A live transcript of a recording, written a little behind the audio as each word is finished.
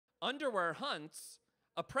underwear hunts,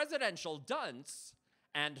 a presidential dunce,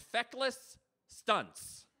 and feckless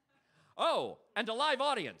stunts. Oh, and a live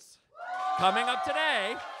audience. Coming up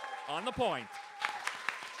today on The Point.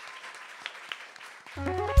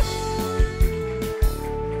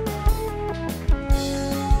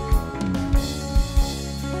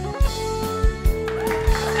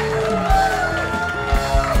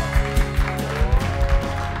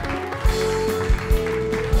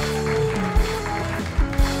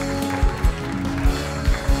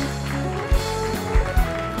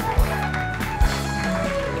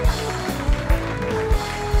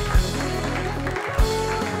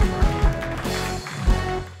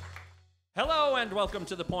 And welcome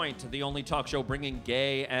to The Point, the only talk show bringing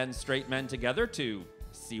gay and straight men together to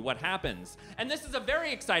see what happens. And this is a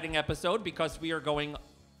very exciting episode because we are going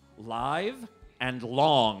live and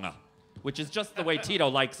long, which is just the way Tito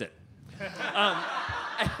likes it.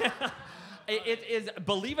 It is,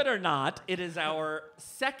 believe it or not, it is our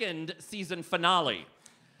second season finale.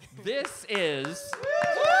 This is...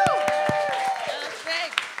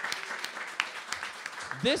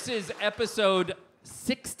 This is episode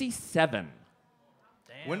 67.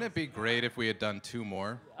 Wouldn't it be great if we had done 2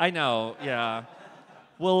 more? I know, yeah.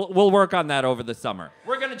 We'll work on that over the summer.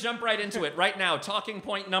 We're going to jump right into it right now. Talking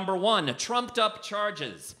point number 1, trumped up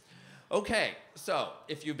charges. Okay, so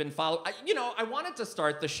if you've been following, I wanted to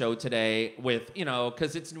start the show today with,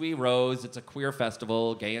 because it's Nuit Rose, it's a queer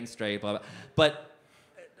festival, gay and straight, blah, blah, but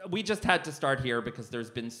we just had to start here because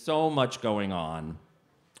there's been so much going on.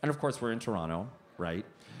 And of course, we're in Toronto, right?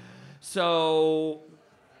 So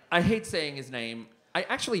I hate saying his name. I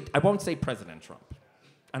won't say President Trump.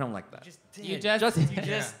 I don't like that. You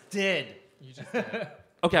just did.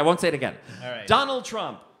 Okay, I won't say it again. All right. Donald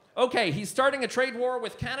Trump. Okay, he's starting a trade war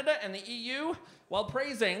with Canada and the EU while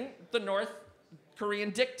praising the North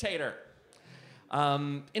Korean dictator.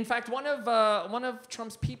 In fact, one of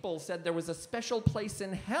Trump's people said there was a special place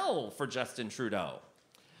in hell for Justin Trudeau.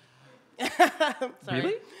 Sorry.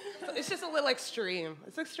 Really? It's just a little extreme.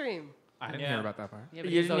 It's extreme. I didn't hear about that part.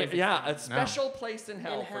 Yeah, a special place in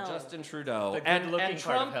hell for Justin Trudeau. And Trump,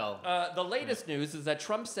 part of hell. the latest news is that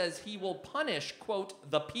Trump says he will punish,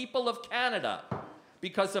 quote, the people of Canada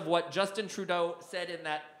because of what Justin Trudeau said in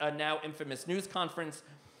that now infamous news conference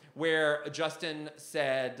where Justin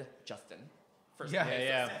said, where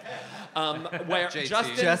JT.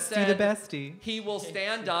 Justin Justy said the bestie. he will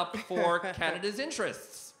stand up for Canada's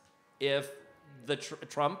interests. If the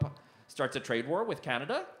Trump starts a trade war with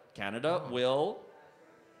Canada, Canada will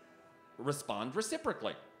respond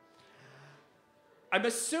reciprocally. I'm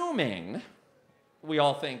assuming we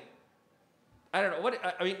all think, I don't know,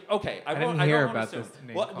 okay. I didn't hear about assume. this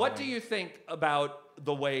name What do calling. you think about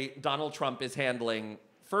the way Donald Trump is handling,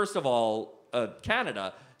 first of all,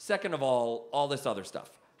 Canada, second of all this other stuff?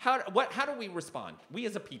 How do we respond? We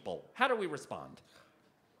as a people, how do we respond?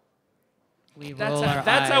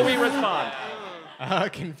 That's how we respond.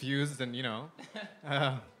 Confused and,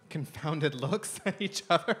 confounded looks at each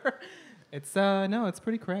other. It's it's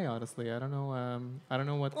pretty cray, honestly. I don't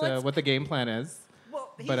know what the game plan is.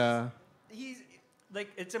 Well, he's like,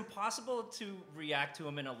 it's impossible to react to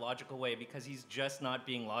him in a logical way because he's just not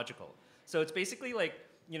being logical. So it's basically like,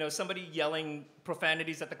 somebody yelling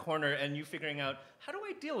profanities at the corner and you figuring out, how do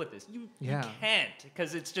I deal with this? You can't,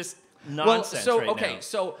 because it's just nonsense now.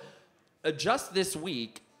 So just this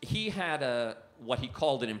week, he had what he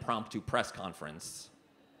called an impromptu press conference,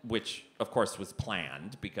 which, of course, was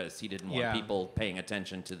planned because he didn't want people paying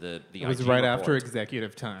attention to the It was IG right report. after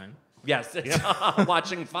executive time. Yes,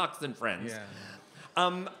 watching Fox and Friends.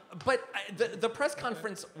 Yeah. But the press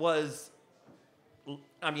conference was,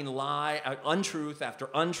 untruth after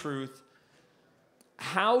untruth.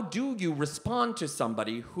 How do you respond to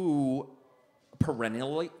somebody who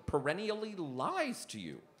perennially lies to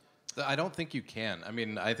you? I don't think you can.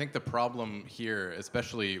 I think the problem here,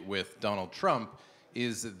 especially with Donald Trump,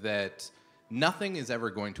 is that nothing is ever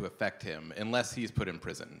going to affect him unless he's put in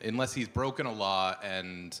prison, unless he's broken a law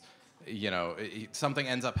and, something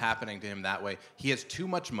ends up happening to him that way. He has too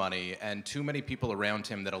much money and too many people around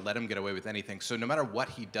him that'll let him get away with anything. So no matter what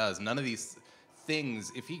he does, none of these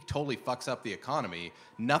things, if he totally fucks up the economy,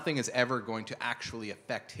 nothing is ever going to actually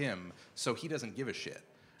affect him, so he doesn't give a shit.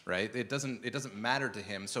 Right? It doesn't matter to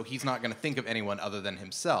him, so he's not going to think of anyone other than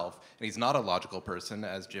himself. And he's not a logical person,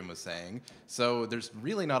 as Jim was saying. So there's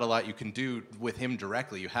really not a lot you can do with him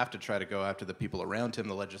directly. You have to try to go after the people around him,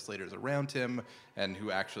 the legislators around him, and who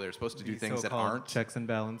actually are supposed to do things that aren't. Checks and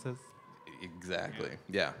balances. Exactly.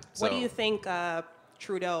 Yeah. What do you think,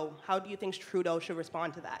 Trudeau? How do you think Trudeau should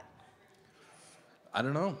respond to that? I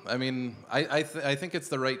don't know. I think it's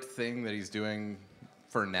the right thing that he's doing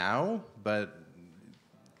for now, but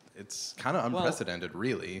it's kind of unprecedented,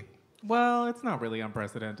 really. Well, it's not really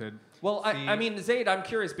unprecedented. Well, I mean, Zaid, I'm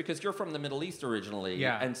curious because you're from the Middle East originally,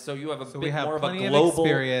 Yeah. and so you have a So bit we have more of a plenty of global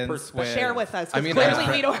experience perspective. Share with us. 'Cause I mean, clearly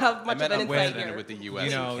I- we don't have much I of an meant insight with, here. with the U.S.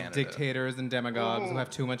 You know, and Canada. dictators and demagogues who have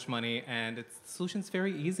too much money, and the solution's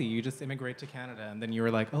very easy. You just immigrate to Canada, and then you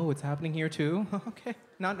were like, oh, it's happening here too? Okay,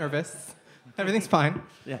 not nervous. Everything's fine.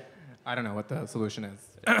 Yeah. I don't know what the solution is.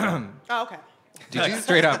 Oh, okay. Did you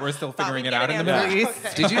straight up? We're still figuring it out in the Middle East.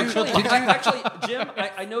 Okay. Did you? Actually, Jim,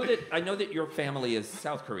 I know that your family is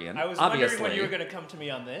South Korean. I was obviously. wondering when you were going to come to me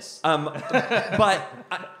on this. But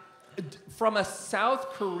from a South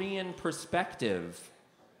Korean perspective,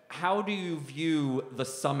 how do you view the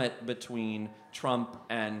summit between Trump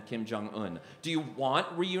and Kim Jong-un? Do you want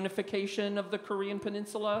reunification of the Korean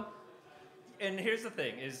Peninsula? And here's the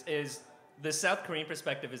thing: is the South Korean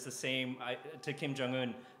perspective is the same to Kim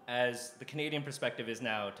Jong-un as the Canadian perspective is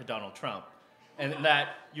now to Donald Trump, and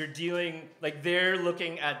that you're dealing like they're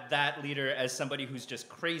looking at that leader as somebody who's just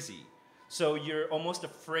crazy. So you're almost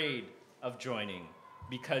afraid of joining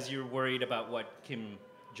because you're worried about what Kim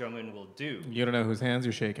Jong-un will do. You don't know whose hands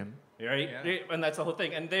you're shaking. Right? Yeah. And that's the whole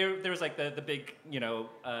thing. And there was like the big,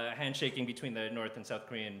 handshaking between the North and South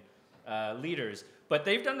Korean leaders. But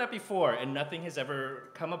they've done that before, and nothing has ever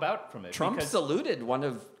come about from it. Trump because- saluted one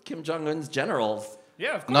of Kim Jong-un's generals.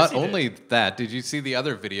 Yeah, of course Not he did. only that, did you see the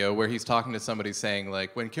other video where he's talking to somebody saying,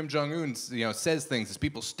 like, when Kim Jong-un, says things, his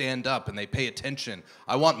people stand up and they pay attention.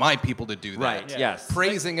 I want my people to do that. Right, Yeah. yes.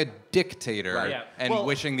 Praising a dictator Right. Yeah. and Well,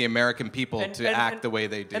 wishing the American people to act the way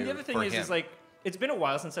they do. And the other thing for is him. like, it's been a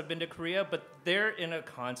while since I've been to Korea, but they're in a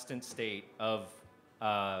constant state of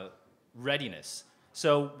readiness.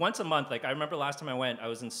 So once a month, like I remember last time I went, I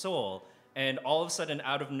was in Seoul, and all of a sudden,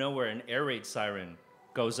 out of nowhere, an air raid siren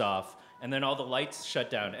goes off, and then all the lights shut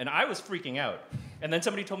down, and I was freaking out. And then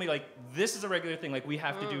somebody told me, like, this is a regular thing, like we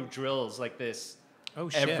have to do drills like this Oh,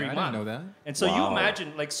 shit, every I month. didn't know that. And so you Wow.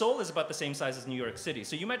 imagine, like Seoul is about the same size as New York City.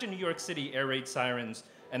 So you imagine New York City air raid sirens,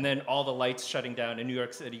 and then all the lights shutting down, and New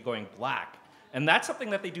York City going black. And that's something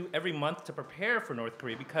that they do every month to prepare for North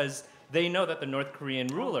Korea because they know that the North Korean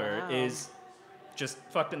ruler is just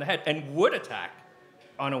fucked in the head and would attack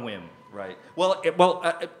on a whim. Right. Well,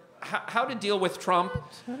 how to deal with Trump?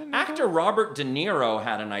 Actor Robert De Niro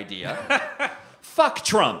had an idea. Fuck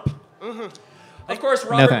Trump. Of course,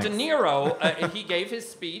 Robert De thanks. Niro, he gave his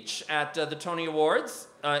speech at the Tony Awards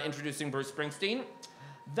introducing Bruce Springsteen.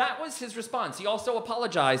 That was his response. He also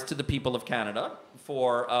apologized to the people of Canada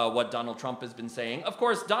for what Donald Trump has been saying. Of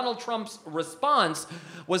course, Donald Trump's response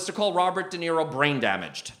was to call Robert De Niro brain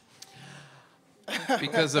damaged.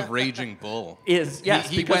 because of Raging Bull. Because he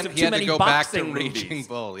of too had to many go back to boxing Raging movies.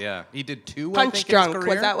 Bull. Yeah, he did 2. I Punch think, drunk. in his Was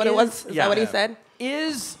career. that what it was? Is Yeah. that what he Yeah. said?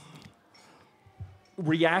 Is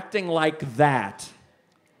reacting like that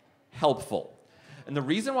helpful? And the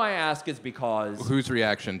reason why I ask is because Whose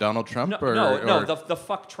reaction? Donald Trump no, the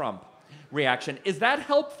fuck Trump reaction. Is that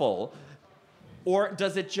helpful? Or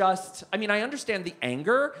does it just, I mean, I understand the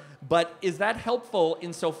anger, but is that helpful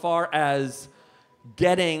insofar as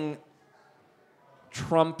getting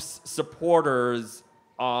Trump's supporters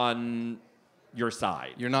on your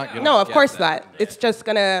side? You're not gonna No, of get course that. not. It's just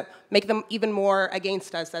going to make them even more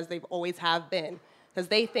against us as they've always have been. Because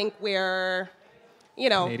they think we're,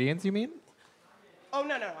 Canadians, you mean? Oh,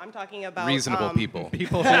 no. I'm talking about Reasonable people.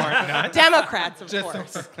 People who aren't nuts. Democrats, of Just so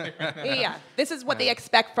course. we're clear. Yeah, this is what they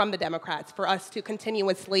expect from the Democrats, for us to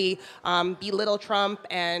continuously belittle Trump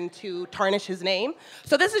and to tarnish his name.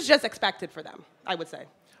 So this is just expected for them, I would say.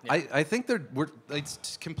 I think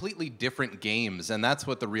it's completely different games, and that's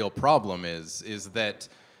what the real problem is that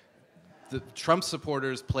the Trump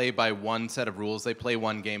supporters play by one set of rules, they play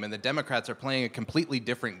one game, and the Democrats are playing a completely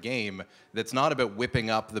different game that's not about whipping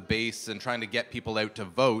up the base and trying to get people out to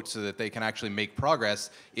vote so that they can actually make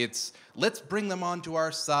progress. It's, let's bring them onto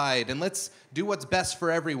our side, and let's do what's best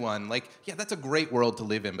for everyone. Like, yeah, that's a great world to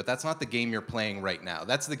live in, but that's not the game you're playing right now.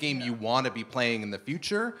 That's the game you want to be playing in the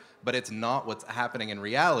future, but it's not what's happening in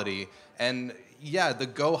reality. And yeah, the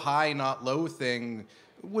go high, not low thing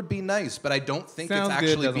would be nice, but I don't think Sounds it's good,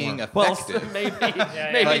 actually doesn't being work. Well, effective. maybe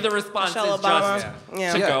Like, the response Michelle is Obama. just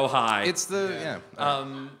Yeah. to Yeah. go high. It's the,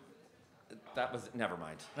 That was, never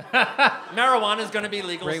mind. Marijuana is going to be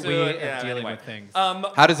legal Great soon. way of Yeah, dealing anyway. with things.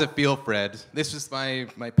 How does it feel, Fred? This was my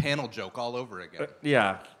panel joke all over again.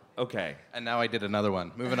 Yeah, okay. And now I did another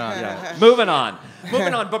one. Moving on. Yeah. Moving on.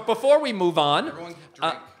 But before we move on, Everyone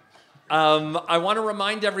drink. I want to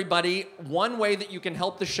remind everybody, one way that you can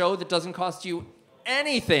help the show that doesn't cost you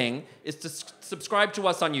anything is to subscribe to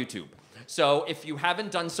us on YouTube. So if you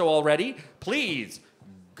haven't done so already, please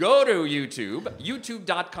go to YouTube,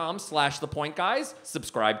 youtube.com/thepointguys,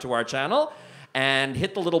 subscribe to our channel, and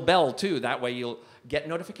hit the little bell, too. That way you'll get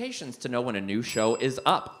notifications to know when a new show is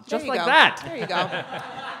up. Just like that. There you go.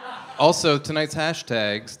 Also, tonight's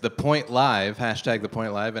hashtags, The Point Live, hashtag The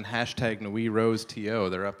Point Live, and hashtag NuiRoseTO.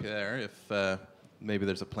 They're up there if maybe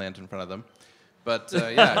there's a plant in front of them. But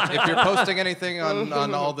yeah, if you're posting anything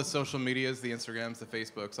on all the social medias, the Instagrams, the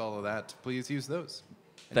Facebooks, all of that, please use those.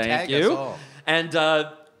 And Thank tag you. us all. And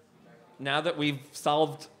now that we've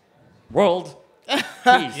solved world peace,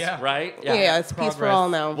 right? Yeah, it's peace for all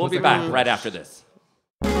now. We'll be back right after this.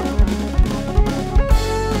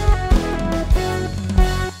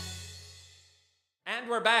 And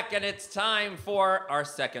we're back, and it's time for our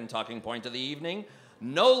second talking point of the evening,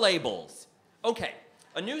 no labels. Okay,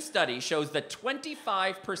 a new study shows that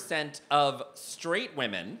 25% of straight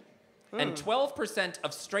women and 12%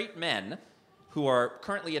 of straight men who are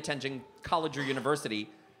currently attending college or university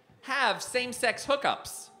have same-sex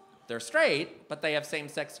hookups. They're straight, but they have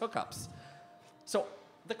same-sex hookups. So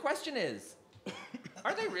the question is,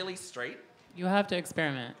 are they really straight? You have to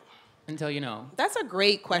experiment until you know. That's a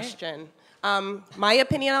great question. My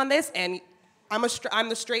opinion on this, and I'm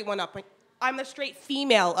the straight one up. I'm the straight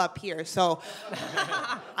female up here, so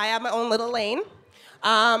I have my own little lane.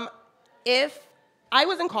 If I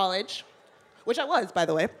was in college, which I was, by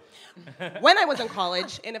the way, when I was in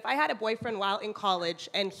college, and if I had a boyfriend while in college,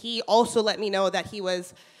 and he also let me know that he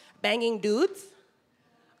was banging dudes,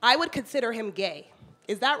 I would consider him gay.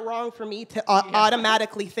 Is that wrong for me to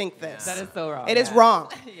automatically think this? That is so wrong. It is wrong.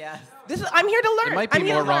 Yes. I'm here to learn. It might be I'm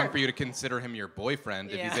here more to wrong learn. for you to consider him your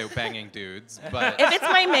boyfriend if Yeah. he's out banging dudes, but If it's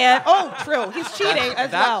my man, oh, true, he's cheating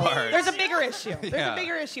as that well. part. There's a bigger issue. There's Yeah. a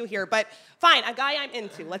bigger issue here, but fine, a guy I'm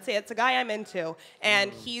into. Let's say it's a guy I'm into,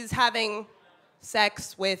 and he's having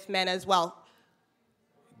sex with men as well.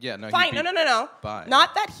 yeah, no. Fine, he'd be no. bi.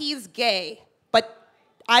 Not that he's gay, but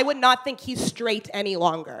I would not think he's straight any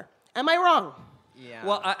longer. Am I wrong? Yeah.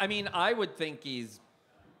 Well, I mean, I would think he's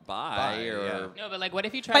bi or... yeah. No, but like, what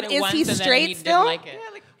if you tried But it is once he and then straight he still? didn't like it?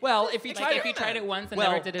 Well, if he Like, tried if you tried it once and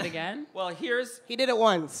Well- never did it again? Well, here's... He did it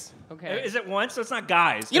once. Okay. Is it once? So it's not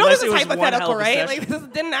guys. You know, Unless this it is was one hell hypothetical, of a right? session. Like,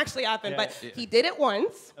 this didn't actually happen, Yeah. but he did it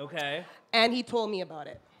once, Okay. and he told me about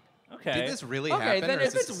it. Okay. Did this really Okay, happen? then or is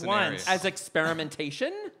if this it's a scenario? once- As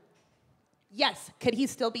experimentation? Yes. Could he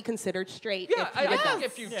still be considered straight? Yeah, if he I did think that?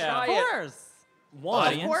 if you Yeah. try Of it course. once...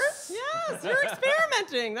 Audience. Of course. Yes, you're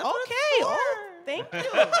experimenting. That's what Okay. it's for. Oh, thank you.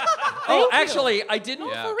 Oh, Thank you. actually, I didn't.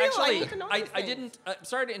 Yeah. For real, I Actually, need to know I these things. didn't.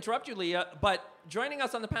 Sorry to interrupt you, Leah, but joining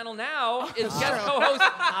us on the panel now is guest co-host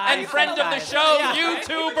and friend of the show,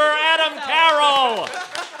 YouTuber Adam Carroll.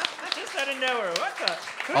 Just out of nowhere. What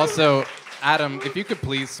the? Also, Adam, if you could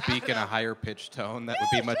please speak in a higher pitched tone, that would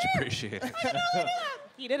be much appreciated.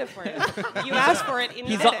 He did it for you. You asked for it. And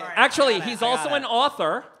he He's did it. actually he's also an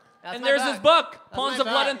author, That's and my there's book. his book, That's Pawns my of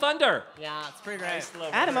Blood book. and Thunder. Yeah, it's pretty great.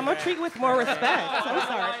 Adam, I'm gonna treat you with more respect. I'm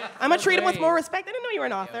sorry. I'm gonna treat him with more respect. I didn't know you were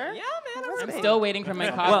an author. Yeah, man. I'm I'm still waiting for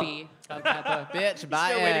my copy of that book. bitch. Buy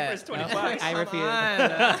Still it. waiting for his 20 bucks. I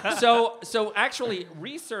refuse. So actually,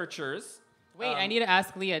 researchers. Wait, I need to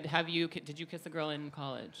ask Leah, did you kiss a girl in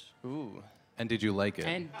college? Ooh. And did you like it?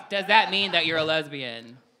 And does that mean that you're a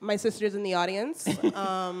lesbian? My sister's in the audience.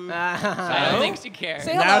 I don't think she cares.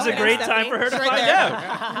 Say hello. Now's a There's great Stephanie. time for her to She's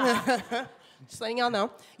find right there. out. Just letting y'all know.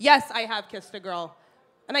 Yes, I have kissed a girl,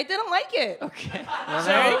 and I didn't like it. Okay.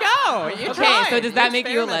 There you go. You Okay, tried. so does that make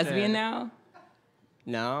you a experimented. lesbian now?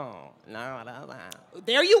 No, I don't know.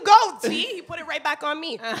 There you go. See, he put it right back on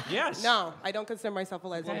me. Yes. No, I don't consider myself a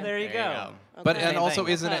lesbian. Well, there you go. But Okay. and Same also,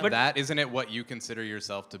 thing. isn't it But- that? Isn't it what you consider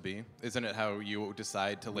yourself to be? Isn't it how you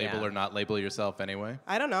decide to label Yeah. or not label yourself anyway?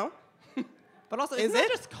 I don't know. But also, Is isn't that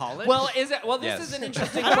it? just college? Well, is it? Well, this Yes. is an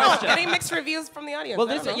interesting I don't know. question. Getting mixed reviews from the audience. Well,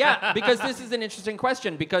 I this don't know. because this is an interesting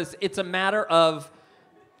question because it's a matter of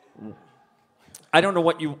I don't know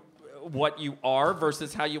what you are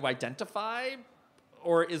versus how you identify,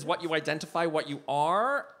 or is what you identify what you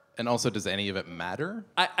are? And also, does any of it matter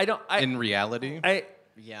I don't. in reality?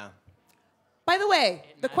 yeah. By the way,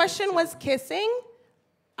 the question was kissing.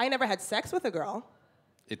 I never had sex with a girl.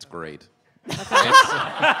 It's great. Okay.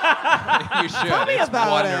 You should. Tell me it's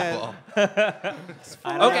about it. wonderful. Okay. So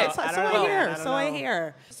I I don't know. hear. I don't So I know.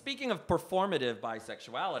 hear. Speaking of performative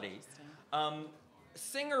bisexuality,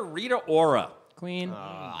 singer Rita Ora Queen?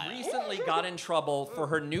 recently got in trouble for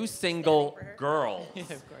her new single "Girls." Of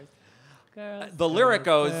course. Girls, The lyric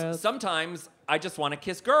goes, girls. "Sometimes I just want to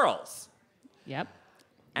kiss girls." Yep.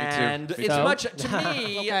 And Me it's too. much to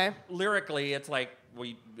me Okay. lyrically. It's like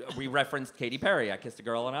we referenced Katy Perry. I kissed a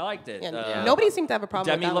girl and I liked it. Yeah, nobody seemed to have a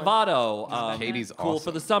problem Demi with that one. Lovato. Katie's Cool awesome.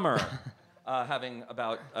 for the summer. having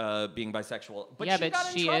about being bisexual. But yeah, she but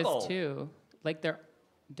got in she trouble. is too. Like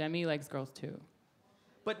Demi likes girls too.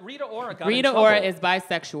 But Rita Ora got in Rita trouble. Ora is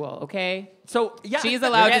bisexual, okay? So, yeah. She's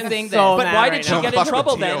allowed to getting sing so this. But why mad did she right get now. in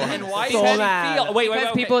trouble Fuck with then? Tito. And why So did she mad. feel... Wait, Because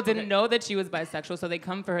okay. people didn't know that she was bisexual, so they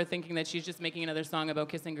come for her thinking that she's just making another song about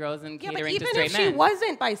kissing girls and Yeah, but catering to even straight if men. she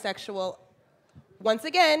wasn't bisexual, once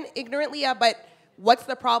again, ignorant Leah, but what's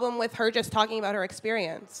the problem with her just talking about her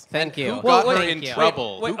experience? Thank you. Who got her Thank in you.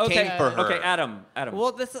 trouble? Wait, Who okay, came for her? Okay, Adam.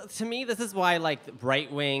 Well, to me, this is why like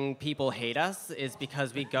right-wing people hate us, is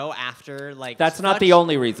because we go after like. That's not such- the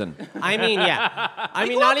only reason. I mean, yeah. I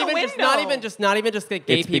mean, go not out the even just not even just the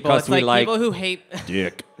gay It's people. because It's we like like people who hate.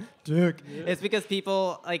 Dick. It's because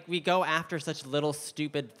people like we go after such little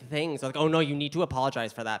stupid things. Like, oh no, you need to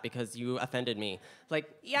apologize for that because you offended me. Like,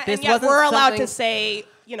 Yeah, this and yet wasn't we're allowed to something- say,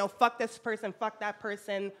 fuck this person, fuck that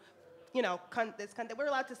person, cunt this, cunt that. We're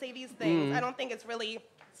allowed to say these things. I don't think it's really,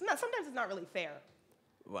 sometimes it's not really fair.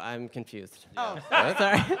 Well, I'm confused. Oh.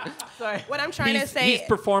 Sorry. Sorry. What I'm trying to say, He's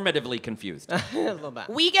performatively confused. A little bit.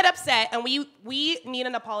 we get upset and we need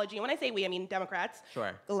an apology. And when I say we, I mean Democrats,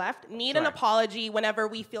 Sure. the left, need an Sure. apology whenever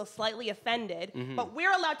we feel slightly offended. But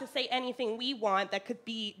we're allowed to say anything we want that could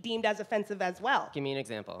be deemed as offensive as well. Give me an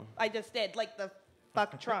example. I just did, like the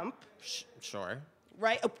fuck Trump, Sure.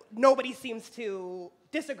 right? Nobody seems to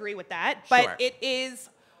disagree with that, but Sure. it is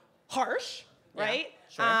harsh, Yeah, right?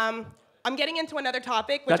 sure. I'm getting into another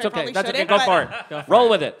topic, which That's I okay. probably That's okay. shouldn't. Go but for it. Roll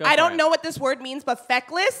with it. I don't know what this word means, but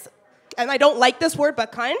feckless, and I don't like this word,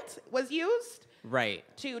 but cunt was used Right.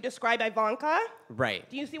 to describe Ivanka. Right.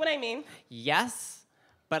 Do you see what I mean? Yes,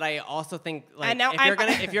 but I also think like And now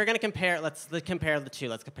if you're gonna compare, let's compare the two.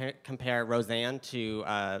 Let's compare Roseanne to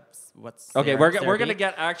what's Okay, Sarah we're gonna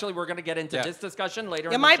B? get into Yeah. this discussion later.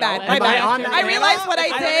 Yeah, in my the show. bad. My Am I on bad. that I panel? realized what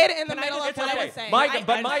I did in the Can I middle just- of what it's I okay. was saying. My- I-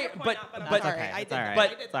 but I my- took a point but- out, I'm but- sorry. Okay, I it's did all that. right. I But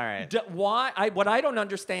did It's all right. what I don't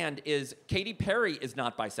understand is Katy Perry is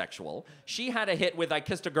not bisexual. She had a hit with "I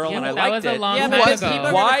Kissed a Girl" Yeah, and I but that liked was a it. long Yeah, time but ago. people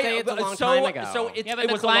are Why? gonna say it's a long so, time ago. So it, Yeah, but it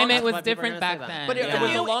the was a long climate time. was That's why people are different gonna say back that. then. But it Yeah.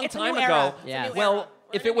 was a long It's a time new ago. era. It's a Yeah. new Well, era.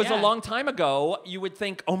 if it was a Yeah. long time ago, you would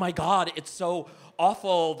think, oh my God, it's so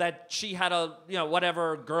awful that she had a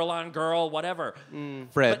whatever girl on girl whatever.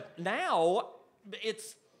 Fred. But now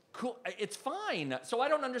it's cool. It's fine. So I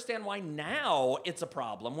don't understand why now it's a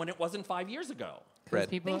problem when it wasn't 5 years ago. Fred.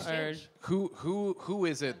 People are Who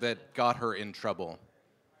is it that got her in trouble?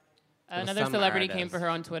 another some celebrity artist. came for her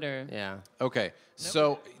on Twitter. Yeah. Okay,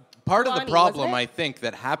 so part of the Lonnie, problem wasn't it? I think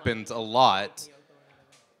that happens a lot.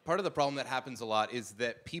 Part of the problem that happens a lot is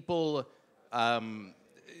that people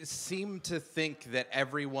seem to think that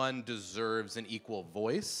everyone deserves an equal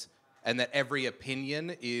voice, and that every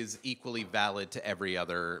opinion is equally valid to every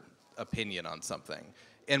other opinion on something.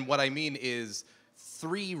 And what I mean is,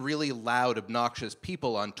 3 really loud, obnoxious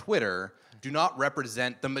people on Twitter do not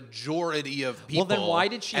represent the majority of people. Well, then why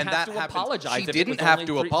did she and have that to happens. apologize She if it didn't was have only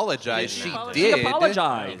to 3 apologize. She She apologized. did. She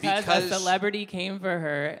apologized. Because Because a celebrity came for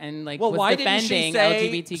her and Well, was why didn't defending she say,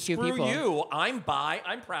 LGBTQ "Screw people. you, I'm bi,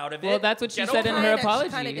 I'm proud of it"? Well, that's what she Get said in over her it." She apology.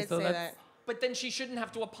 kinda did so say that's, that. But then she shouldn't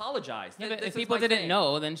have to apologize. Yeah, but This if is people my didn't thing.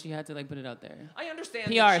 know, then she had to put it out there. I understand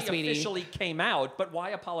PR, that she sweetie. officially came out, but why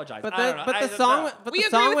apologize? But I don't know. the I- song, no. but We the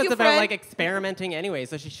agree song with was you, about Fred. like experimenting anyway,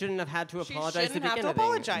 so she shouldn't have had to She apologize to shouldn't begin have to anything.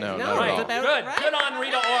 apologize. No, No. not at Right. all. about- Good on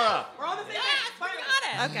Rita Ora. We're on the same page.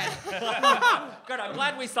 Okay. Good. I'm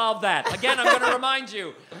glad we solved that. Again, I'm going to remind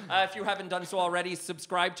you, if you haven't done so already,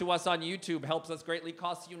 subscribe to us on YouTube. Helps us greatly.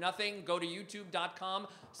 Costs you nothing. Go to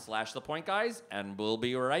youtube.com/thepointguys, and we'll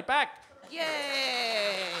be right back. Yay.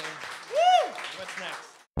 What's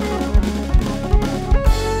next?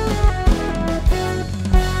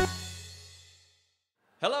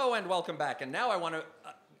 Hello and welcome back. And now I want to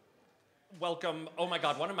welcome, oh my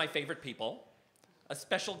God, one of my favorite people, a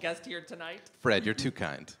special guest here tonight. Fred, you're too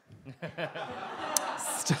kind.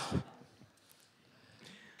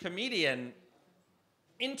 Comedian,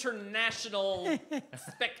 international,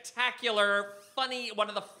 spectacular, funny, one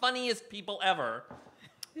of the funniest people ever,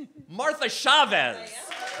 Martha Chaves.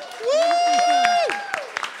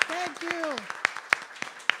 Thank you.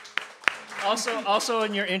 Also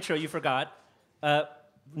in your intro, you forgot,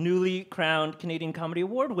 newly crowned Canadian Comedy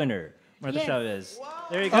Award winner, Martha Yes. Chaves.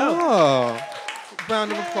 There you go. Oh,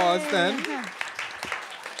 round of applause then.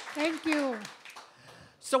 Thank you.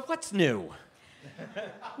 So what's new?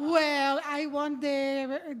 Well, I won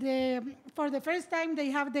the for the first time they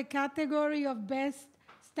have the category of best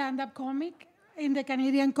stand-up comic in the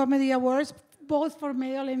Canadian Comedy Awards, both for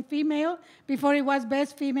male and female. Before it was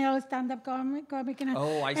best female stand-up comic.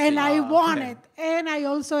 Oh, I see. And I won okay. it. And I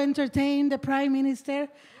also entertained the Prime Minister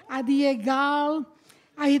at the Egal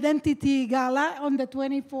identity gala on the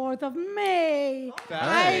 24th of May.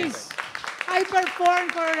 Nice. I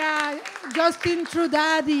performed for Justin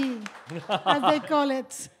Trudaddy, as they call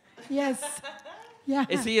it. Yes. Yeah.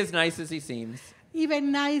 Is he as nice as he seems?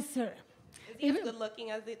 Even nicer? Is he as good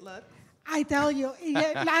looking as it looks? I tell you,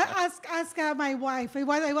 ask my wife. She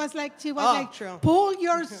was like, true. Pull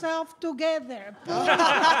yourself together. Pull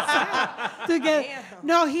yourself together. Damn.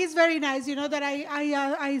 No, he's very nice. You know that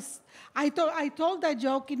I told a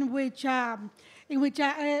joke in which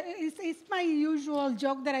it's my usual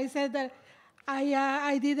joke that I said that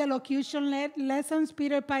I did elocution lessons.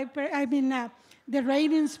 Peter Piper. The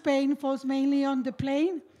rain in Spain falls mainly on the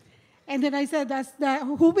plain. And then I said,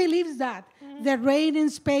 who believes that? Mm-hmm. The rain in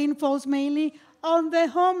Spain falls mainly on the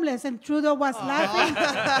homeless. And Trudeau was laughing.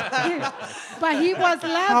 But he was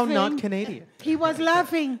laughing. How not Canadian? He was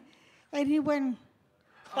laughing. And he went,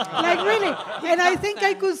 like really. And I think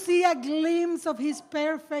I could see a glimpse of his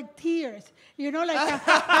perfect tears. You know, like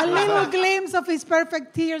a little glimpse of his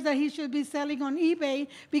perfect tears that he should be selling on eBay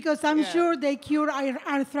because I'm sure they cure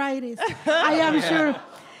arthritis. I am sure.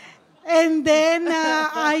 And then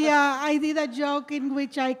I did a joke in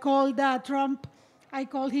which I called Trump. I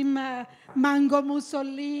called him Mango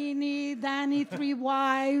Mussolini, Danny Three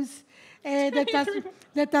Wives,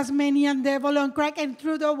 the Tasmanian Devil on crack. And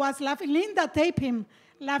Trudeau was laughing. Linda taped him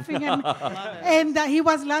laughing. And he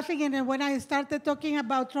was laughing. And then when I started talking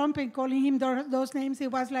about Trump and calling him those names, he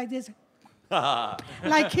was like this.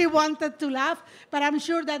 Like he wanted to laugh. But I'm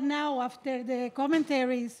sure that now, after the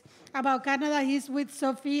commentaries about Canada, he's with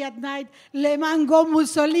Sophie at night. Le Mango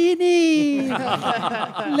Mussolini.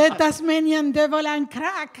 Le Tasmanian Devil and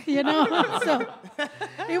crack, you know. So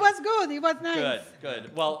it was good. It was nice.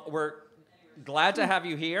 Good. Well, we're glad to have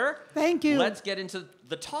you here. Thank you. Let's get into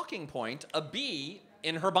the talking point, a bee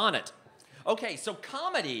in her bonnet. Okay, so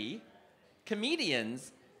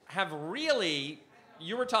comedians have really,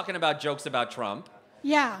 you were talking about jokes about Trump.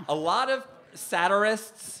 Yeah. A lot of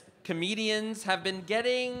satirists, comedians have been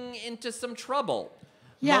getting into some trouble.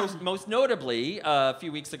 Yeah. Most notably, a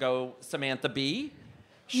few weeks ago, Samantha Bee.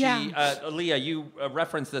 Leah, you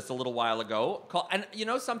referenced this a little while ago. And you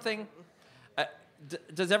know something?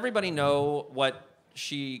 Does everybody know what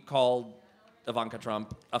she called Ivanka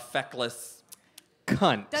Trump? A feckless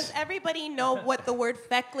cunt. Does everybody know what the word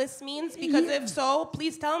feckless means? Because if so,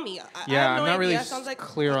 please tell me. I have no I'm not really idea. Sounds like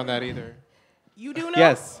clear on that either. You do know?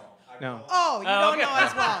 Yes. No. Oh, you don't know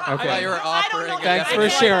as well. Okay. I thought you were offering. Thanks for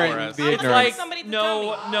sharing the It's ignorance. like somebody to tell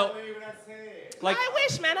me. no. Like, I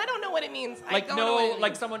wish, man. I don't know what it means. like I don't know what it no,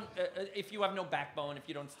 like means. someone. If you have no backbone, if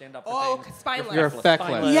you don't stand up for Oh, things, spineless. You're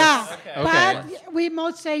feckless. Yeah, Okay. but we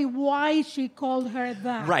must say why she called her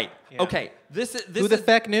that. right? Yeah. Okay, this Who the is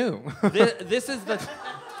feck knew? this is the.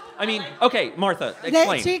 I mean, okay, Martha,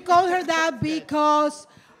 explain. She called her that because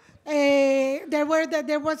there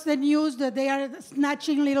was the news that they are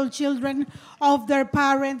snatching little children of their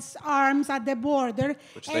parents' arms at the border.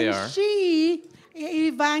 Which they are. She,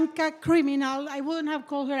 Ivanka, criminal, I wouldn't have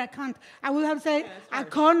called her a cunt. I would have said a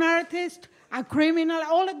con artist, a criminal,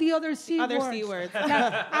 all of the other C words.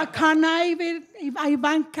 A conniving,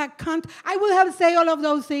 Ivanka cunt. I would have said all of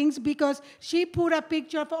those things because she put a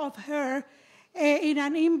picture of her in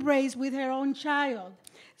an embrace with her own child.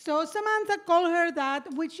 So Samantha called her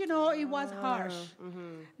that, which, you know, it was harsh.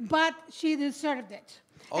 But she deserved it.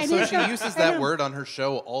 Also, she uses that word on her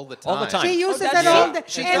show all the time. All the time. She uses it that's all true. the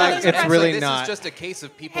She's and like, it's really this not. is just a case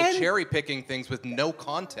of people And- cherry picking things with no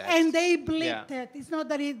context. And they bleeped it. It's not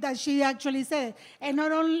that she actually said it. And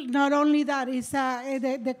not only that, is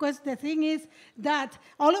the thing is that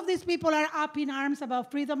all of these people are up in arms about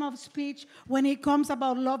freedom of speech when it comes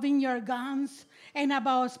about loving your guns and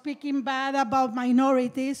about speaking bad about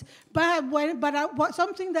minorities. But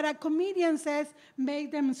something that a comedian says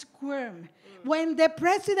make them squirm. When the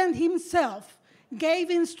president himself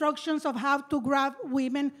gave instructions of how to grab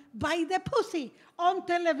women by the pussy on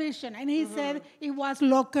television, and he said it was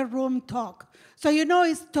locker room talk. So, you know,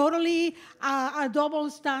 it's totally a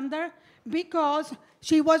double standard because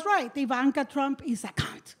she was right. Ivanka Trump is a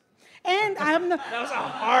cunt. And I'm not. That was a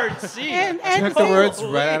hard scene. And Took the words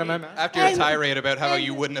right out of my mouth. After your and- tirade about how and-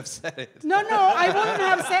 you wouldn't have said it. No,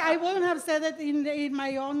 I wouldn't have said it in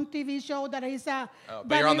my own TV show that is a.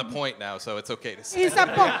 But you're on the point now, so it's okay to say. It's a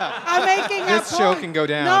point. I'm making a point. This show can go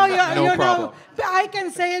down. No, No problem. But I can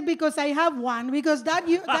say it because I have one. Because that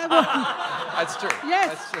That's true. yes,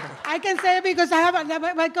 That's true. I can say it because I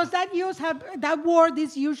have because that word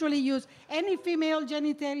is usually used. Any female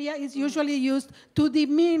genitalia is usually used to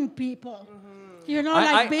demean people. You know,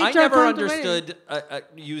 I like bitch or never cunt. understood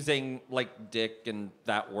using like dick and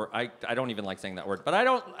that word. I don't even like saying that word, but I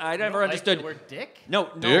never understood the word dick? No,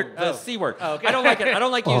 Dick? the Oh. C word. Oh, okay. I don't like it. I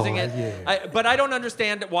don't like using it. yeah. But I don't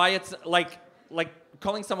understand why it's like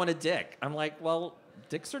calling someone a dick. I'm like, well,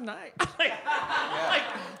 dicks are nice.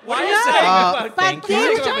 Why is it?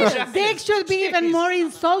 But dick should be even more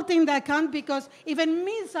insulting than cunt because even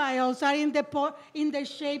missiles are in the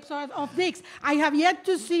shapes of dicks. I have yet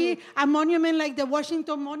to see a monument like the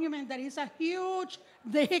Washington Monument that is a huge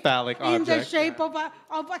dick Phallic in the object. shape of a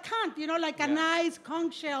cunt. You know, like a nice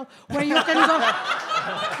conch shell where you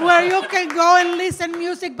can go and listen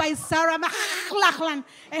music by Sarah McLachlan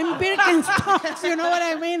and Birkenstocks. You know what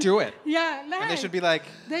I mean? Do it. Yeah, like, And they should be like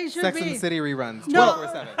they should Sex be. and the City reruns,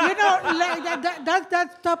 24/7. You know, like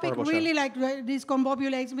that topic Horrible really show. like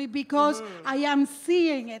discombobulates me because I am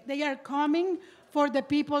seeing it. They are coming for the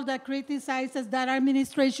people that criticizes that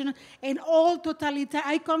administration and all totalitarian.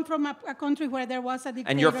 I come from a country where there was a dictatorship.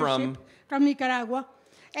 And you're from? From Nicaragua.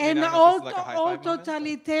 And I don't know if all, this is like a high all five moment.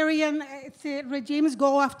 totalitarian regimes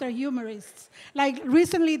go after humorists. Like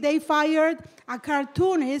recently they fired a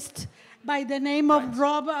cartoonist by the name of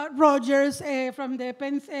Rob Rogers from the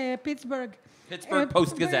Pittsburgh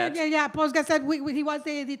Post-Gazette. Yeah, Post-Gazette. He was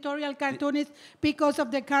the editorial cartoonist because of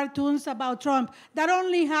the cartoons about Trump. That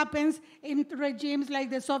only happens in regimes like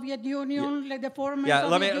the Soviet Union, like the former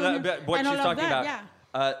Soviet Union, what and all she's of talking that, about.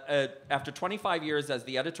 yeah. After 25 years as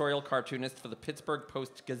the editorial cartoonist for the Pittsburgh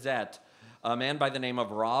Post-Gazette, a man by the name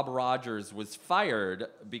of Rob Rogers was fired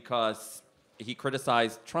because he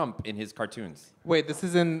criticized Trump in his cartoons. Wait, this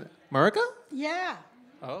is in America? Yeah.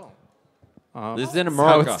 Oh. This is in That's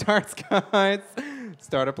how America. it starts, guys.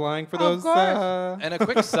 Start applying for Of those. course. And a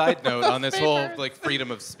quick side note on this whole like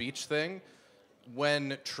freedom of speech thing.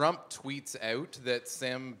 When Trump tweets out that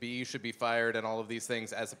Sam B should be fired and all of these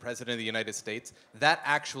things as the president of the United States, that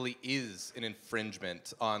actually is an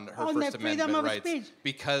infringement on her On the First freedom Amendment of rights speech.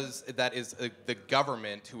 because that is the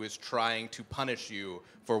government who is trying to punish you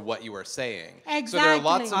for what you are saying. So there are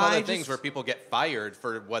lots of Exactly. other things where people get fired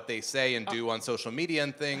for what they say and do on social media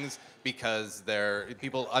and things because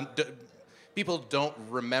people don't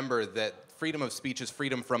remember that freedom of speech is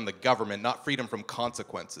freedom from the government, not freedom from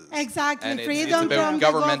consequences. Exactly, And it's freedom about from the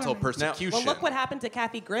governmental government. persecution. Well, look what happened to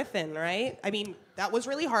Kathy Griffin, right? I mean, that was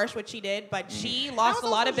really harsh what she did, but she lost a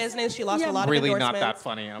lot of business. She lost a lot of Really endorsements. not that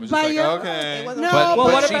funny. I was But just you- like, okay. It wasn't No, funny. but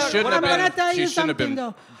But what she about- shouldn't I'm gonna have tell been. you She shouldn't have been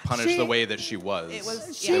something, though. punished She- the way that she was. It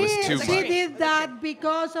was- She, It was too she much. did that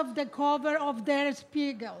because of the cover of Der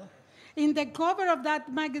Spiegel. In the cover of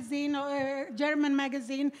that magazine, German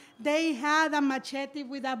magazine, they had a machete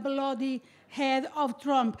with a bloody head of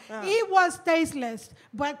Trump. It was tasteless,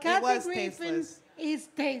 but Kathy was Griffin tasteless. is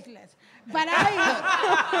tasteless. But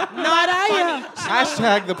I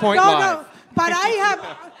Hashtag the point no, live. no, but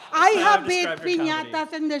I have big describe your comedy.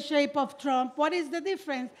 piñatas in the shape of Trump. What is the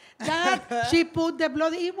difference? That she put the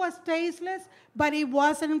blood, it was tasteless, but it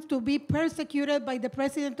wasn't to be persecuted by the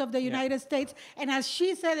President of the United States. And as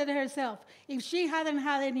she said it herself, if she hadn't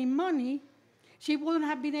had any money, she wouldn't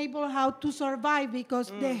have been able how to survive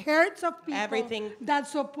because the herds of people Everything- that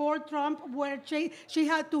support Trump were she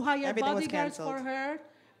had to hire Everything was bodyguards for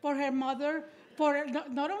canceled. her mother, for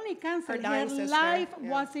not only cancer, Her her dying sister, life yeah.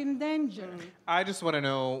 was in danger. I just want to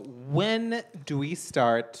know, when do we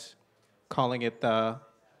start calling it the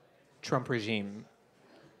Trump regime?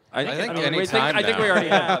 I think we any time I think we now. already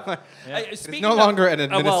have. Speaking no of- longer an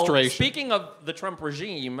well, administration. speaking of the Trump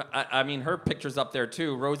regime, I mean, her picture's up there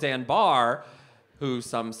too. Roseanne Barr, who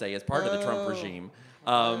some say is part of the Trump regime.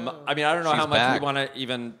 I mean, I don't know She's how much back. we want to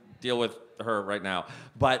even deal with her right now,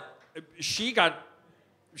 but she's on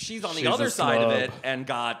the She's other a side of slob. it and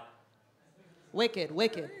got. Wicked.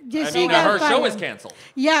 Yes, I mean, she got her show fired. was canceled.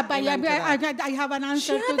 Yeah, but Amen to I have an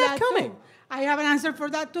answer She to had that that coming. too. I have an answer for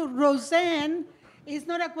that too. Roseanne, it's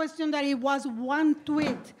not a question that it was one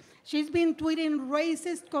tweet. She's been tweeting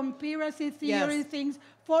racist conspiracy theory Yes. things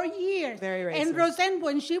for years. Very And racist. Roseanne,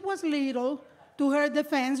 when she was little, to her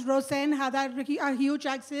defense, Roseanne had a huge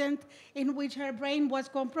accident in which her brain was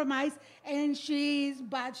compromised, and she's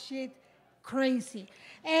batshit crazy.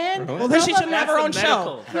 And Well, then she should have her own That's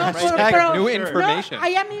show. the no, medical. for Hashtag pro- new no, information. I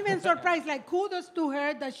am even surprised. Like, kudos to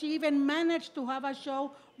her that she even managed to have a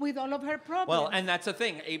show with all of her problems. Well, and that's the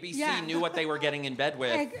thing. ABC Yeah. knew what they were getting in bed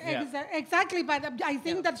with. Exactly, but I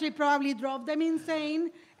think that she probably drove them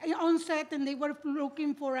insane on set, and they were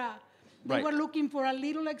looking for a. They Right. were looking for a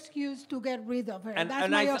little excuse to get rid of her. And, That's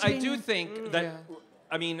and my I do opinion. think that,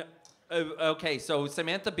 I mean, okay, so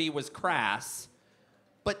Samantha Bee was crass,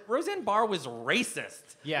 But Roseanne Barr was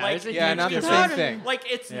racist. Yeah, like, there's a Yeah, huge not the difference. same thing. Like,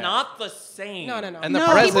 it's not the same. No. And the No.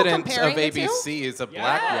 People president comparing of the two? ABC is a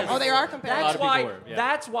black Yes. woman. Oh, they are comparing. lot That's of why. people were, yeah.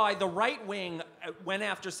 That's why the right wing went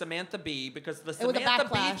after Samantha Bee, because the was a Samantha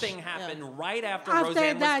Bee backlash. thing happened Yeah. right after After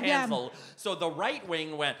Roseanne that, was yeah. canceled. So the right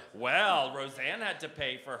wing went, well, Roseanne had to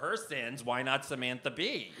pay for her sins. Why not Samantha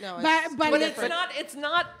Bee? No, But But it's- it's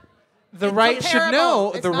not. The It's right should comparable.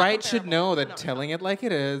 know. It's The not right should comparable. know that No. telling it like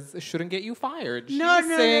it is shouldn't get you fired. She No, was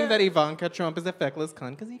no, saying no. that Ivanka Trump is a feckless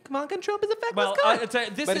cunt because Ivanka Trump is a feckless Well,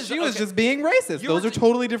 cunt. this but is she was okay. just being racist. You Those were are t-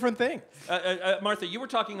 totally different things. Martha, you were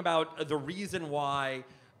talking about the reason why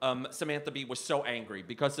Samantha Bee was so angry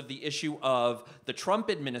because of the issue of the Trump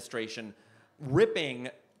administration ripping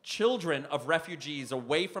children of refugees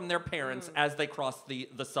away from their parents as they cross the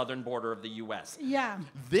southern border of the U.S. Yeah.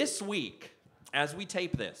 This week, as we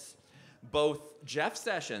tape this, both Jeff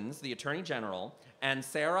Sessions, the Attorney General, and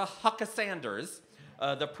Sarah Huckabee Sanders,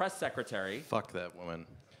 the press secretary, Fuck that woman.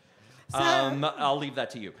 I'll leave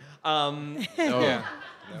that to you. Yeah.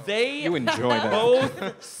 They You enjoy that.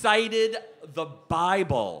 both cited the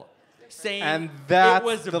Bible, saying And that's it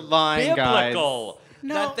was the line, guys. biblical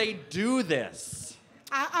No. that they do this.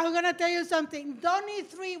 I'm going to tell you something. Don't need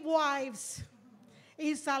 3 wives.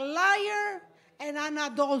 He's a liar and an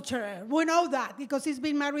adulterer. We know that because he's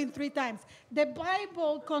been married 3 times. The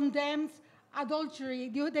Bible condemns adultery.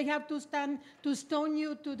 They have to stone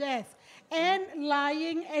you to death. And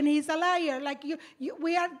lying, and he's a liar. Like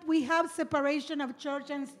we have separation of church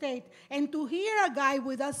and state. And to hear a guy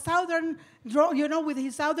with a southern, with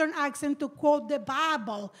his southern accent to quote the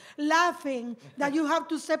Bible, laughing that you have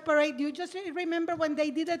to separate. You just remember when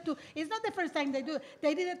they did it to. It's not the first time they do it.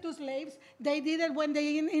 They did it to slaves. They did it when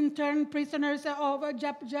they interned prisoners of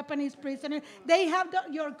Japanese prisoners. They have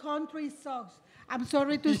your country sucks. I'm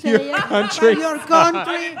sorry to say it, country but your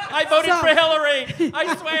country. I voted for sucks. Hillary.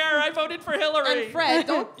 I swear, I voted for Hillary. And Fred,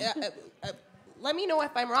 don't let me know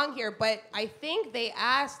if I'm wrong here, but I think they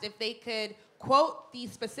asked if they could quote the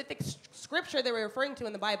specific scripture they were referring to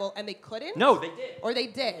in the Bible, and they couldn't. No, they did. Or they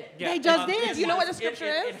did. They just did. Do you know what the scripture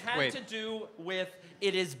It is? had Wait. to do with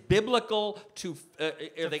it is biblical to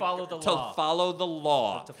follow the law. follow the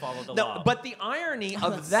law. To follow the No, law. But the irony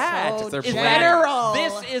of that's that so is general.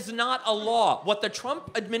 that this is not a law. What the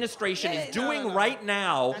Trump administration is doing right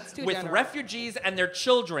now That's too with general. refugees and their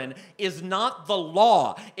children is not the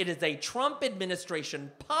law. It is a Trump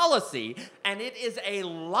administration policy, and it is a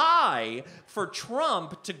lie for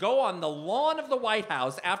Trump to go on the lawn of the White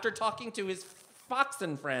House after talking to his Fox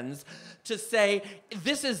and friends to say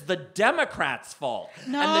this is the Democrats' fault.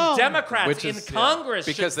 And No. the Democrats Which in is, yeah, Congress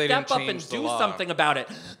should because they step didn't up and change the do law. something about it.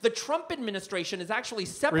 The Trump administration is actually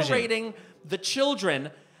separating the children,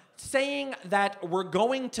 saying that we're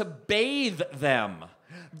going to bathe them.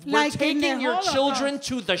 We're Like in the taking your Holocaust. children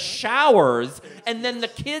to the showers, and then the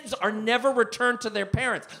kids are never returned to their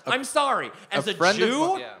parents. I'm sorry. As a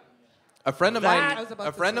Jew, A friend of That- mine. I was about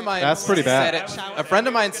A to friend of say. mine. That's pretty bad. said it- a friend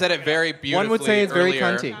of mine said it very beautifully. One would say it's very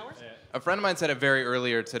earlier. cunty. A friend of mine said it very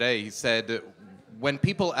earlier today. He said, when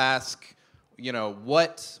people ask,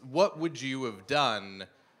 what would you have done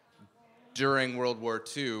during World War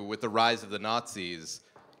II with the rise of the Nazis?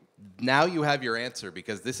 Now you have your answer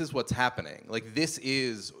because this is what's happening. Like, this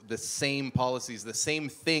is the same policies, the same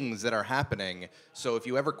things that are happening. So if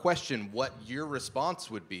you ever question what your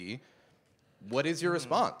response would be, what is your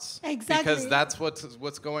response? Exactly. Because that's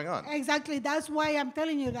what's going on. Exactly. That's why I'm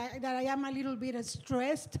telling you that I am a little bit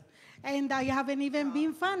stressed and I haven't even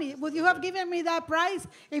been funny. Would you have given me that prize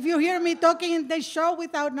if you hear me talking in the show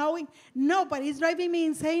without knowing? No, but it's driving me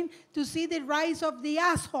insane to see the rise of the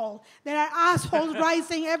asshole. There are assholes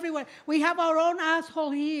rising everywhere. We have our own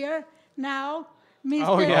asshole here now. Mr.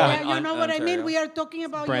 Oh, yeah. You know what I mean? Ontario. We are talking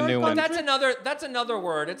about Brand your new one. country. that's another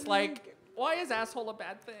word. It's like, why is asshole a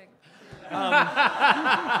bad thing? It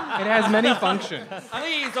has many functions.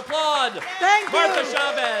 Please applaud Thank Martha you.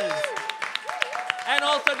 Chaves. And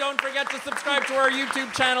also don't forget to subscribe to our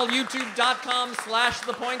YouTube channel,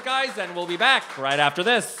 youtube.com/thepointguys, and we'll be back right after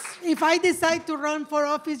this. If I decide to run for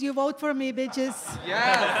office, you vote for me, bitches.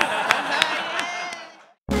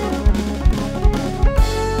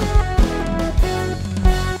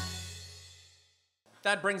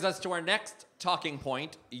 That brings us to our next talking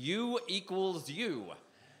point, you equals you.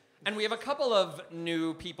 And we have a couple of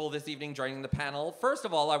new people this evening joining the panel. First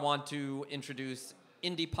of all, I want to introduce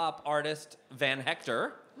indie pop artist Van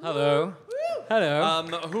Hechter. Hello. Hello.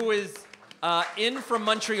 Who is in from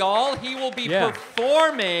Montreal. He will be Yeah.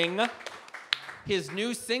 performing his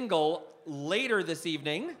new single later this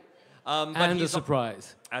evening. But and a he's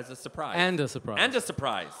surprise. As a surprise. And a surprise. And a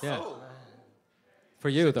surprise. Yeah. For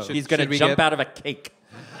you, though. He's going Should to we jump get- out of a cake.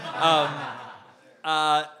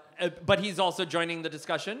 But he's also joining the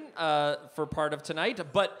discussion for part of tonight.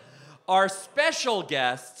 But our special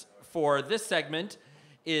guest for this segment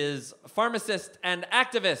is pharmacist and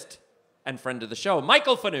activist and friend of the show,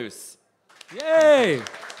 Michael Fanous. Yay!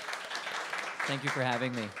 Thank you for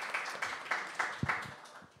having me.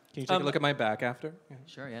 Can you take a look at my back after?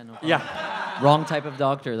 Sure, yeah, no problem. Yeah. Wrong type of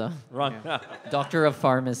doctor, though. Wrong. Doctor of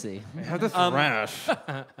pharmacy. I have this rash.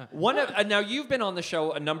 Now, you've been on the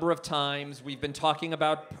show a number of times. We've been talking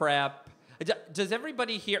about PrEP. Does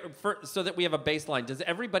everybody here, so that we have a baseline, does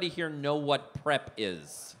everybody here know what PrEP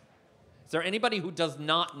is? Is there anybody who does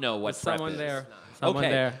not know what PrEP someone is? there. Someone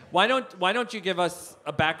Okay. there. Why don't you give us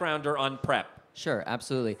a backgrounder on PrEP? Sure,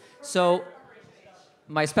 absolutely. So,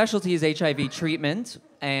 my specialty is HIV treatment.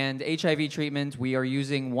 And HIV treatment, we are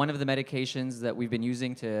using one of the medications that we've been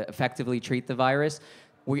using to effectively treat the virus.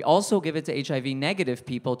 We also give it to HIV negative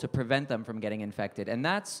people to prevent them from getting infected. And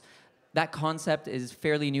that concept is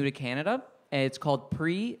fairly new to Canada. It's called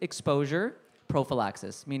pre-exposure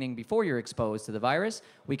prophylaxis, meaning before you're exposed to the virus,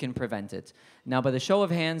 we can prevent it. Now, by the show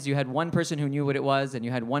of hands, you had one person who knew what it was, and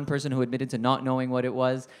you had one person who admitted to not knowing what it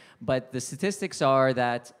was. But the statistics are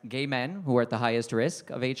that gay men, who are at the highest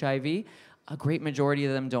risk of HIV, a great majority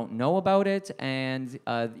of them don't know about it, and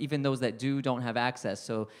even those that do don't have access.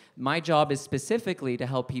 So my job is specifically to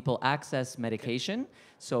help people access medication,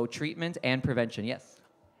 so treatment and prevention. Yes.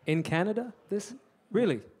 In Canada, this?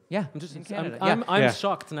 Really? Yeah, in Canada. I'm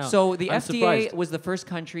shocked now. So the I'm FDA surprised. was the first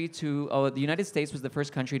country to, the United States was the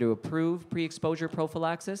first country to approve pre-exposure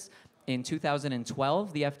prophylaxis. In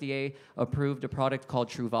 2012, the FDA approved a product called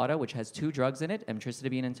Truvada, which has 2 drugs in it,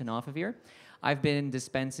 emtricitabine and tenofovir. I've been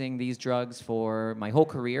dispensing these drugs for my whole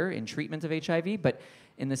career in treatment of HIV, but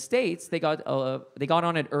in the States, they got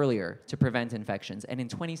on it earlier to prevent infections. And in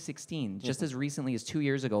 2016, just as recently as 2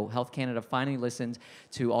 years ago, Health Canada finally listened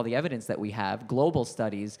to all the evidence that we have, global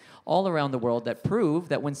studies all around the world that prove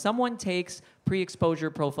that when someone takes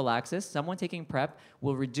pre-exposure prophylaxis, someone taking PrEP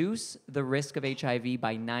will reduce the risk of HIV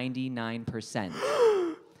by 99%.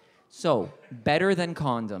 So, better than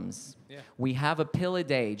condoms. Yeah. We have a pill a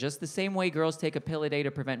day. Just the same way girls take a pill a day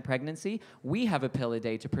to prevent pregnancy, we have a pill a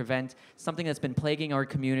day to prevent something that's been plaguing our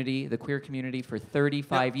community, the queer community, for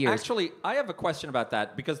 35 years. Actually, I have a question about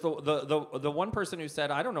that, because the one person who said,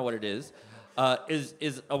 I don't know what it is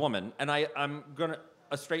a woman. And I'm going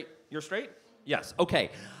to, you're straight? Yes,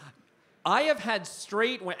 okay. I have had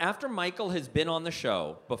after Michael has been on the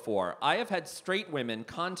show before, I have had straight women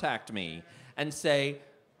contact me and say,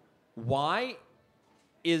 why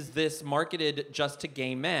is this marketed just to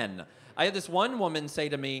gay men? I had this one woman say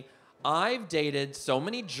to me, I've dated so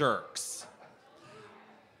many jerks.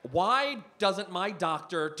 Why doesn't my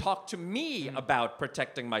doctor talk to me about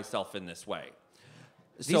protecting myself in this way?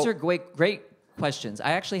 These are great questions.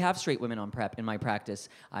 I actually have straight women on PrEP in my practice.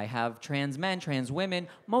 I have trans men, trans women,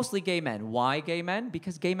 mostly gay men. Why gay men?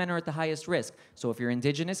 Because gay men are at the highest risk. So if you're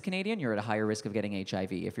Indigenous Canadian, you're at a higher risk of getting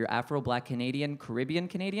HIV. If you're Afro-Black Canadian, Caribbean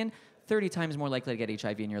Canadian, 30 times more likely to get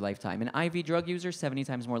HIV in your lifetime. An IV drug user, 70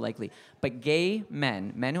 times more likely. But gay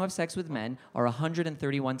men who have sex with men, are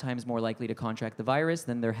 131 times more likely to contract the virus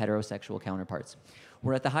than their heterosexual counterparts.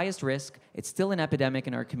 We're at the highest risk. It's still an epidemic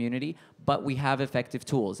in our community, but we have effective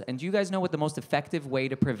tools. And do you guys know what the most effective way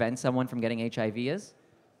to prevent someone from getting HIV is?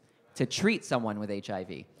 To treat someone with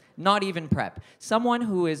HIV. Not even PrEP. Someone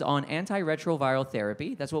who is on antiretroviral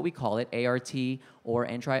therapy, that's what we call it, ART or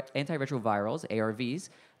antiretrovirals, ARVs,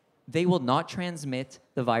 they will not transmit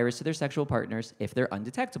the virus to their sexual partners if they're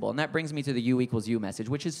undetectable. And that brings me to the U equals U message,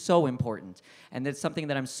 which is so important. And it's something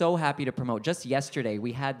that I'm so happy to promote. Just yesterday,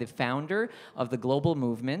 we had the founder of the global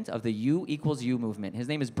movement, of the U equals U movement. His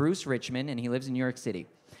name is Bruce Richmond, and he lives in New York City.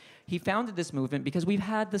 He founded this movement because we've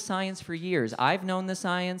had the science for years. I've known the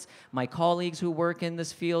science. My colleagues who work in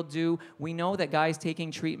this field do. We know that guys taking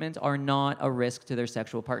treatment are not a risk to their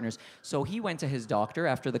sexual partners. So he went to his doctor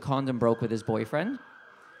after the condom broke with his boyfriend.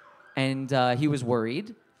 And he was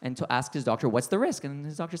worried and to ask his doctor, what's the risk? And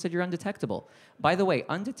his doctor said, you're undetectable. By the way,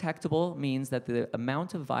 undetectable means that the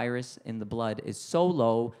amount of virus in the blood is so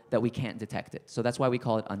low that we can't detect it. So that's why we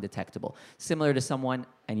call it undetectable. Similar to someone,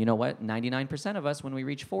 and you know what? 99% of us, when we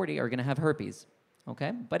reach 40, are going to have herpes.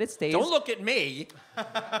 Okay? But it stays. Don't look at me.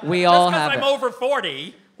 We all have it. I'm over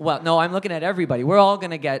 40. Well, no, I'm looking at everybody. We're all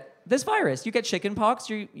going to get this virus. You get chickenpox,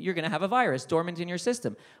 you're going to have a virus dormant in your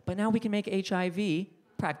system. But now we can make HIV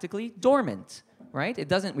practically dormant, right?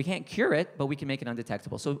 We can't cure it, but we can make it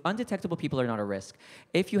undetectable. So undetectable people are not a risk.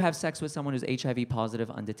 If you have sex with someone who's HIV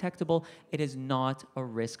positive, undetectable, it is not a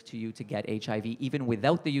risk to you to get HIV, even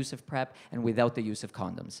without the use of PrEP and without the use of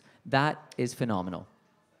condoms. That is phenomenal.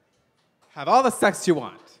 Have all the sex you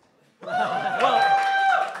want.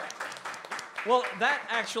 Well, that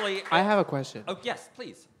actually... I have a question. Oh, yes,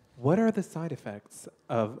 please. What are the side effects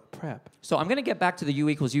of PrEP? So I'm going to get back to the U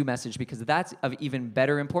equals U message because that's of even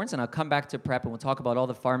better importance, and I'll come back to PrEP and we'll talk about all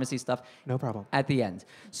the pharmacy stuff. No problem. At the end.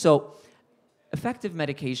 So effective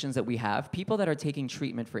medications that we have, people that are taking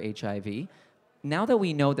treatment for HIV, now that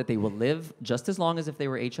we know that they will live just as long as if they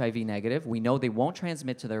were HIV negative, we know they won't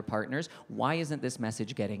transmit to their partners, why isn't this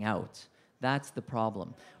message getting out? That's the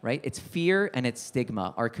problem, right? It's fear and it's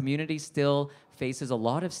stigma. Our community still faces a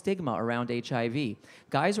lot of stigma around HIV.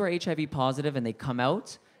 Guys who are HIV positive and they come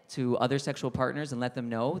out to other sexual partners and let them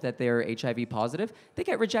know that they're HIV positive, they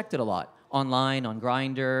get rejected a lot online, on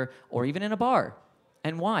Grindr, or even in a bar.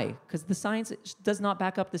 And why? Because the science does not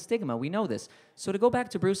back up the stigma. We know this. So to go back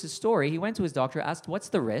to Bruce's story, he went to his doctor, asked, what's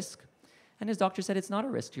the risk? And his doctor said, it's not a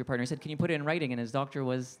risk to your partner. He said, can you put it in writing? And his doctor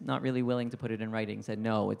was not really willing to put it in writing. He said,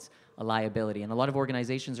 no, it's a liability. And a lot of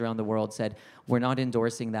organizations around the world said, we're not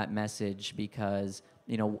endorsing that message because,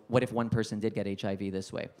 you know, what if one person did get HIV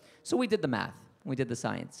this way? So we did the math. We did the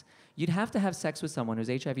science. You'd have to have sex with someone who's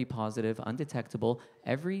HIV positive, undetectable,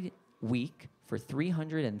 every week for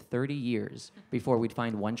 330 years before we'd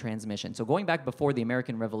find one transmission. So going back before the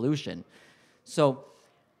American Revolution. So...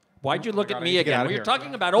 Why'd you look at me again? We're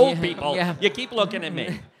talking about old people. Yeah. You keep looking at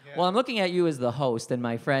me. Well, I'm looking at you as the host and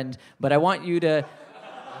my friend, but I want you to...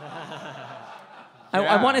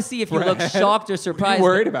 I want to see if you look shocked or surprised. What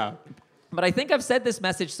are you worried about? But I think I've said this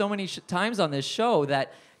message so many times on this show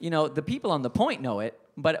that, you know, the people on the point know it,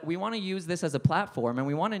 but we want to use this as a platform, and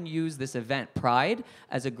we want to use this event, Pride,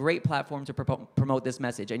 as a great platform to promote this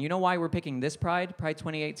message. And you know why we're picking this Pride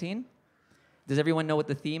 2018? Does everyone know what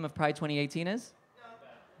the theme of Pride 2018 is?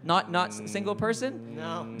 Not single person?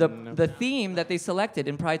 No. The theme that they selected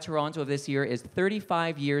in Pride Toronto of this year is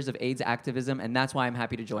 35 years of AIDS activism, and that's why I'm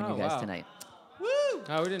happy to join you guys tonight. Woo!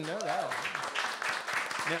 Oh, we didn't know that.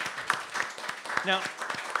 Now,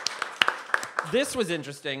 this was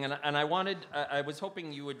interesting, and I wanted, I was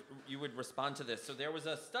hoping you would respond to this. So there was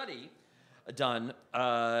a study done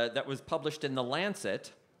that was published in The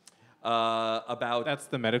Lancet about... That's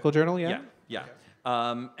the medical journal, Yeah. Okay.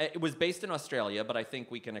 It was based in Australia, but I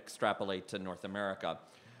think we can extrapolate to North America.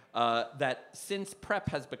 That since PrEP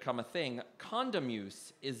has become a thing, condom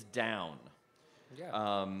use is down.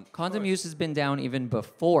 Yeah. Condom use has been down even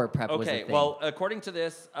before PrEP was a thing. Okay, well, according to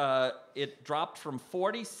this, it dropped from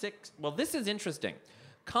 46... Well, this is interesting.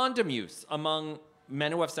 Condom use among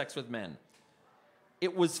men who have sex with men.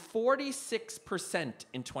 It was 46%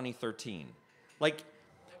 in 2013. Like...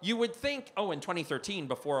 You would think, in 2013,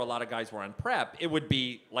 before a lot of guys were on PrEP, it would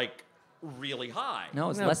be, like, really high. No,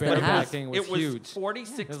 it's less than half. It was huge.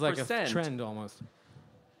 46%. It was like a trend almost.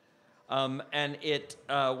 And it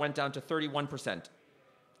went down to 31%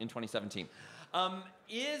 in 2017.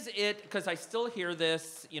 Is it, because I still hear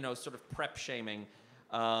this, you know, sort of PrEP shaming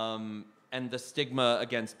and the stigma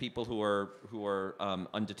against people who are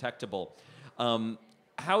undetectable.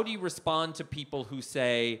 How do you respond to people who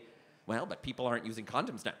say... Well, but people aren't using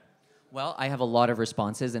condoms now. Well, I have a lot of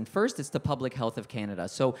responses, and first it's the Public Health of Canada.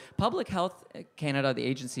 So Public Health Canada, the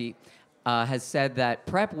agency, has said that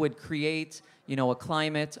PrEP would create, you know, a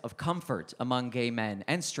climate of comfort among gay men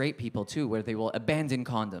and straight people too, where they will abandon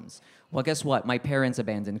condoms. Well, guess what? My parents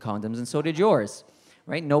abandoned condoms, and so did yours.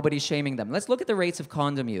 Right? Nobody's shaming them. Let's look at the rates of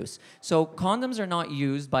condom use. So condoms are not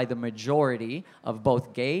used by the majority of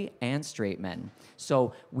both gay and straight men.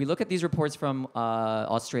 So we look at these reports from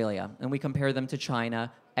Australia, and we compare them to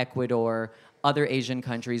China, Ecuador, other Asian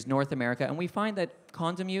countries, North America, and we find that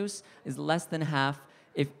condom use is less than half.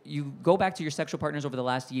 If you go back to your sexual partners over the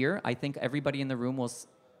last year, I think everybody in the room will,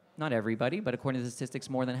 not everybody, but according to the statistics,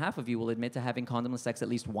 more than half of you will admit to having condomless sex at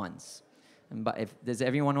least once. And does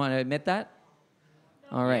everyone want to admit that?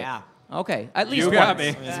 All right. Yeah. Okay. At least You got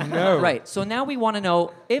once. me. No. Right. So now we want to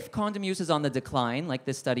know if condom use is on the decline, like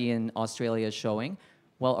this study in Australia is showing.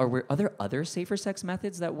 Well, are there other safer sex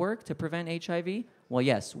methods that work to prevent HIV? Well,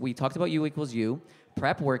 yes. We talked about U equals U.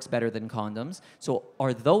 PrEP works better than condoms. So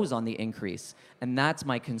are those on the increase? And that's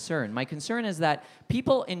my concern. My concern is that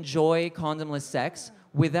people enjoy condomless sex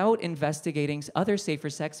without investigating other safer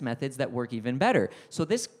sex methods that work even better. So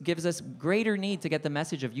this gives us greater need to get the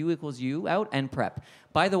message of U equals U out and PrEP.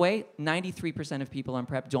 By the way, 93% of people on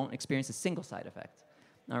PrEP don't experience a single side effect.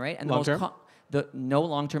 All right? And no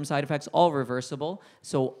long-term side effects, all reversible.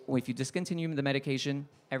 So if you discontinue the medication,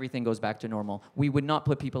 everything goes back to normal. We would not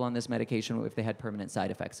put people on this medication if they had permanent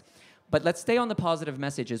side effects. But let's stay on the positive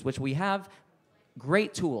messages, which we have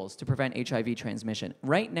great tools to prevent HIV transmission.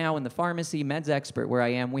 Right now in the pharmacy, Meds Expert, where I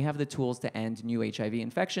am, we have the tools to end new HIV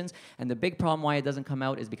infections. And the big problem why it doesn't come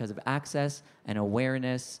out is because of access and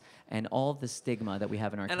awareness and all the stigma that we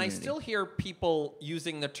have in our community. And I still hear people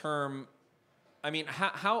using the term, I mean,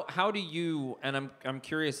 how do you, and I'm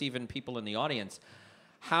curious even people in the audience,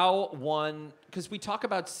 how one, because we talk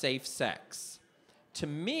about safe sex. To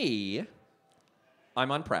me,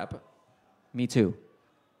 I'm on PrEP. Me too.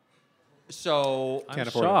 So I'm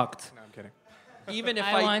shocked. No, I'm kidding. Even if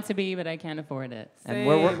I want to be, but I can't afford it.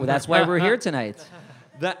 And that's why we're here tonight.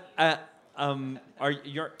 That are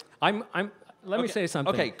you're Let me say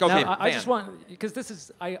something. Okay, go, now, Van. I just want, because this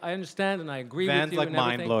is, I understand and I agree with you. Van's like and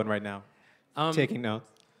mind everything. blown right now. Taking notes.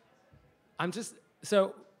 I'm just,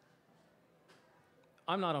 so,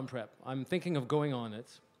 I'm not on PrEP. I'm thinking of going on it.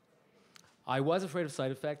 I was afraid of side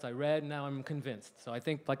effects. I read, now I'm convinced. So I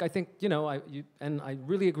think, you know, and I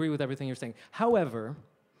really agree with everything you're saying. However,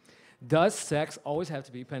 does sex always have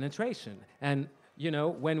to be penetration? And, you know,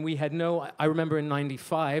 when we had I remember in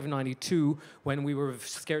 95, 92, when we were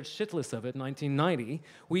scared shitless of it, 1990,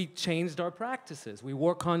 we changed our practices. We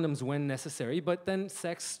wore condoms when necessary, but then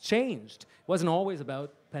sex changed. It wasn't always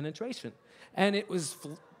about penetration. And it was,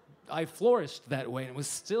 I flourished that way, and it was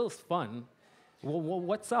still fun. Well,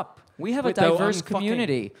 what's up? We have a diverse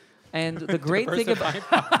community. And the great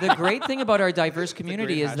thing about our diverse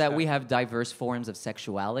community is that we have diverse forms of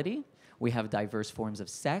sexuality, we have diverse forms of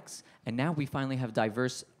sex, and now we finally have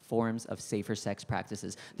diverse forms of safer sex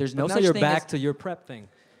practices. There's no such thing. Now you're back to your PrEP thing.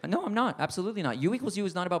 No, I'm not. Absolutely not. U equals U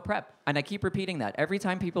is not about PrEP. And I keep repeating that. Every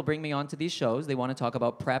time people bring me onto these shows, they want to talk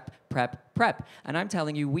about PrEP, PrEP, PrEP. And I'm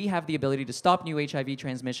telling you, we have the ability to stop new HIV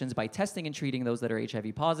transmissions by testing and treating those that are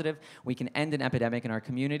HIV positive. We can end an epidemic in our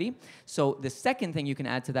community. So the second thing you can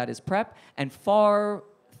add to that is PrEP. And far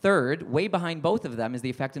third, way behind both of them, is the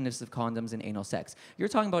effectiveness of condoms in anal sex. You're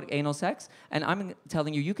talking about anal sex, and I'm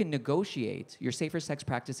telling you, you can negotiate your safer sex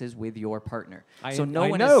practices with your partner. So no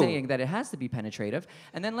one is saying that it has to be penetrative.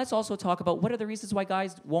 And then let's also talk about what are the reasons why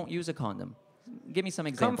guys won't use a condom. Give me some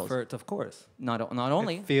examples. Comfort, of course. Not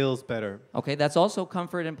only. It feels better. Okay, that's also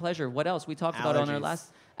comfort and pleasure. What else? We talked about on our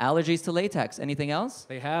last allergies to latex. Anything else?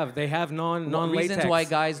 They have non-latex. Reasons why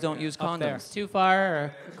guys don't use condoms. Too far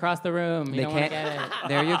or across the room. You don't want to get it.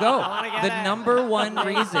 There you go. The number one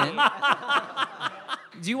reason.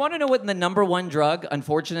 Do you want to know what the number one drug?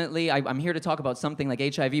 Unfortunately, I'm here to talk about something like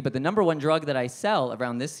HIV, but the number one drug that I sell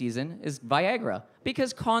around this season is Viagra,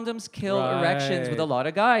 because condoms kill erections with a lot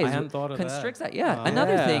of guys. I hadn't thought of Constricts that. Yeah.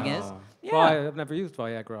 Another thing is. Yeah. Well, I've never used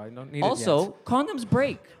Viagra. I don't need also, it yet. Condoms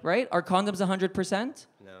break, right? Are condoms 100%?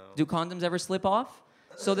 No. Do condoms ever slip off?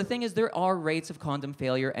 So the thing is, there are rates of condom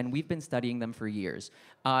failure, and we've been studying them for years.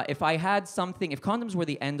 If condoms were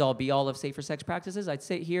the end-all, be-all of safer sex practices, I'd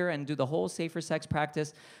sit here and do the whole safer sex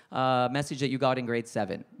practice message that you got in grade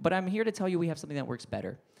 7. But I'm here to tell you we have something that works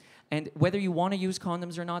better. And whether you want to use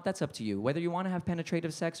condoms or not, that's up to you. Whether you want to have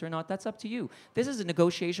penetrative sex or not, that's up to you. This is a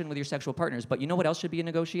negotiation with your sexual partners. But you know what else should be a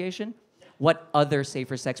negotiation? What other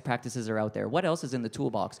safer sex practices are out there? What else is in the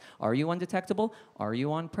toolbox? Are you undetectable? Are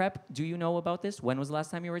you on PrEP? Do you know about this? When was the last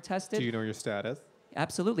time you were tested? Do you know your status?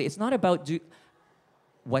 Absolutely. It's not about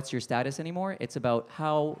what's your status anymore. It's about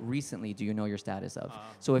how recently do you know your status of.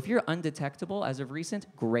 So if you're undetectable as of recent,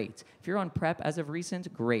 great. If you're on PrEP as of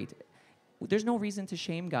recent, great. There's no reason to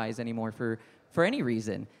shame guys anymore for any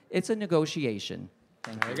reason. It's a negotiation.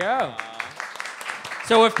 There you go.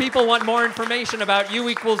 So if people want more information about U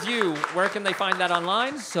equals U, where can they find that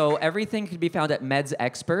online? So everything can be found at Meds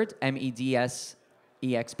Expert,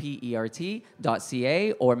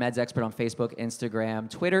 medsexpert.ca, or Meds Expert on Facebook, Instagram,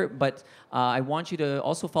 Twitter. But I want you to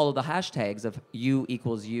also follow the hashtags of U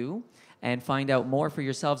equals U and find out more for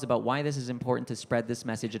yourselves about why this is important to spread this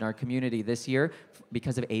message in our community this year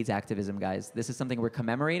because of AIDS activism, guys. This is something we're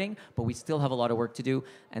commemorating, but we still have a lot of work to do.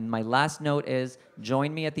 And my last note is,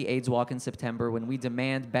 join me at the AIDS Walk in September when we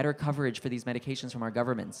demand better coverage for these medications from our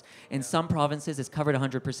governments. In some provinces, it's covered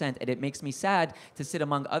 100%, and it makes me sad to sit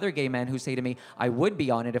among other gay men who say to me, I would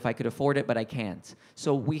be on it if I could afford it, but I can't.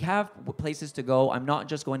 So we have places to go. I'm not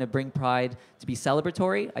just going to bring pride to be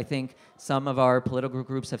celebratory. I think some of our political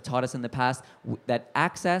groups have taught us in the past that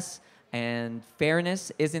access and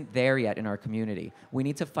fairness isn't there yet in our community. We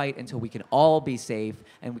need to fight until we can all be safe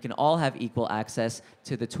and we can all have equal access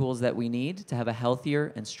to the tools that we need to have a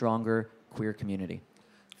healthier and stronger queer community.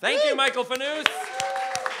 Thank you, Michael Fanous.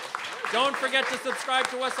 Don't forget to subscribe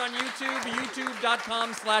to us on YouTube,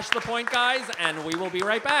 youtube.com/thepointguys, and we will be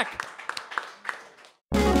right back.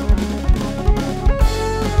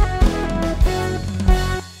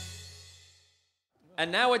 And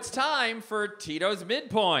now it's time for Tito's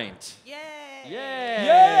Midpoint. Yay!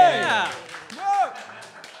 Yeah.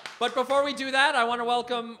 But before we do that, I want to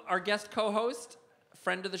welcome our guest co-host,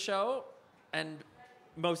 friend of the show, and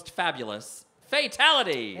most fabulous, Faye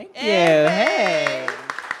Tality. Thank you. Hey.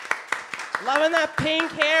 Loving that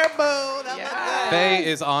pink hair, boo. That looks good. Faye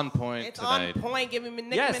is on point It's tonight. on point. Give me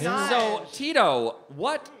Nicki Yes. Minaj. So, Tito,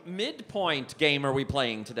 what midpoint game are we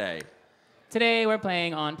playing today? Today we're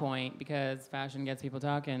playing On Point because fashion gets people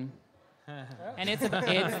talking. And it's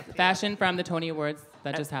fashion from the Tony Awards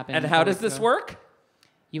that just happened. And how does this work?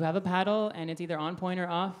 You have a paddle, and it's either on point or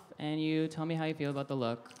off, and you tell me how you feel about the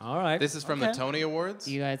look. All right. This is from the Tony Awards?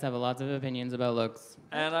 You guys have lots of opinions about looks.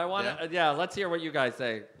 And I want to, let's hear what you guys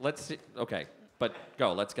say. Let's see. Okay, but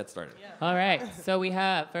go. Let's get started. All right. So we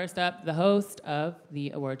have, first up, the host of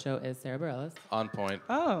the award show is Sarah Bareilles. On point.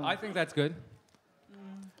 Oh. I think that's good.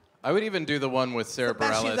 I would even do the one with Sarah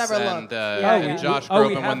best she's Bareilles ever and looked. and Josh Oh,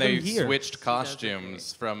 we Groban have when they them here. switched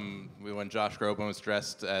costumes from when Josh Groban was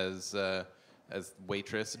dressed as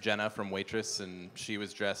Waitress, Jenna from Waitress, and she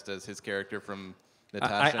was dressed as his character from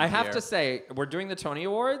Natasha. I and have Pierre. to say, we're doing the Tony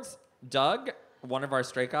Awards. Doug, one of our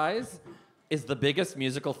straight guys, is the biggest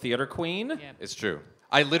musical theater queen. It's true.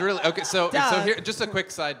 I literally so Doug. here just a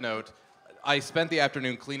quick side note. I spent the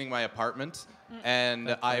afternoon cleaning my apartment,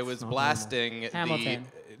 and I was blasting Hamilton.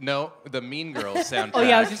 the Mean Girls soundtrack. Oh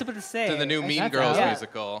yeah, I was just about to say. to the new Mean That's Girls out.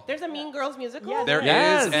 musical. There's a Mean Girls musical? Yeah, There is,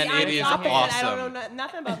 Yes. and See, it is I'm opposite. awesome. I don't know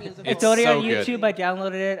nothing about musicals. It's already so on good. YouTube. I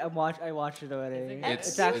downloaded it. I watched it already.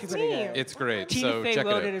 It's actually pretty good. It's great. Tina so Fey check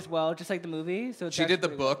wrote it it out. as well, just like the movie. So it's She did the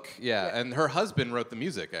actually pretty book, yeah, and her husband wrote the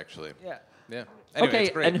music actually. good. Yeah. Yeah. Anyway, Okay,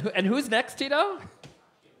 it's great. and who's next, Tito?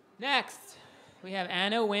 Next, we have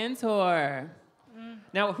Anna Wintour.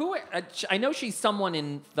 Now, who? I know she's someone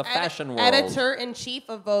in the fashion world. Editor-in-chief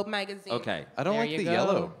of Vogue magazine. Okay. I don't There like you the go.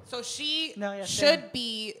 yellow. So she No, yeah, should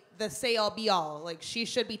be the say-all, be-all. Like, she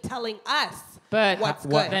should be telling us But what's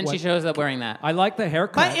good. then she shows up wearing that. I like the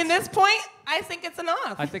haircut. But in this point, I think it's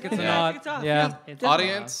enough. I think it's Yeah, an I odd. think it's off. Yeah. It's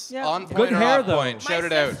Audience, Yeah. on point Good or hair, off though. point? My Shout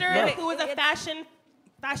it out. sister, who is a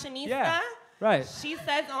fashionista, Yeah. Right. she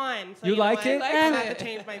says on. So You know like what? it? I have to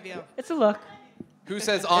change my view. It's a look. Who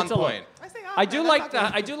says on It's a look. point? I say on. I do man, like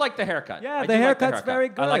that's the haircut. Yeah, I the do like haircut's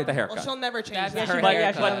very I like the good. haircut. Well, she'll never change That's that. her But yeah,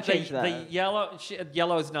 haircut. she'll never But change the that.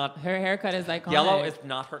 yellow is not. Her haircut is iconic. Yellow is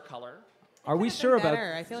not her color. Are we Could've sure been about?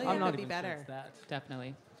 better. I feel like I'm it not could be even sure better. it's that.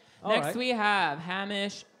 Definitely. All Next right. we have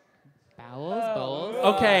Hamish Bowles.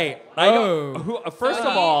 Okay. I don't. First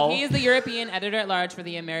of all, he is the European editor-at-large for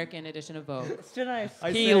the American edition of Vogue. It's still nice.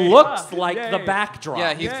 he looks like the Yay. backdrop.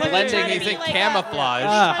 Yeah, he's Yeah. blending. Trying to He's be in like camouflage. He's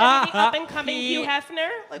trying to be up-and-coming Hugh Hefner.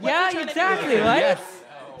 Like, what's Yeah, he trying to do? exactly, right?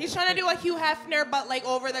 He's trying to do a Hugh Hefner, but like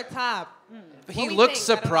over the top. He What do you looks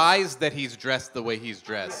think? I don't know. surprised that he's dressed the way he's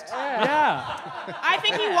dressed. Yeah. I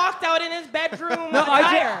think he walked out in his bedroom No, I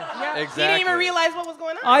attire. Exactly. He didn't even realize what was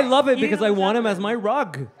going on. I love it You because know I want him exactly. as my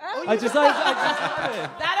rug. Oh, I you- just love it.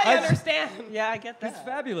 that I understand. Yeah, I get that. It's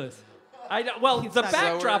fabulous. Well, the not-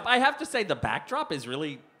 backdrop. I have to say, the backdrop is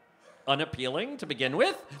really unappealing to begin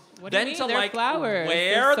with. What do you then mean? to They're like flowers. wear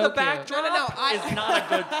They're so the cute. backdrop No, is not a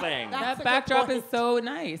good thing. That's a That good backdrop point. is so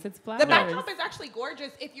nice. It's flowers. The backdrop is actually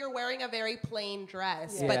gorgeous if you're wearing a very plain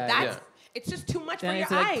dress, but Yeah. that's Yeah. it's just too much Then for your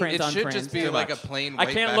it's like eyes. print It on should print. just be Too like much. a plain I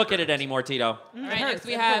white can't look at it background. anymore, Tito. All right, next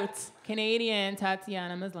we have Canadian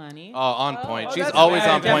Tatiana Maslany. Oh, on point. Oh, She's that's always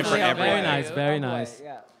very- on point for definitely everything. Very nice, very nice.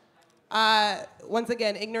 Yeah. Once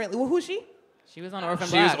again, ignorantly. Well, who's she? She was on Orphan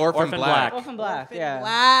She was Black. Orphan Orphan Black. Orphan Black. Yeah.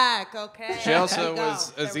 Black. Okay. She also There we go.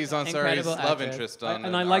 was There we Aziz go. Ansari's Incredible love actress. interest on.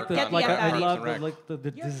 And I like the Get like the I F love Parks the and like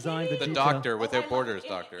the You're design, the the detail. doctor Oh, I without love borders in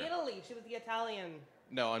doctor. Italy. She was the Italian.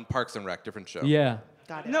 No, on Parks and Rec, different show. Yeah.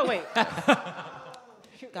 Got it. No, wait.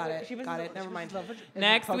 Got it. She was Got in- it. Never she was mind. in Love and-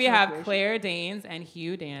 Next Parks we and have Recreation. Claire Danes and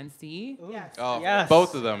Hugh Dancy. Yes. Oh, Yes.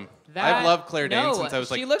 both of them. That- I've loved Claire Danes no, since I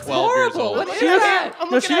was like she looks 12 years horrible. old. What is Look at that? I'm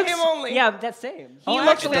No, looking she at looks, him only. Yeah, that same. He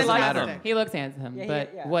looks it doesn't fantastic. matter. He looks handsome, Yeah,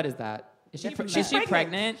 but yeah. what is that? Is she, is she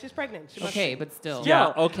pregnant? She's pregnant. She must Okay, be. but still.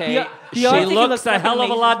 Yeah, okay. the She other thing he looks looks a like hell of a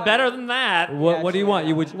amazing lot fun. better than that. What do you want?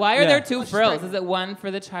 You would. Why are yeah. there two she's frills? pregnant. Is it one for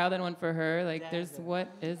the child and one for her? Like, there's what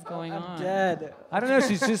is going on? Dead. I don't know.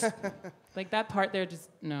 She's just. Like that part there, just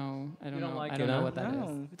no. I don't don't know. like I it, don't know huh? what that is.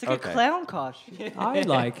 No, it's like Okay. a clown costume. I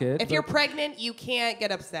like it. If you're pregnant, you can't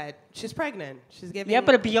get upset. She's pregnant. She's giving. Yeah,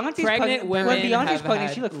 but if Beyonce's Pregnant pregnant, women when Beyonce's have pregnant,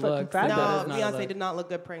 had she looks fucking looks that no, fabulous. is not a Beyonce look. did not look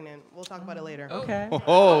good pregnant. We'll talk about it later. Okay.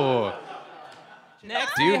 Oh.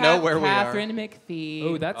 Next, Do you we know have where we are? Catherine McPhee.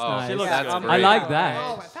 Oh, that's Oh, nice. she looks That's good. I like Oh,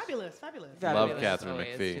 that. fabulous, fabulous. Love Fabulous Catherine always.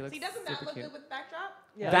 McPhee. She looks See, doesn't that super look cute. good with the backdrop?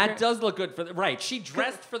 That does look good for the right. She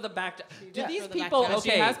dressed for the back. Do these For the people? backdrop.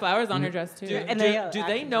 Okay. She has flowers on her dress too. Do, And do- they, do they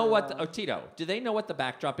actually know do what? well. Oh, Tito. Do they know what the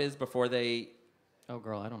backdrop is before they? Oh,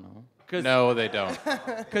 girl, I don't know. No, they don't.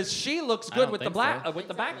 Because she looks I good don't with the think black so. with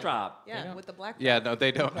the backdrop. Yeah, with the black. Yeah, no,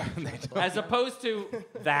 they don't. They don't. As opposed to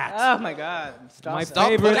that. Oh my God! Stop. My Stop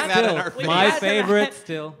favorite putting that in still. our face. My favorite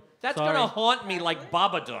still. That's Sorry. gonna haunt me like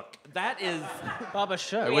Babadook. That is. Baba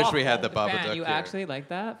should. I wish we had the Fan, Babadook you here. actually like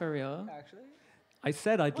that for real? Actually. I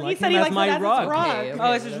said I'd Well, like he said him he as likes my it as rug. his rug. Okay,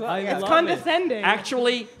 Oh, it's just I It's love condescending.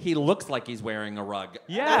 Actually, he looks like he's wearing a rug.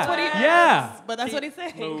 Yeah. That's what he Yeah. But that's what he's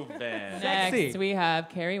saying. Moving. Sexy. Next, we have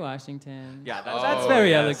Kerry Washington. Yeah, Oh, That's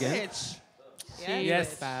very yes. elegant. She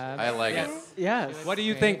Yes. is fab. I like it. Yes. What do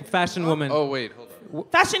you think, fashion woman? Oh, wait, hold on.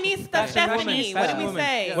 Fashionista Stephanie. woman. What do Fashion we woman.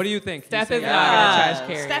 say? What do you think? Steph You is say not yes? gonna trash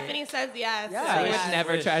Kerry. Stephanie says yes. Yeah. She Yes. would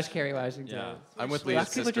never trash Kerry Washington. Yeah. I'm with Black Leah's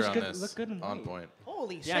people sister just on good- this. look good in On white. point.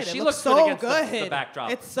 Holy shit! Yeah, it she looks looks good so against the good. backdrop.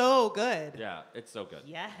 It's so good. Yeah, it's so good.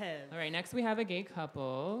 Yes. All right, next we have a gay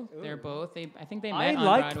couple. They're both. I think they I met on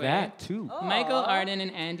like Broadway. that too. Michael Arden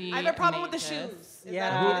and Andy. I have a problem with the Matus. shoes.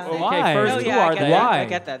 Yeah. Okay, Why? first, Oh, who yeah, are I get they? that. Why? I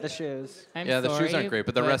get that. The shoes. I'm Yeah, the shoes sorry, aren't great,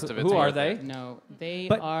 but the rest of it's who are worth they? it. No, they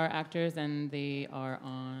But- are actors and they are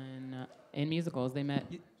on in musicals. They met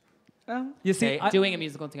Oh. You see, Okay. doing a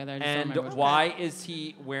musical together. I just don't And remember which why is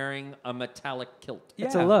he wearing a metallic kilt?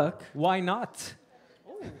 It's a look. Why not?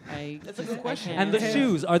 one. That's a good question. And the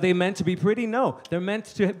shoes, are they meant to be pretty? No, they're meant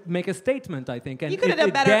to make a statement, I think. And You could have it, done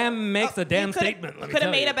it better. damn makes a You damn coulda- statement. You let me could have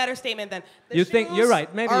tell made you. a better statement than. The You think- shoes you're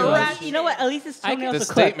right, maybe are you're right. ratchet. You know what? At least it's I toenails can- are The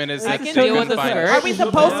clipped. statement is I that can she deal can with the find skirt. it. Are we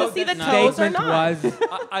supposed to see the No. toes or Statement not? was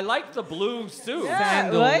I like the blue suit.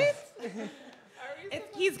 sandals. Right?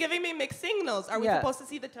 He's giving me mixed signals. Are we Yeah. supposed to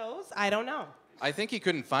see the toes? I don't know. I think he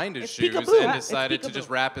couldn't find his It's shoes peekaboo. and It's decided to peekaboo. just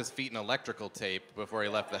wrap his feet in electrical tape before he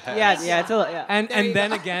left the house. Yeah, it's a yeah. And There you and then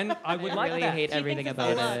go. again, I would I like really that. hate everything thinks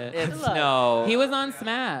about it's a it. It's no. He was on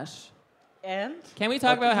Smash. And Can we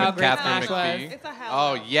talk about how With great Catherine Smash McPhee. was? It's a hell.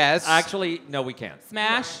 Oh, yes. Actually, no, we can't.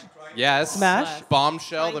 Smash. Yes. Smash.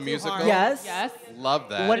 Bombshell, Trying the too musical. hard. yes. Yes. Love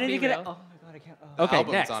that. When did Be you get it? real. Oh my god, I can't. Okay,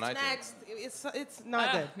 Albums next. on iTunes. Next, it's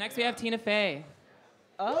not good. Next we have Tina Fey.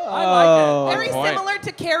 Oh. Very point. similar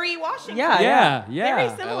to Kerry Washington. Yeah. Yeah, Very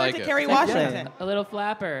yeah. similar like to it. Kerry Exactly. Washington. A little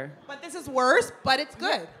flapper. But this is worse, but it's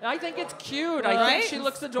good. I think it's cute. I Right? think she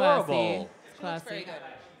looks adorable. Classy. Very good.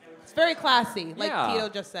 It's very classy, like Yeah. Tito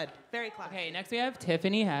just said. Very classy. Okay, next we have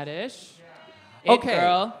Tiffany Haddish. Okay.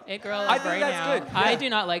 It girl. I of think right that's now. good. I Yeah. do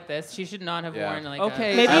not like this. She should not have Yeah. worn like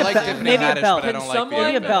Okay. Maybe I a like belt. Tiffany Maybe a Haddish, belt. but I don't like someone-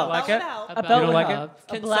 Maybe a belt. Like it? A belt would would like help. it?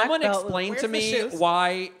 A Can black someone belt explain Where's to the me shoes?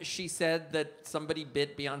 why she said that somebody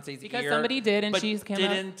bit Beyonce's Because ear? somebody did, and but she came out-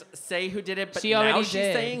 didn't say who did it. But She already now she's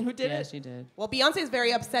did. saying who did yeah, it. she did. Well, Beyonce's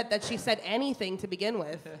very upset that she said anything to begin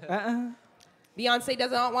with. Beyonce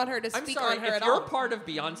does not want her to I'm speak sorry. on her If at you're all. part of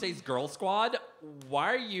Beyonce's girl squad,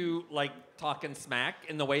 why are you like talking smack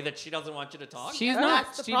in the way that she doesn't want you to talk? She's That's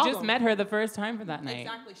not. the She just problem. met her the first time for that night.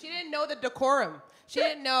 Exactly. She didn't know the decorum. She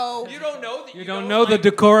didn't know. You don't know that You don't know the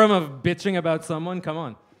decorum of bitching about someone? Come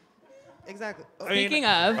on. Exactly. Speaking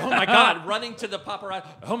of, Oh my God! Running to the paparazzi.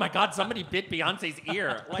 Oh my God! Somebody bit Beyonce's ear.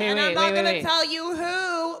 Like, Okay, And I'm wait, not wait, gonna wait. tell you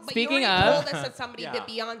who, but Speaking you already of- told us that somebody Yeah. bit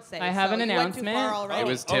Beyonce. I have so an you went too announcement. far already. It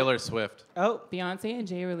was Taylor Swift. Oh. Beyonce and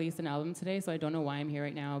Jay released an album today, so I don't know why I'm here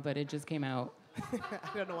right now, but it just came out.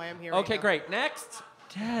 I don't know why I'm here. okay, right now. great. Next.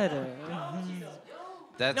 Dad.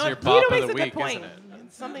 That's No, your Tito pop makes of the a good week, point. isn't it?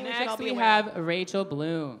 It's something we should all Next be we aware have Rachel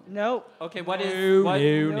Bloom. Nope. Okay, what is what?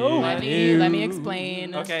 Let me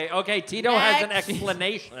explain. Okay. Tito has an Next.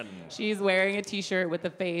 explanation. She's wearing a T-shirt with the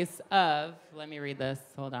face of. Let me read this.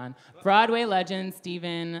 Hold on. Broadway legend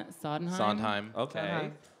Stephen Sondheim. Sondheim.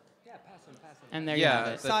 Okay. And there Yeah, you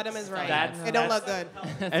have it. Sodom is right. That's- it don't look that's-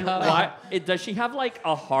 good. And why? Does she have like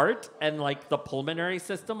a heart and like the pulmonary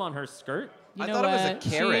system on her skirt? You I know thought it was a what?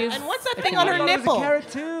 carrot. She's- And what's that thing on her nipple?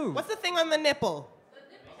 too. What's the thing on the nipple?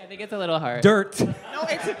 I think it's a little hard. Dirt. No,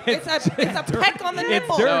 it's a peck on the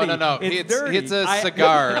nipple. dirty. No. It's dirty. It's a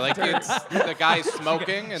cigar. Like it's the guy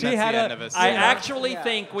smoking, and She that's had the a- end of it. I actually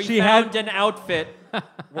think we She found had- an outfit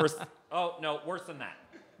worse. Oh no, worse than that.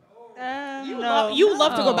 You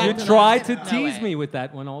love to go back You to try to No tease way. me with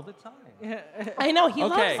that one all the time. that. I know, he Okay.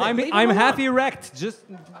 loves it. I'm Leave him I'm alone. half erect. Just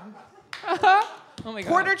Oh my god.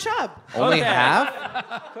 Quarter chub. Only Okay.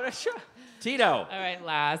 half? Tito. All right.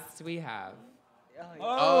 Last we have.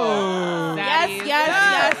 Oh.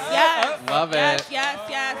 Yes, Zaddies. Love it.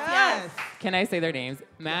 Yes. Can I say their names?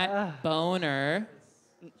 Matt Boner,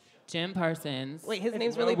 Jim Parsons. Wait, his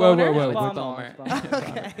name's really Whoa, Boner? whoa, whoa. Bomer.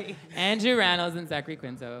 Okay. Andrew Reynolds and Zachary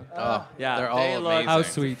Quinto. Oh, Yeah, they're they all look- amazing. how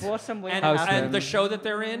sweet. For some way And, House and man. the show that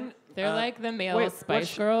they're in. They're like the male wait, Spice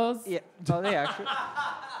which- Girls. Yeah. Oh, they actually.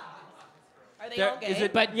 Are they They're- all gay? is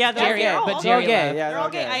it- But Yeah, they're Jerry, gay. but They're all Jerry gay. left. Yeah, They're all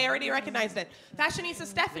gay. gay. I already recognized it. Fashionista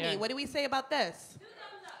Stephanie, Yeah. what do we say about this?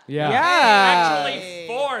 Yeah. Actually,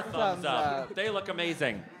 4 thumbs up. They look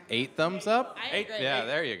amazing. 8 thumbs up? I agree. Yeah,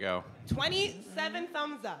 there you go. 27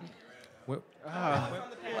 thumbs up.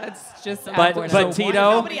 Let's just. But Tito,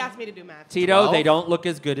 Nobody asked me to do math. Tito, 12? they don't look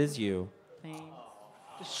as good as you.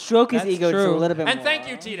 Stroke his That's ego just a true. little bit more. And thank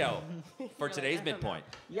you, Tito, for today's midpoint.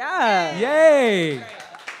 Yeah. Yay!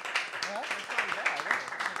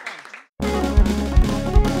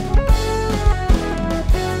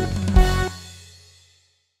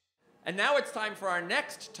 And now it's time for our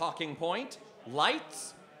next talking point: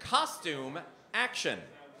 lights, costume, action.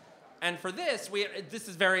 And for this, this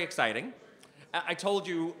is very exciting. I told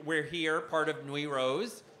you we're here, part of Nuit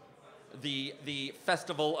Rose, the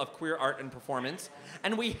Festival of Queer Art and Performance.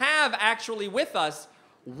 And we have actually with us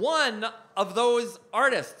one of those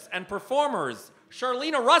artists and performers,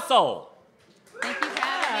 Charlena Russell. Thank you for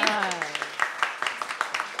having me.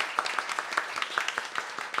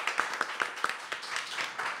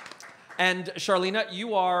 And Charlena,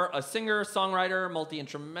 you are a singer, songwriter,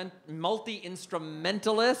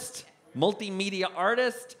 multi-instrumentalist, multimedia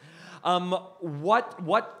artist.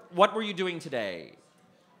 What were you doing today?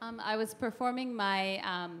 I was performing my,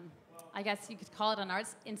 I guess you could call it an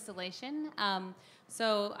arts installation.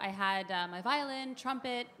 So I had my violin,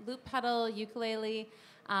 trumpet, loop pedal, ukulele,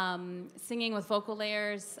 singing with vocal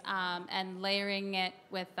layers, and layering it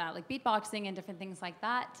with like beatboxing and different things like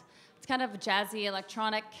that. It's kind of jazzy,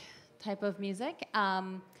 electronic type of music.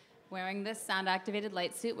 Wearing this sound-activated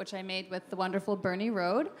light suit, which I made with the wonderful Bernie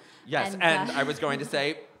Rhode. Yes, and I was going to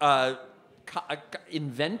say,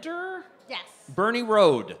 inventor? Yes. Bernie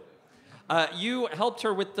Rhode. You helped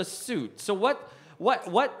her with the suit. So what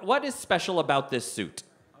is special about this suit?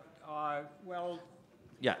 Well,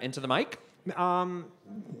 Yeah, into the mic.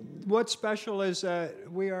 what's special is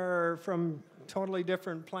that we are from totally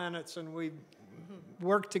different planets, and we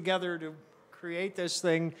worked together to create this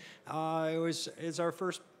thing. It's our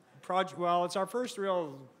first project. Well, it's our first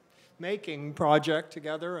real making project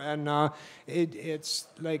together, and it's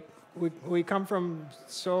like we come from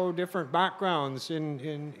so different backgrounds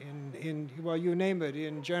in well, you name it,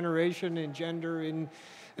 in generation, in gender, in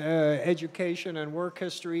education and work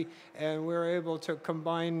history, and we're able to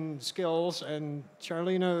combine skills. And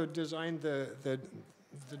Charlena designed the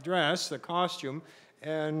dress, the costume,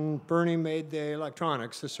 and Bernie made the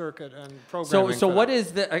electronics, the circuit and programming. So what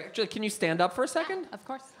is the? Actually, can you stand up for a second? Of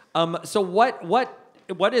course. So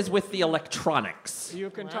what is with the electronics? You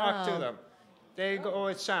can talk to them. They go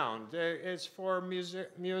with sound. It's for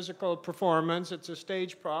musical performance. It's a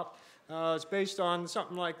stage prop. It's based on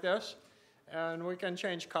something like this, and we can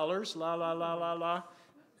change colors. La la la la la.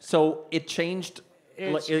 So it changed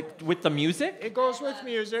with the music? It goes with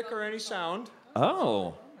music or any sound.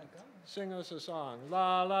 Oh. Sing us a song.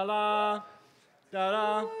 La la la, da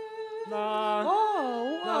da, la,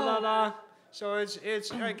 la la la. So it's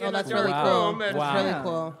like in a that's dark really cool. room and That's really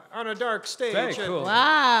cool. on a dark stage. Very cool.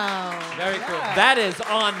 Wow. Very cool. That is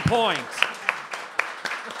on point.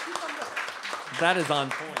 That is on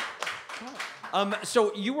point.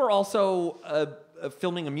 So you were also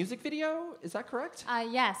filming a music video, is that correct?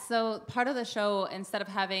 Yes, so part of the show, instead of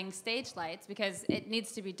having stage lights, because it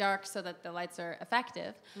needs to be dark so that the lights are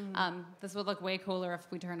effective, this would look way cooler if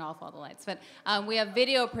we turned off all the lights, but we have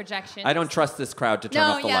video projections. I don't trust this crowd to turn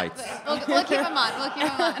off the lights. We'll keep them on, we'll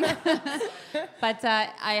keep them on. But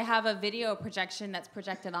I have a video projection that's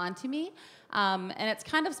projected onto me, and it's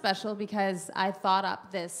kind of special because I thought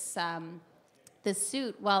up this, this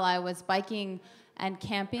suit while I was biking and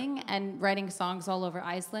camping and writing songs all over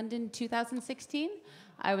Iceland in 2016.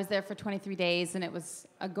 I was there for 23 days, and it was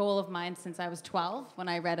a goal of mine since I was 12 when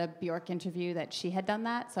I read a Bjork interview that she had done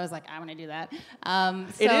that. So I was like, I want to do that.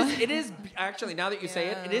 It is actually, now that you say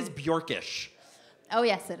it is Bjorkish. Oh,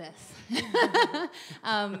 yes, it is.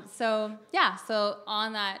 So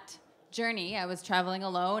on that journey, I was traveling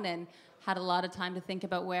alone and had a lot of time to think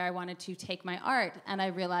about where I wanted to take my art. And I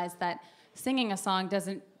realized that singing a song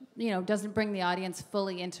doesn't bring the audience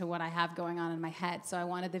fully into what I have going on in my head. So I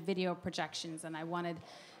wanted the video projections, and I wanted,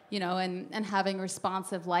 and having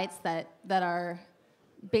responsive lights that are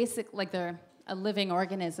basic, like they're a living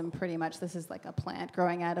organism pretty much. This is like a plant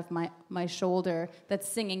growing out of my shoulder that's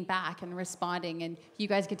singing back and responding, and you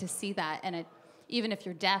guys get to see that. And even if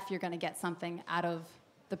you're deaf, you're going to get something out of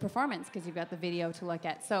the performance because you've got the video to look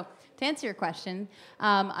at. So to answer your question,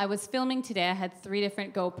 I was filming today. I had 3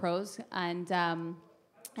 different GoPros, and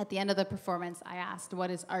at the end of the performance, I asked, what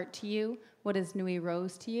is art to you? What is Nuit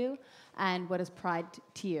Rose to you? And what is pride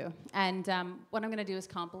to you? And what I'm going to do is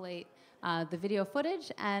compilate the video footage,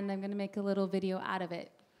 and I'm going to make a little video out of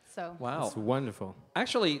it. So Wow. That's wonderful.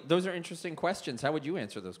 Actually, those are interesting questions. How would you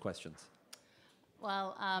answer those questions?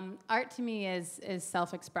 Well, art to me is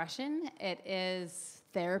self-expression. It is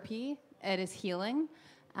therapy. It is healing,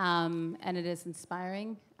 and it is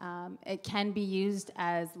inspiring. It can be used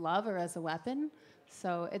as love or as a weapon.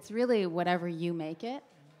 So it's really whatever you make it,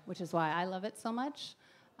 which is why I love it so much.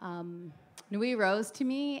 Nuit Rose to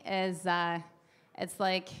me is it's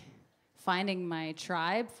like finding my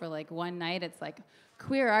tribe for like one night. It's like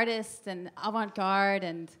queer artists and avant-garde,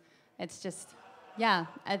 and it's just, yeah.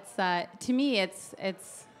 It's to me, it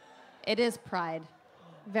is pride,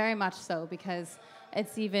 very much so, because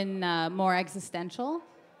it's even more existential,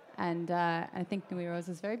 and I think Nuit Rose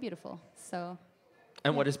is very beautiful. So.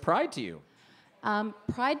 And what is pride to you?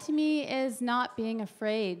 Pride to me is not being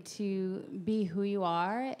afraid to be who you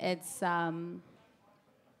are. It's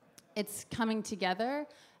coming together,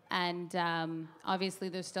 and obviously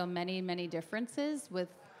there's still many, many differences with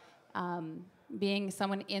being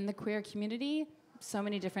someone in the queer community, so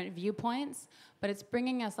many different viewpoints, but it's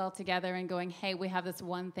bringing us all together and going, hey, we have this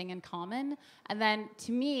one thing in common. And then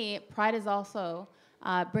to me, Pride is also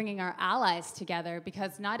bringing our allies together,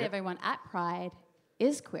 because not everyone at Pride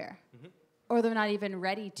is queer. Mm-hmm. Or they're not even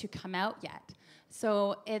ready to come out yet.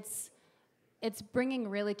 So it's bringing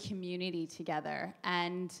really community together,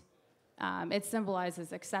 and it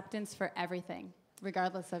symbolizes acceptance for everything,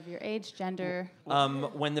 regardless of your age, gender.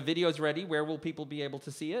 When the video's ready, where will people be able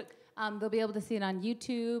to see it? They'll be able to see it on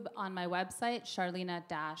YouTube, on my website,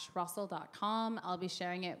 charlena-russell.com. I'll be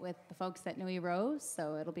sharing it with the folks at Nuit Rose,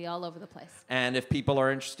 so it'll be all over the place. And if people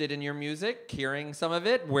are interested in your music, hearing some of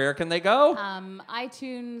it, where can they go?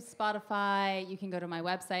 iTunes, Spotify. You can go to my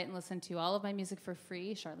website and listen to all of my music for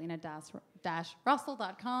free,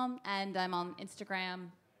 charlena-russell.com, and I'm on Instagram.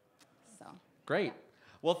 So great.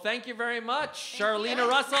 Well, thank you very much, Charlena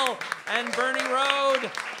Russell and Bernie Rhode.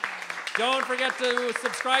 Don't forget to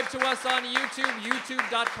subscribe to us on YouTube,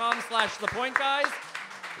 youtube.com/thepointguys.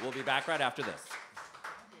 We'll be back right after this.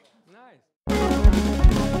 Nice.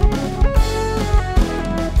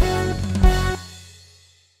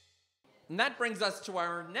 And that brings us to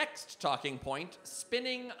our next talking point,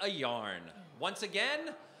 spinning a yarn. Once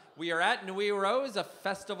again, we are at Nuit Rose, a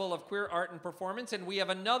festival of queer art and performance, and we have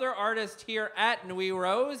another artist here at Nuit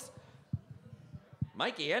Rose,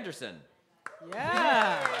 Mikey Anderson.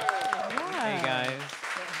 Yeah. Hey, guys.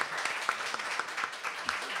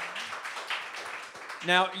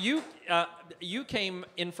 Now, you came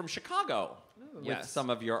in from Chicago with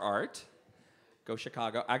some of your art. Go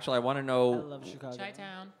Chicago. Actually, I want to know... I love Chicago.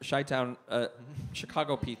 Chi-town. Chi-town,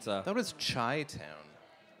 Chicago pizza. That was Chi-town.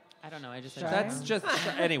 I don't know. I just That's just...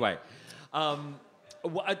 Anyway. Tell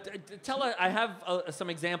us, I have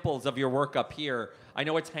some examples of your work up here. I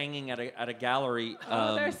know it's hanging at a gallery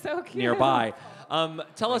they're so cute. nearby.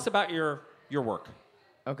 Tell us about your work.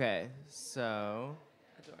 Okay, so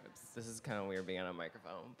this is kind of weird being on a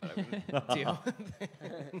microphone, but I'm gonna deal with it.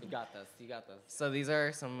 You got this. You got this. So these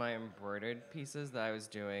are some of my embroidered pieces that I was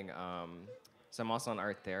doing. So I'm also an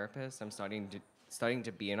art therapist. I'm starting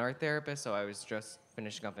to be an art therapist. So I was just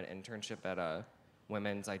finishing up an internship at a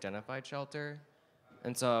women's identified shelter.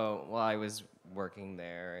 And so while I was working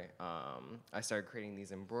there, I started creating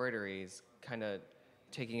these embroideries, kind of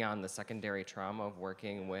taking on the secondary trauma of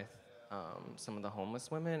working with some of the homeless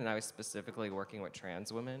women. And I was specifically working with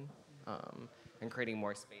trans women and creating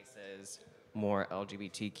more spaces, more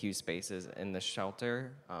LGBTQ spaces in the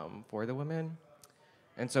shelter for the women.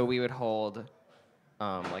 And so we would hold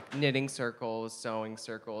like knitting circles, sewing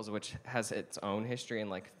circles, which has its own history in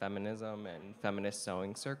like feminism and feminist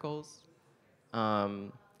sewing circles.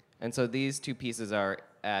 And so these two pieces are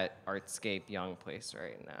at Artscape Young Place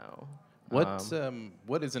right now.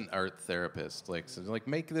 What is an art therapist? Like, so like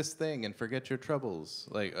make this thing and forget your troubles.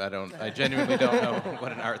 Like, I genuinely don't know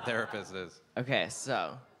what an art therapist is. Okay,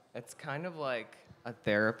 so it's kind of like a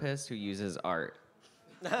therapist who uses art.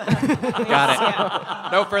 Got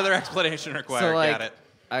it. No further explanation required. So, like, got it.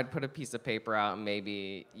 I'd put a piece of paper out and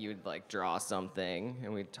maybe you'd like draw something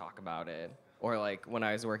and we'd talk about it. Or like when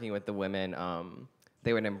I was working with the women,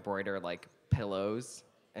 they would embroider like pillows.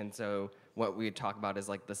 And so what we would talk about is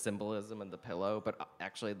like the symbolism of the pillow, but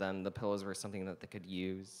actually then the pillows were something that they could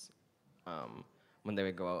use when they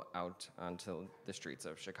would go out onto the streets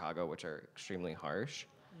of Chicago, which are extremely harsh.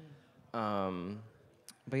 But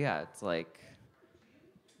yeah, it's like,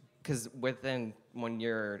 because when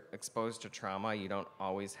you're exposed to trauma, you don't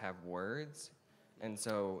always have words. And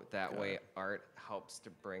so that way art helps to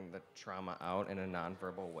bring the trauma out in a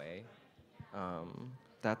nonverbal way.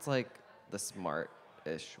 That's like the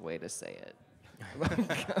smart-ish way to say it.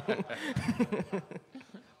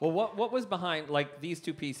 Well, what was behind, like, these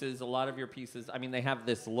two pieces, a lot of your pieces, I mean, they have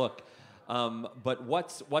this look, but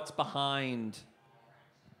what's behind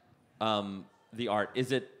the art?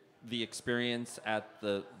 Is it the experience at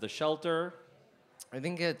the shelter? I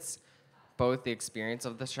think it's both the experience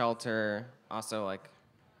of the shelter, also like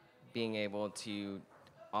being able to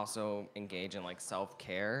also engage in like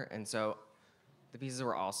self-care. And so the pieces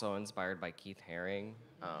were also inspired by Keith Haring.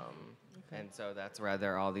 And so that's where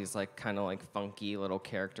there are all these like kind of like funky little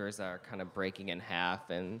characters that are kind of breaking in half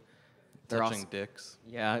and they're touching dicks.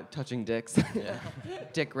 Yeah, touching dicks. Yeah.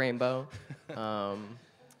 Dick Rainbow.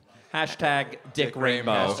 Hashtag Dick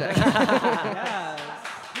Rainbow.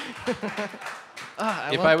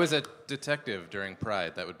 If I was a detective during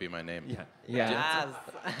Pride, that would be my name. Yeah. Yeah.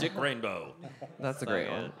 Dick Rainbow. That's a great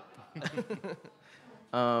one.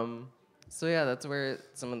 So yeah, that's where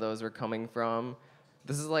some of those were coming from.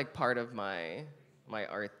 This is like part of my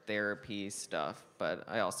art therapy stuff, but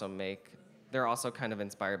I also make. They're also kind of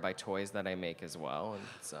inspired by toys that I make as well, and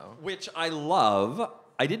so. Which I love.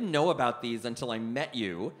 I didn't know about these until I met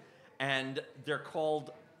you, and they're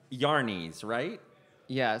called Yarnies, right?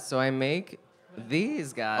 Yeah. So I make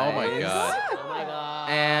these guys. Oh my god. Oh my god.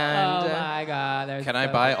 And Oh my god. Can I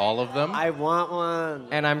buy all of them? I want one.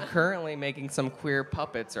 And I'm currently making some queer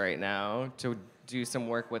puppets right now to do some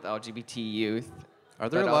work with LGBT youth. Are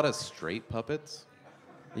there a lot of straight puppets?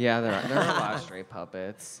 Yeah, there are a lot of straight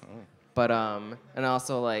puppets. Oh. But and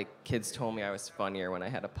also like kids told me I was funnier when I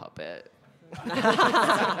had a puppet.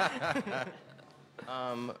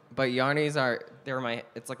 But Yarnies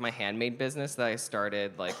it's like my handmade business that I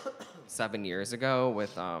started like 7 years ago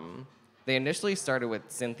with they initially started with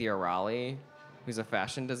Cynthia Raleigh, who's a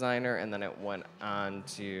fashion designer, and then it went on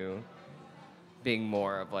to being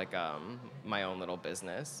more of like my own little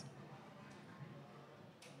business.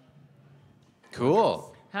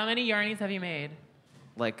 Cool. How many Yarnies have you made?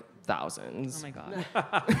 Like thousands. Oh my god.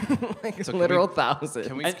 Like So literal thousands.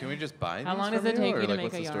 Can we just buy How these long does from it take or you to like,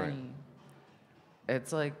 make what's a the story? Yarnie?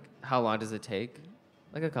 It's like, how long does it take?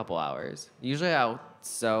 Like a couple hours. Usually I'll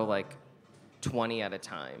sew like 20 at a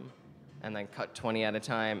time and then cut 20 at a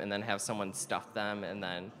time and then have someone stuff them and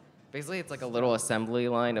then basically it's like a little assembly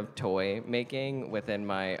line of toy making within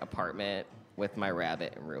my apartment with my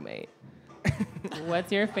rabbit and roommate.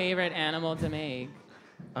 What's your favorite animal to make?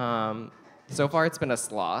 So far it's been a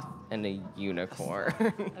sloth and a unicorn.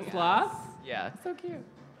 A sloth? Yeah. So cute.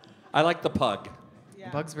 I like the pug.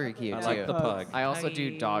 Bug's very cute I too. like the pug. I also do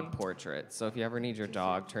Puggy. dog portraits, so if you ever need your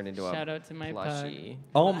dog turned into Shout a out to my plushie.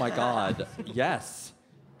 Oh my god. Yes.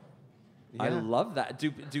 I Yeah. love that.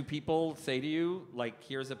 Do people say to you like,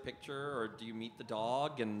 "Here's a picture," or do you meet the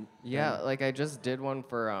dog and? Yeah, like I just did one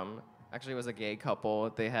for actually it was a gay couple.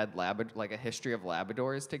 They had like a history of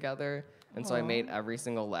Labradors together, and so I made every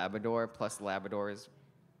single Labrador plus Labradors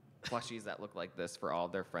plushies that look like this for all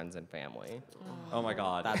their friends and family. Oh my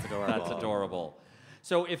god. That's adorable. That's adorable.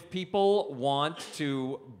 So if people want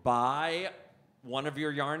to buy one of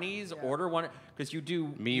your Yarnies, order one because you do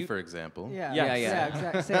Me, for example. Yeah. Yes. Yeah.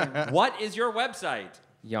 Exactly. Same. What is your website?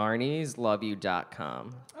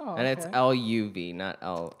 Yarniesloveyou.com. Oh, And it's okay. LUV, not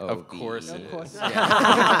LOV. Of course it Of course. is.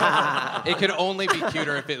 It could only be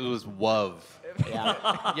cuter if it was WOV. Yeah.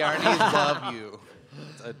 Yarnies love you.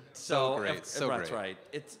 So great. if- So that's great. right.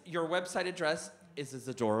 It's your website address is as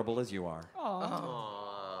adorable as you are.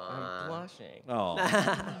 I'm blushing. Oh.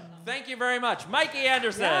 Thank you very much, Mikey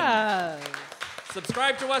Anderson. Yeah.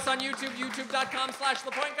 Subscribe to us on YouTube,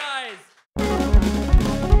 youtube.com/thepointguys.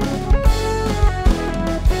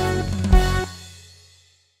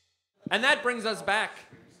 And that brings us back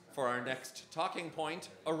for our next talking point,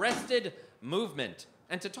 Arrested Movement.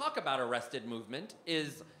 And to talk about Arrested Movement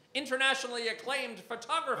is internationally acclaimed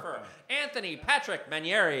photographer, Anthony Patrick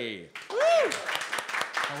Manieri.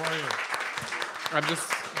 How are you? I'm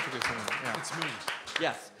just introducing you. Yeah. It's me.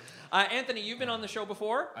 Yes. Anthony, you've been on the show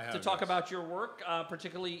before I have, to talk yes. about your work,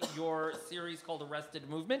 particularly your series called Arrested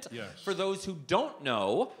Movement. Yes. For those who don't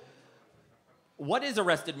know, what is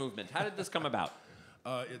Arrested Movement? How did this come about?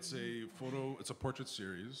 It's a portrait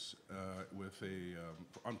series with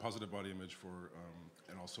on positive body image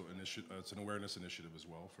and also it's an awareness initiative as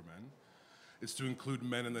well for men. It's to include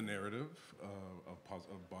men in the narrative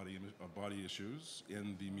of body issues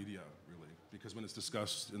in the media, really, because when it's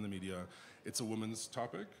discussed in the media, it's a woman's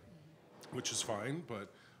topic, which is fine,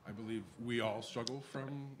 but I believe we all struggle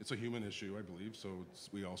from. It's a human issue, I believe, so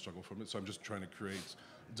we all struggle from it. So I'm just trying to create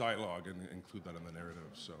dialogue and include that in the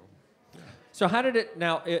narrative. So. Yeah. So how did it,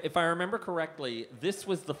 now, if I remember correctly, this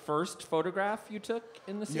was the first photograph you took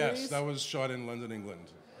in the series? Yes, that was shot in London,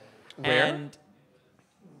 England. Where? And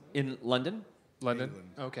in London? London? England.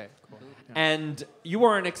 Okay, cool. And you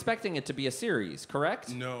weren't expecting it to be a series, correct?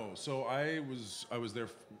 No, so I was there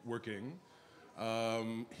working,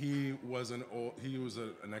 He was an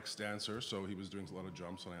ex-dancer, so he was doing a lot of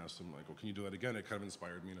jumps, and I asked him, like, "Oh, can you do that again?" It kind of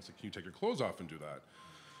inspired me, and I said, "Can you take your clothes off and do that?"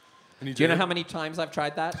 And he Do you know did. how many times I've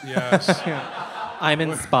tried that? Yes. I'm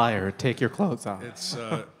inspired. Take your clothes off. It's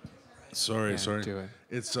sorry. Do it.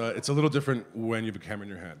 It's a little different when you have a camera in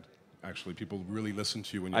your hand. Actually, people really listen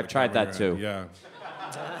to you when you have I've a tried camera that in your too. hand.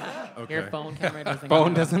 Yeah. Okay. Your phone camera doesn't Phone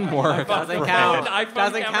count. doesn't work. Doesn't count. iPhone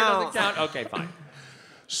Doesn't camera count. doesn't count. Okay, fine.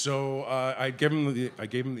 So I gave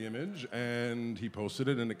him the image, and he posted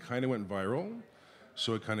it, and it kind of went viral.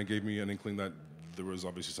 So it kind of gave me an inkling that there was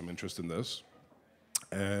obviously some interest in this.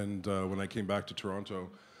 And when I came back to Toronto,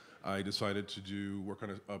 I decided to work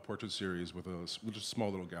on a portrait series with a small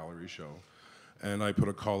little gallery show. And I put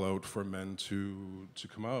a call out for men to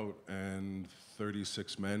come out, and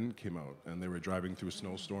 36 men came out, and they were driving through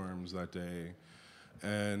snowstorms that day.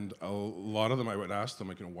 And a lot of them, I would ask them,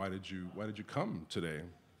 like, you know, why did you come today?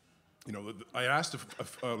 You know, I asked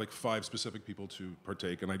like 5 specific people to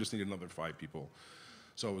partake, and I just needed another 5 people.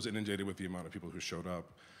 So I was inundated with the amount of people who showed up.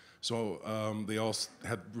 So they all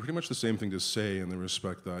had pretty much the same thing to say, in the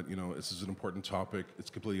respect that, you know, this is an important topic. It's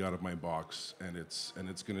completely out of my box, and it's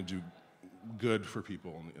going to do good for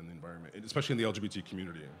people in the environment, especially in the LGBT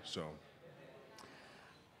community. So.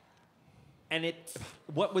 And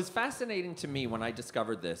what was fascinating to me when I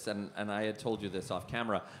discovered this, and I had told you this off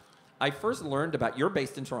camera, I first learned about, you're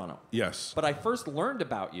based in Toronto. Yes. But I first learned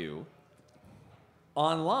about you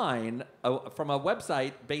online from a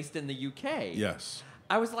website based in the UK. Yes.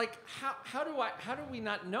 I was like, how do we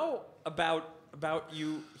not know about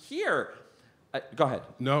you here? Go ahead.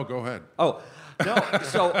 No, go ahead. Oh, no.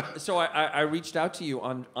 So I reached out to you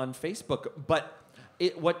on Facebook, but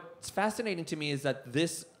what's fascinating to me is that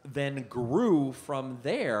this then grew from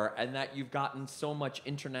there, and that you've gotten so much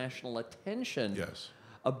international attention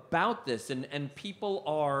about this, and people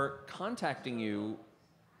are contacting you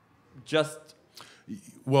just...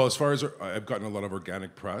 Well, as far as I've gotten a lot of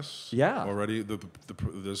organic press already.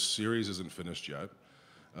 The series isn't finished yet.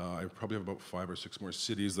 I probably have about 5 or 6 more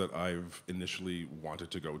cities that I've initially wanted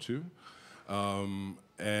to go to.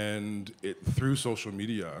 And through social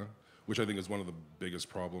media, which I think is one of the biggest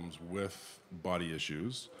problems with body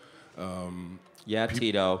issues.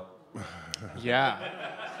 Tito. Yeah.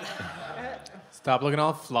 Stop looking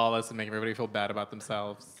all flawless and make everybody feel bad about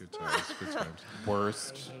themselves. Good times, good times.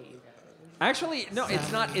 Worst. Actually, no,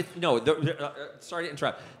 it's not. Sorry to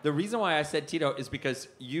interrupt. The reason why I said Tito is because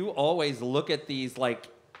you always look at these like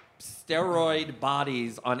steroid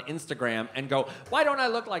bodies on Instagram and go, "Why don't I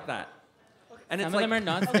look like that?" And Some it's of like, them are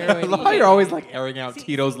not steroid. I love how you're always like airing out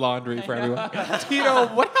Tito's laundry for everyone. Tito,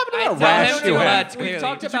 what happened to that rash you had? We've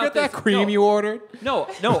talked Did you about get that this- cream you ordered? No.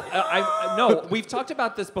 We've talked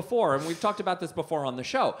about this before, and we've talked about this before on the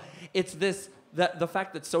show. It's the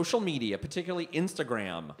fact that social media, particularly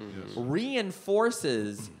Instagram,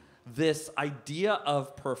 reinforces this idea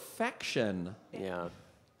of perfection. Yeah.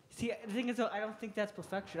 See, the thing is, though, I don't think that's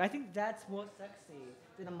perfection. I think that's more sexy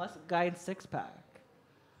than a guy in six-pack.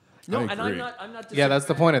 No, I and agree. I'm not. Yeah, that's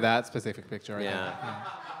the point of that specific picture. Right Yeah.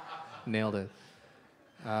 there. Nailed it.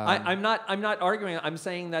 I'm not arguing. I'm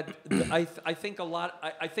saying that I think a lot.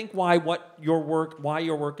 I think why your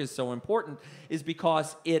work is so important is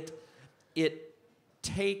because it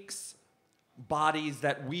takes bodies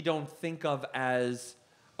that we don't think of as,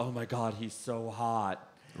 oh my God, he's so hot,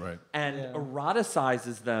 Right. and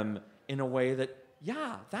eroticizes them in a way that,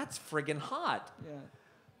 yeah, that's friggin' hot. Yeah.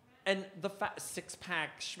 And the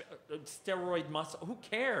six-pack, steroid muscle, who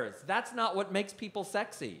cares? That's not what makes people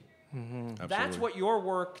sexy. Absolutely. That's what your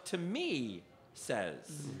work, to me,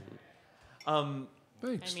 says. Thanks. I mean,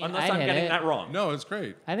 Unless I'd I'm hit getting it. that wrong. No, it's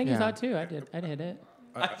great. I think you Yeah. saw it too. I'd hit it.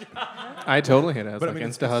 I totally hit it. But I Like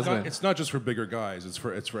mean, Insta husband. it's not just for bigger guys. It's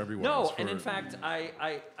for everyone. No, It's and for- in fact,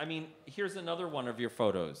 I mean, here's another one of your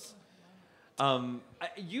photos.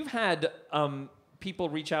 You've had people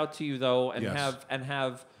reach out to you though, and Yes.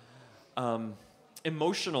 have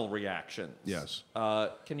emotional reactions. Yes.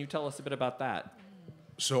 Can you tell us a bit about that?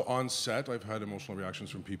 So on set, I've had emotional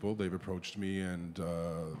reactions from people. They've approached me, and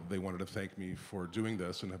they wanted to thank me for doing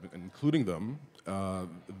this, and have been including them. A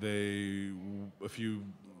few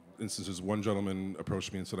instances, one gentleman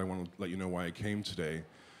approached me and said, "I want to let you know why I came today."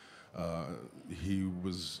 He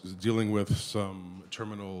was dealing with some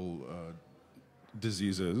terminal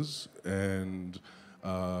diseases, and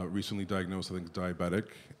recently diagnosed, I think, diabetic,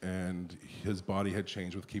 and his body had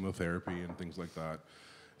changed with chemotherapy and things like that.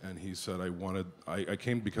 And he said, I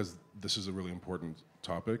came because this is a really important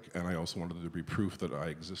topic, and I also wanted there to be proof that I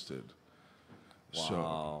existed.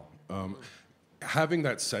 Wow. So, having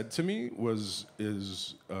that said to me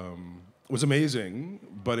was amazing,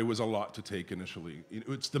 but it was a lot to take initially.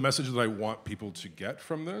 It's the message that I want people to get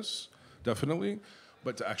from this, definitely,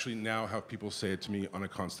 but to actually now have people say it to me on a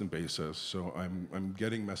constant basis. So I'm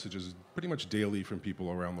getting messages pretty much daily from people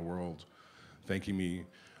around the world thanking me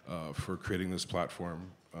for creating this platform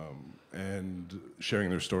and sharing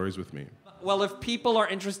their stories with me. Well, if people are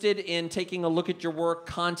interested in taking a look at your work,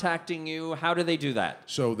 contacting you, how do they do that?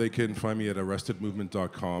 So they can find me at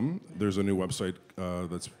arrestedmovement.com. There's a new website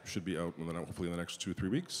that should be out hopefully in the next 2 or 3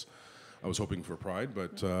 weeks. I was hoping for Pride,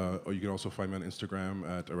 but you can also find me on Instagram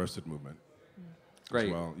at Arrested Movement. Great.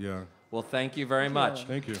 As well, yeah. Well, thank you very much.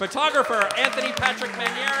 Thank you. Photographer Anthony Patrick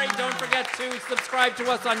Manieri. Don't forget to subscribe to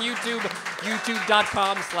us on YouTube,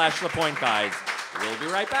 youtube.com/thepointguys. We'll be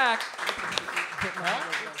right back.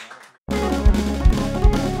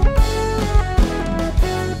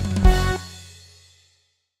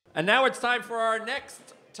 And now it's time for our next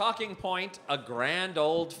talking point, a grand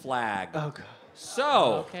old flag. Oh, God.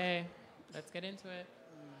 So, Okay, let's get into it.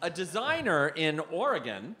 a designer in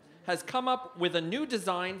Oregon has come up with a new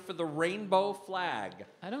design for the rainbow flag.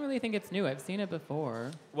 I don't really think it's new. I've seen it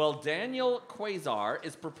before. Well, Daniel Quasar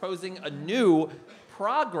is proposing a new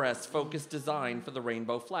progress-focused design for the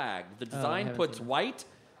rainbow flag. The design haven't puts seen it. white,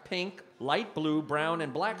 pink, light blue, brown,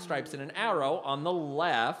 and black stripes in an arrow on the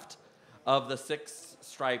left of the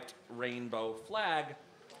 6-striped rainbow flag.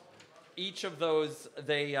 Each of those,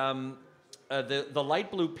 the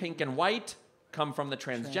light blue, pink, and white come from the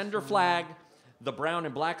transgender flag. The brown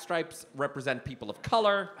and black stripes represent people of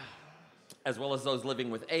color, as well as those living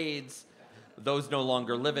with AIDS, those no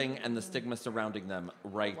longer living, and the stigma surrounding them,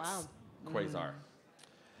 writes Quasar.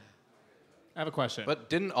 I have a question. But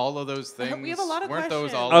didn't all of those things, We have a lot of weren't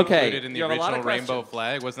those all questions. Okay, included in the you have a lot original of rainbow questions.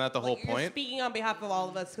 flag? Wasn't that the whole You're point? speaking on behalf of all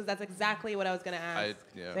of us because that's exactly what I was going to ask.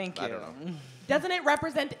 Thank you. I don't know. Doesn't it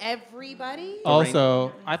represent everybody?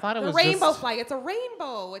 Also, I thought it The was rainbow just... flag. It's a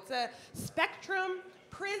rainbow. It's a spectrum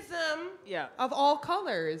prism Yeah. of all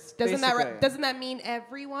colors. Doesn't that mean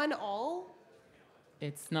everyone? All?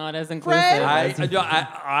 It's not as inclusive. Fred?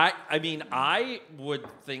 I mean, I would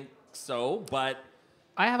think so, but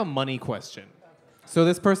I have a money question. So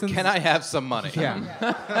this person... Can I have some money? Yeah.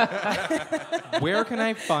 Where can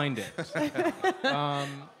I find it?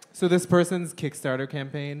 So this person's Kickstarter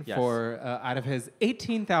campaign Yes. for out of his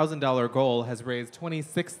 $18,000 goal has raised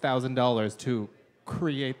 $26,000 to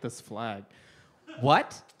create this flag.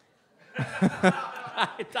 What?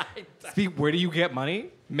 Steve, where do you get money?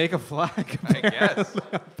 Make a flag. I guess.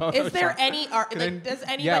 Is there any art? Like, does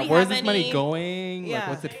anybody Yeah, have where's this any? money going? Yeah. Like,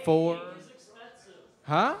 what's it for?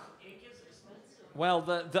 Huh?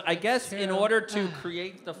 well, I guess in order to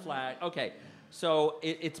create the flag, okay, so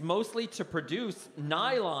it's mostly to produce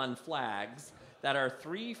nylon flags that are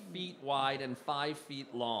 3 feet wide and 5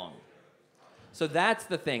 feet long. So that's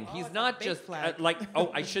the thing. He's not big just flag.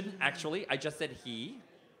 I shouldn't actually. I just said he.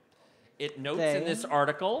 It notes They. in this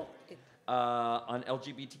article on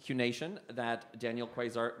LGBTQ Nation that Daniel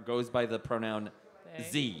Quasar goes by the pronoun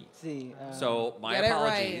Z. See. So my Get it right.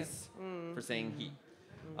 apologies for saying he.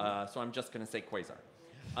 So I'm just going to say Quasar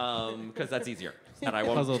because that's easier, and I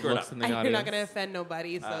won't Puzzled screw it looks up. in the You're not audience. going to offend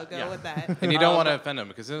nobody, so go yeah. with that. And you don't want to offend him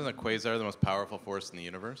because isn't a quasar the most powerful force in the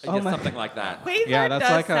universe? I guess something like that. Quasar Yeah, that's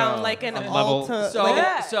does like sound a- like an a level-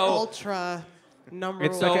 ultra number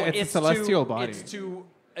It's one. like it's a celestial body. It's to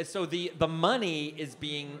so the money is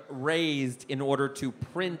being raised in order to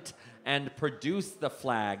print and produce the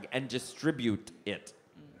flag and distribute it.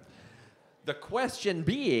 The question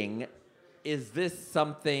being, is this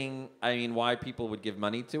something? I mean, why people would give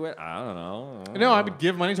money to it? I don't know. No, I would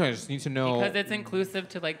give money to it. I just need to know. Because it's inclusive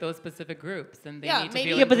to like those specific groups, and they Yeah, need to maybe-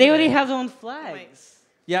 feel Yeah, but they already included. have their own flags.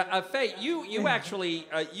 Yeah, Faye, you actually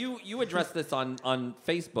you addressed this on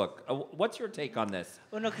Facebook. What's your take on this?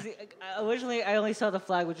 Well, no, because originally I only saw the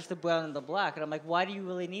flag with just the brown and the black, and I'm like, why do you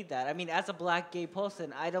really need that? I mean, as a black gay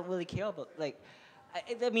person, I don't really care about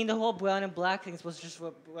I mean, the whole brown and black thing is supposed to just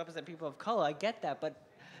represent people of color. I get that, but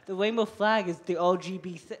the rainbow flag is the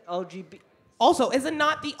LGBT. Also, is it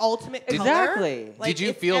not the ultimate color? Exactly. Like, Did you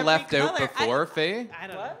it's feel every left out color. before, Faye? I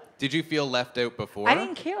don't know. Did you feel left out before? I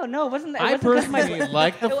didn't care. No, it wasn't. It I wasn't 'cause my- personally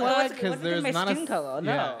like the it flag wasn't because 'cause there's my not skin a color.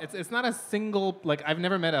 No. yeah. It's not a single like I've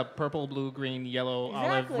never met a purple, blue, green, yellow,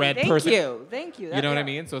 Exactly. olive, red Thank person. you. Thank you. You know what I Yeah.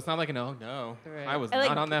 mean? So it's not like no, Right. I was And, like,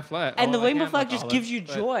 not on that flag. And Oh, the I rainbow can flag like just olive, gives you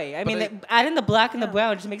but- joy. I but mean, adding the black and the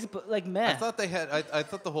brown just makes it like meh. I thought they had. I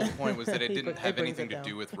thought the whole point was that it didn't have brings anything it to down.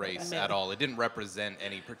 do with race at all. It didn't represent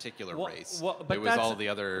any particular race. but it was that's- all the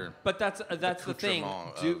other. But that's the thing.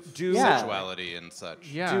 accoutrement of Do Yeah. sexuality and such.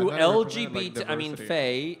 Yeah, do that represent, LGBT? like, I mean, diversity.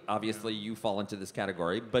 Faye, obviously you fall into this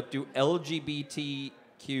category, but do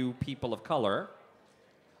LGBTQ people of color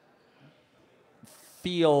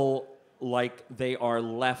feel like they are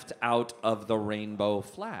left out of the rainbow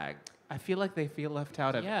flag? I feel like they feel left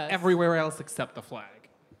out of Yes. everywhere else except the flag.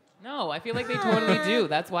 No, I feel like they totally do.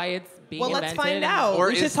 That's why it's being Well, invented. let's find out. Or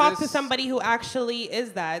We should is talk to this- somebody who actually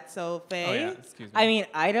is that. So, Faye. Oh, yeah. Excuse me. I mean,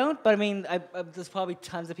 I don't, but I mean, there's probably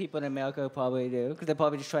tons of people in America who probably do, because they're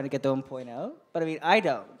probably just trying to get their own point out. But I mean, I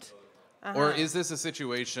don't. Or is this a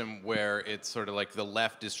situation where it's sort of like the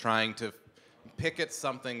left is trying to pick at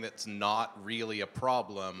something that's not really a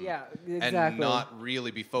problem Yeah, and exactly. not really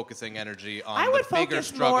be focusing energy I on would the bigger focus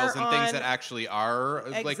struggles more and things on- that actually are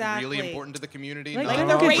like Exactly. really important to the community? Like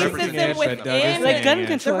not the representation racism of within, them. Like gun the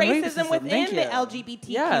control and racism racism, within thank the you. LGBTQ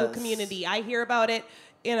Yes. community. I hear about it,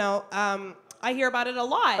 I hear about it a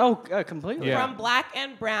lot. Oh, completely. Yeah. From black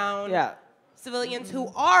and brown Yeah. civilians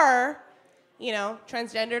who are,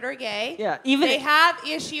 transgendered or gay. Yeah, even they have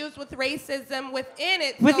issues with racism within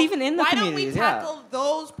it. With so even in the why don't we communities, yeah. tackle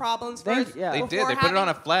those problems Thank- first? yeah. They did. They put it on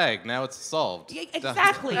a flag. Now it's solved. Yeah,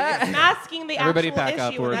 exactly. It's masking the Everybody actual pack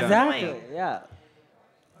up, issue. we're and that's done. annoying. Exactly. Yeah.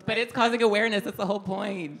 But it's causing awareness. That's the whole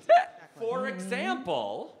point. For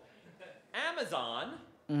example, Amazon,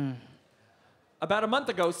 about a month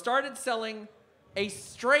ago, started selling a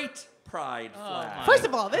straight pride flag. First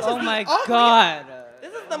of all, this Oh is my the ugly, God.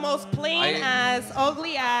 This is the most plain ass,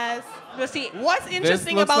 ugly ass. But see, What's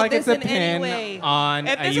interesting looks about like this it's a in any pin way? on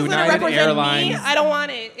If a this is gonna United represent Airlines me, I don't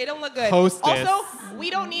want it. It don't look good. hostess. Also, we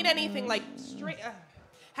don't need anything like straight.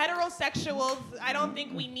 Heterosexuals, I don't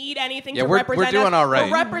think we need anything Yeah, to we're represent doing us. all right.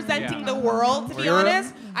 We're representing Yeah. the world, to be We're-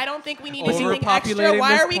 honest. I don't think we need anything extra. Overpopulating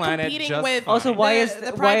Why this are we planet competing just with fine. Also, why is the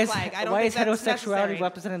why pride is flag? I don't why think is that's heterosexuality necessary.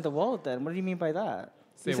 representing the world then? What do you mean by that?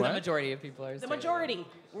 Say So the what? majority of people are The saying. majority.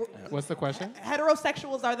 What's the question?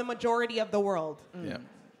 Heterosexuals are the majority of the world. Yeah.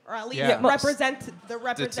 Or at least Yeah. represent the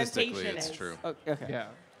Statistically, representation it's is. true. Okay. Yeah.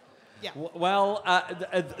 Well,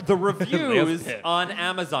 the reviews pit. on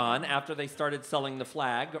Amazon after they started selling the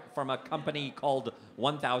flag from a company called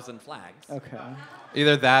 1,000 Flags. Okay.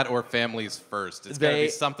 Either that or families first. It's got to They- be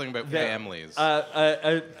something about they- families.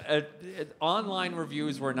 Online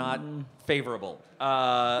reviews were not favorable.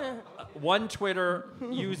 One Twitter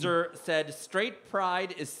user said, "Straight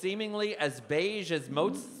pride is seemingly as beige as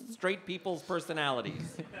most straight people's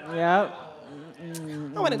personalities." Yeah.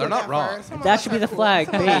 I wanna They're go not that wrong. far. Some of That us should be are the cool. flag,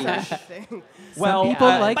 Some of us are beige. interesting. Well, people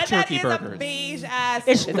like But that turkey is burgers. a beige ass,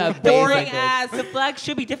 It's a boring beige ass. The flag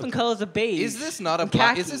should be different colors of beige. Is this not a and black?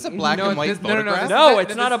 khaki. Is this a black No, and white this- no, photograph? No, this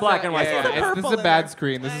it's is not a black and white yeah, photograph. This is Purple a in bad there.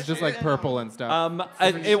 screen. This is just like purple and stuff.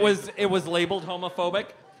 It was labeled homophobic.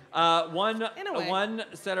 One In a way. one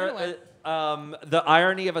said In a way. the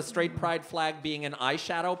irony of a straight pride flag being an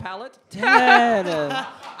eyeshadow palette. Dead.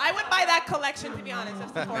 I would buy that collection, to be honest, if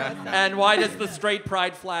Sephora stuff. And why does the straight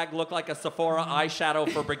pride flag look like a Sephora eyeshadow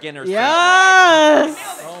for beginners?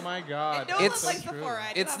 Yes. Oh my God. It don't It's- look like Sephora.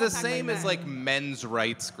 I do It's have the a pack same like as that. like men's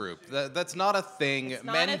rights group. That's not a thing. It's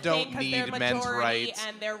not Men a thing don't 'cause need they're men's majority rights.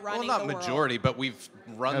 and they're well, running not the world. majority, but we've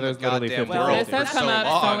run No, the there's literally goddamn 50. world Well, this for has so come up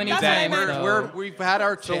so long many that times, though. we've had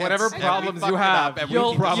our chance. So whatever and we problems fucked you it have, up, and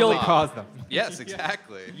you'll we probably keep cause them. Yes,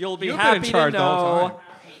 exactly. You'll be You've been in happy to charge the whole know time.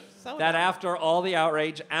 So that after all the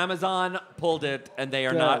outrage, Amazon pulled it and they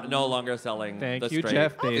are Good. no longer selling Thank the you, straight.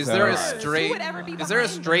 Jeff Bezos. Is there a Who straight? would ever be Is there a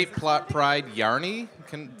behind straight pride yarny?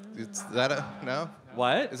 Is that a no?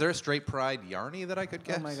 What? Is there a straight pride yarny that I could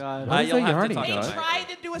guess? Oh my God. What is you'll a have to yarny, talk They to God? Mike. tried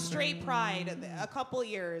to do a straight pride a couple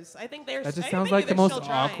years. I think they're. That just I sounds think like the they're most still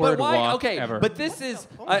trying. awkward But why? walk Okay, ever. but this is.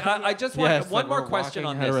 I just want Yes, one like more we're question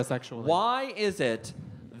on walking this. heterosexually. Why is it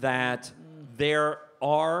that there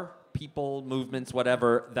are people, movements,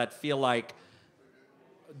 whatever, that feel like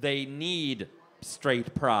they need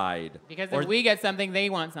straight pride? Because Or- if we get something, they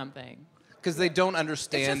want something. Because they don't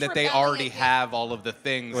understand just that they rebelling already against- have all of the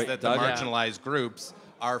things Wait, that the Doug? Yeah. marginalized groups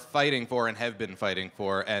are fighting for and have been fighting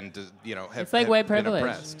for, and have, It's like have white been privilege.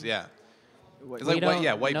 oppressed. Yeah. It's We like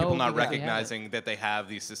don't white know people not because we have it. recognizing that they have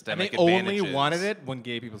these And systemic they advantages. only wanted it when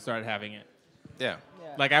gay people started having it. Yeah.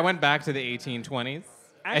 Like I went back to the 1820s.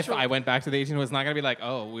 Actually- if I went back to the 1820s, it's not gonna be like,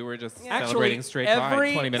 oh, we were just Actually, celebrating straight every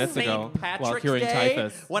pride 20 minutes St. ago Patrick's while curing Day,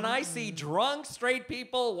 typhus. when I see drunk straight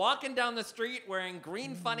people walking down the street wearing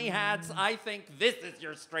green funny hats, I think this is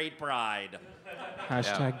your straight pride.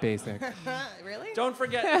 Hashtag basic. Really? Don't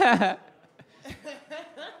forget.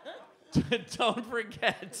 Don't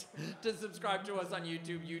forget to subscribe to us on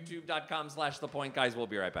YouTube, youtube.com/thepointguys. We'll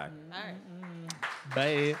be right back. All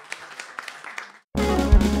right. Bye.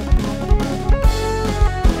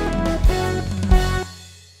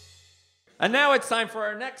 And now it's time for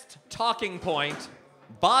our next talking point,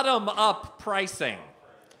 bottom-up pricing.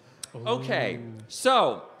 Okay,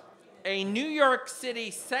 so a New York City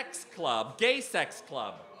sex club, gay sex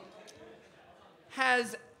club,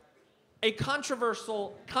 has a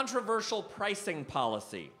controversial pricing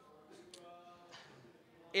policy.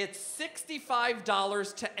 It's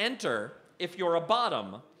 $65 to enter if you're a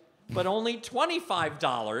bottom, but only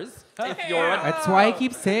 $25 if you're a That's why I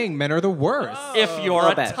keep saying men are the worst. if you're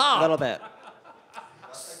a top. A little bit.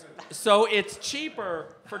 So it's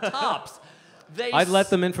cheaper for tops. I'd let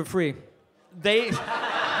them in for free.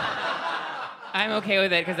 I'm okay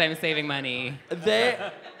with it because I'm saving money.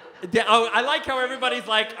 I like how everybody's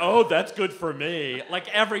like, oh, that's good for me. Like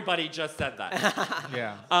everybody just said that.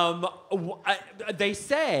 Yeah. They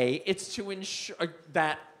say it's to ensure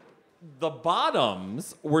that the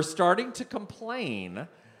bottoms were starting to complain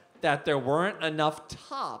that there weren't enough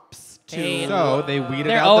tops to. So they weeded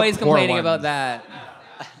They're out always the poor complaining ones. about that.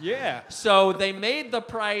 Yeah. So they made the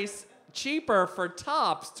price cheaper for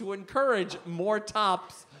tops to encourage more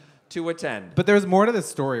tops to attend. But there's more to this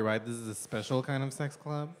story, right? This is a special kind of sex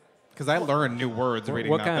club? Because I learned new words reading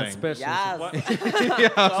what that kind of thing. special? Yes. Yeah,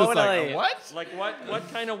 I was just Totally. like, what? Like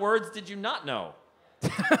what kind of words did you not know?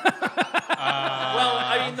 Well,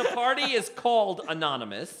 I mean, the party is called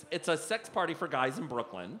Anonymous. It's a sex party for guys in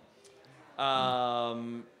Brooklyn. I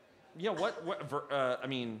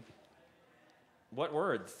mean, what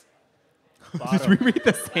words? Did we read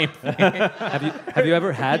the same thing? Have you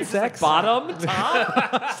ever had sex? Bottom,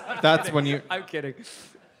 top? That's when you. I'm kidding.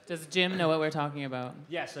 Does Jim know what we're talking about?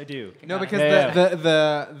 Yes, I do. No, because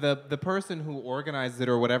the person who organized it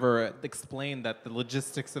or whatever explained that the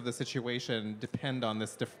logistics of the situation depend on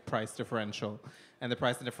this price differential, and the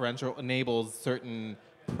price differential enables certain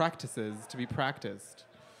practices to be practiced,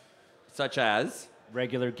 such as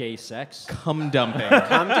regular gay sex, cum dumping.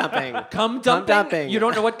 Cum dumping. Cum dumping? You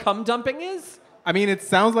don't know what cum dumping is? I mean, it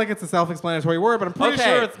sounds like it's a self-explanatory word, but I'm pretty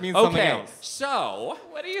sure it means something else. So,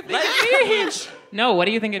 What do you think it means? No, what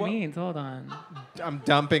do you think it means? Hold on. I'm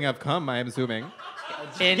dumping of cum, I'm assuming.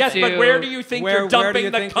 Yes, but where do you think you're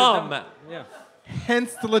dumping the cum? Yeah.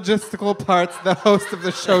 Hence the logistical parts the host of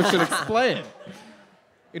the show should explain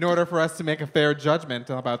in order for us to make a fair judgment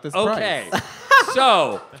about this Okay, price.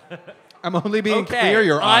 so I'm only being clear,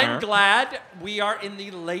 Your Honor. I'm glad we are in the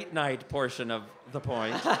late night portion of the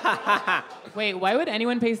point. Wait, why would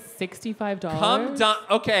anyone pay $65?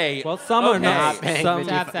 Okay. Well, some are not.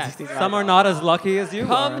 Some are not as lucky as you are.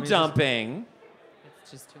 Cum dumping.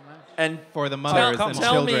 It's just too much. And for the mothers and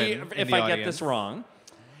tell children me in if the I get audience. this wrong,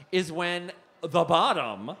 is when the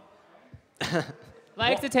bottom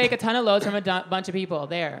Likes to take a ton of loads from a bunch of people.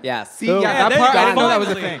 There. Yes. See, yeah, that part, I didn't know that was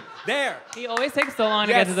a thing. There. He always takes so long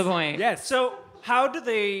to get to the point. Yes. So how do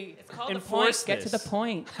they enforce Get to the this?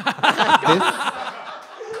 point.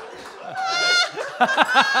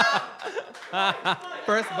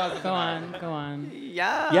 First buzz. Go on.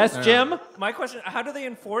 Yeah. Yes, Jim? My question, how do they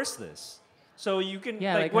enforce this? So you can,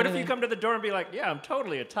 Yeah, like, like, what what if do you they- come to the door and be like, yeah, I'm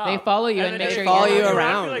totally a top. They follow you and then make they sure follow you're you and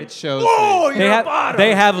around. be like, It shows whoa, me. you're They a have bottom.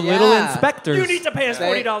 they have little Yeah. inspectors. You need to pay us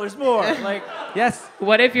 $40 more. Like, Yes.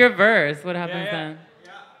 What if you're verse? What happens yeah. then?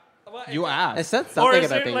 You I asked. said or something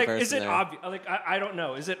is about it being like, first is it there. obvious? Like, I don't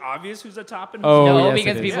know. Is it obvious who's a top and who's Oh, No, yes, it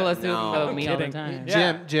because is. people Yeah. assume No. about I'm me all the kidding. time.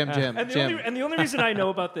 Yeah. Jim. And the only reason I know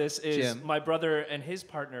about this is Jim. my brother and his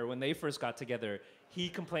partner, when they first got together, he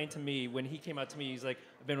complained to me when he came out to me. He's like,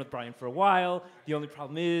 I've been with Brian for a while. The only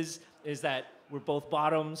problem is that we're both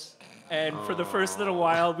bottoms, and for the first little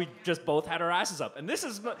while, we just both had our asses up. And this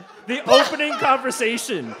is the opening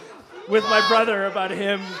conversation with my brother about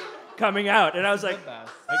him coming out, and I was like, I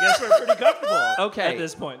guess we're pretty comfortable Okay. at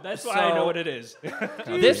this point. That's why I know what it is.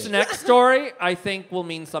 This next story, I think, will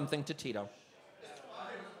mean something to Tito.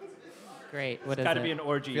 Great. What It's is got to it? be an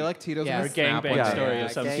orgy. I feel like Tito's Yeah. or gonna snap gangbang one day. story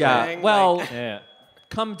of some sort. Yeah, Gangbang, well, like- Yeah.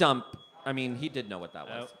 cum dump. I mean, he did know what that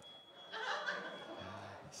was.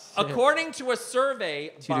 Oh. According to a survey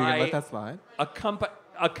Tito, you gonna let by that slide?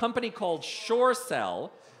 a company called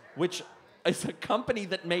ShoreCell, which is a company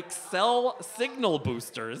that makes cell signal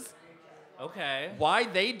boosters. Okay. Why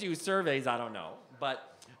they do surveys, I don't know. But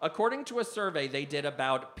according to a survey they did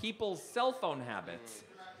about people's cell phone habits,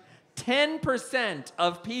 10%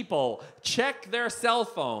 of people check their cell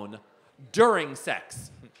phone during sex.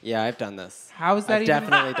 Yeah, I've done this. How is that I've even?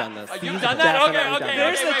 definitely done this. You've done that? Definitely Okay, done okay.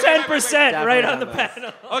 this. There's wait, the wait, 10% right on the Definitely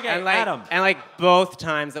done panel. Okay, And like, Adam. and like both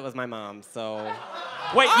times it was my mom. So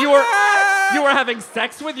Wait, you were having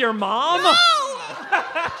sex with your mom?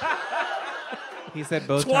 He said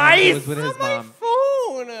both Twice? times it was with his mom.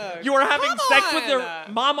 phone. You were having sex with your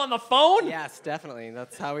mom on the phone? Yes, definitely.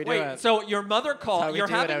 That's how we do Wait, it. so your mother how called, we you're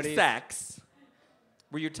do it out having east. sex.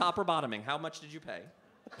 Were you top or bottoming? How much did you pay?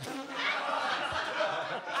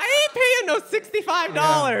 I ain't paying no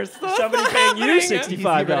 $65. So Somebody paying you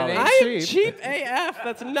 $65. I am cheap AF.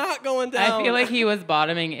 That's not going down. I feel like he was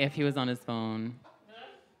bottoming if he was on his phone.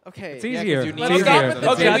 Okay. It's easier. Okay,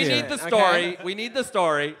 we need the story. We need the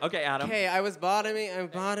story. Okay, Adam. Okay, I was bottoming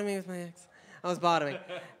with my ex. I was bottoming.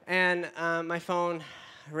 And my phone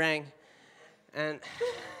rang. And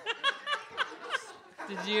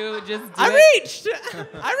did you just do I it? reached for it.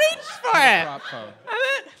 And then,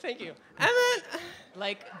 thank you. And then,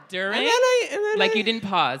 like during? And then like you didn't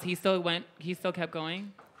pause. He still kept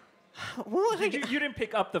going? Well, you didn't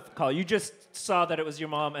pick up the call. You just saw that it was your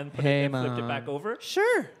mom and flipped it back over?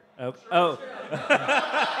 Sure. Oh.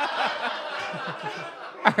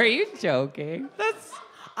 Are you joking?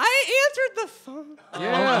 I answered the phone.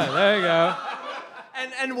 Yeah, there you go.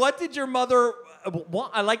 And what did your mother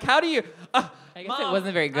want? Like, how do you? I guess Mom, it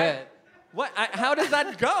wasn't very good. How does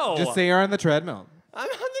that go? Just say you're on the treadmill. I'm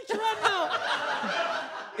on the treadmill.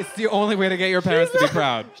 It's the only way to get your parents to be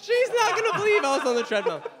proud. She's not gonna believe I was on the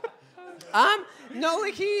treadmill. No,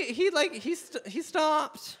 like he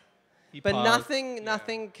stopped. But paused.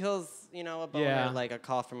 nothing kills, a boner Yeah. like a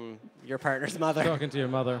call from your partner's mother. Talking to your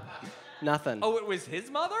mother. Nothing. Oh, it was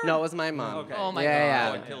his mother? No, it was my mom. Okay. Oh my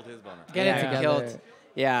Yeah. God. It killed his boner. Get it together.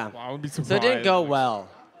 Yeah. Wow, I would be So surprised. it didn't go well.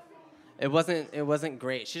 It wasn't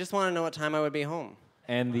great. She just wanted to know what time I would be home.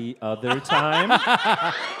 And the other time?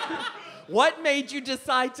 What made you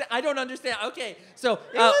decide to? I don't understand. Okay, so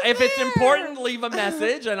if it's important, leave a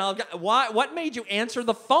message, and I'll. What made you answer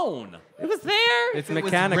the phone? It was there. It's If it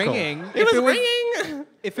was mechanical. ringing. It was ringing.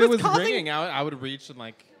 If it was causing- ringing, I would reach and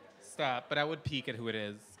like stop, but I would peek at who it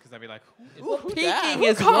is because I'd be like, who is Well, Who's peeking that?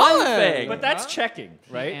 is Who one calling? thing. But that's checking,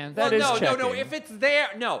 right? And- That Well, is no, checking. no. If it's there,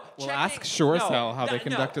 no. Well, Checking- ask SureCell how they no,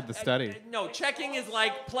 conducted the study. No, checking is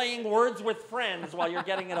like playing Words with Friends while you're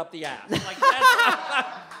getting it up the ass. Like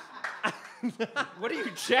that's. What are you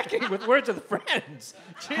checking with Words with Friends?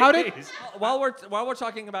 How did- Jeez. while we're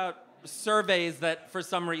talking about surveys that for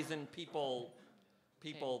some reason people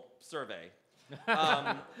survey.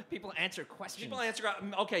 People answer questions. People answer.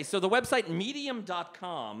 Okay, so the website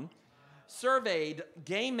medium.com surveyed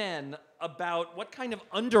gay men about what kind of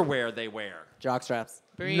underwear they wear. Jockstraps.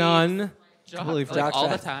 Briefs. None. Totally Like all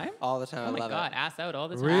the Jockstraps. time? All the time. Oh I my love God, it. ass out all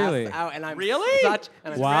the time. Really? Ass out, and I'm Really? such.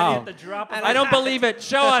 And I'm Wow. At the drop of I don't believe it.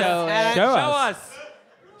 Show us. Show it. Show us.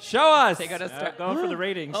 Show us. They gotta start. Going for the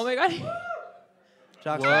ratings. Oh my God.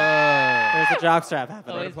 Jockstrap. There's a jockstrap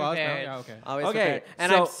happening. Always Applause? No? prepared. Yeah, okay. Always Okay, prepared.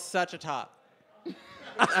 And so- I'm such a top.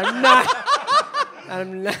 I'm not.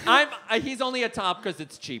 He's only a top because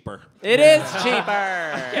it's cheaper. It is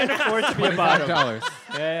cheaper. Can't afford to be a bottom. $5.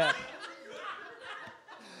 Yeah.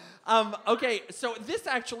 Okay, so this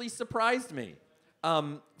actually surprised me.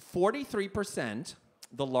 43%,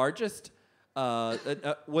 the largest,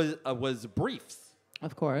 was briefs.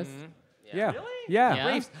 Of course. Yeah. Really? Yeah.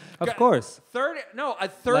 Briefs. Of course. 30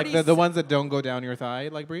 Like the ones that don't go down your thigh,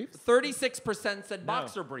 like briefs? 36% said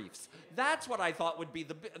boxer briefs. That's what I thought would be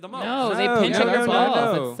the most. No, they No, pinch no, out your no, balls.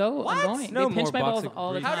 no. It's so What? annoying. No they pinch more my balls boxer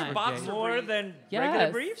all the briefs. How time. did boxer More briefs? than Yes.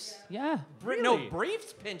 regular briefs? Yeah. No,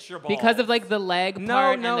 briefs pinch your balls. Because of like the leg No,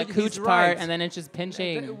 part no, and the he's cooch part, right. and then it's just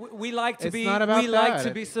pinching. We like to It's be. not about we like that.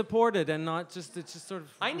 to be supported and not just. It just sort of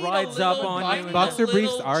I need rides a up little, on I you. need Boxer a little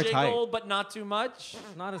briefs are jiggle, tight. but not too much.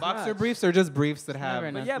 Not as Boxer much. briefs are just briefs that have Never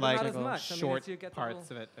enough. Yeah, but like not as much. I mean, short you get the parts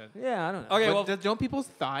little- of it. Yeah, I don't know. Okay, But well, don't people's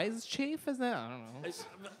thighs chafe as that? I don't know.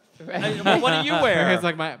 well, what do you wear? It's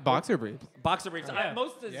like my boxer briefs. Boxer briefs.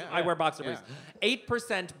 Yeah. I wear boxer Yeah. briefs.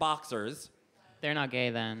 8% boxers. They're not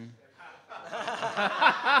gay then.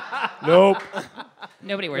 Nope.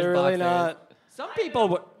 Nobody wears They're boxers. really not. Some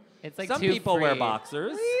people. It's like some too people wear free.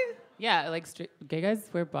 boxers. Yeah, like gay guys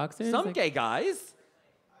wear boxers. Some like, gay guys.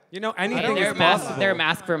 You know, anything they're is possible. They're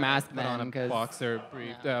mask for mask Put on then, a because boxer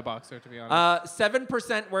brief, boxer to be honest.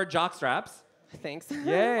 7% wear jockstraps. Thanks. Wow, I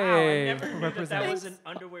Yay. never knew that was an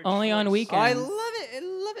underwear only on choice. weekends. Oh, I love it. I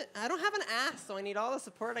love it. I don't have an ass, so I need all the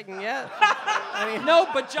support I can get. I mean, No,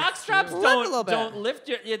 but jockstraps Lift a little bit. don't lift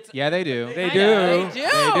your. It's Yeah, they do. They I do. know. They do.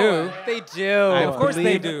 They do. They do. I Of course they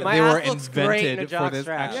believe do. My They were ass looks great in a invented for this.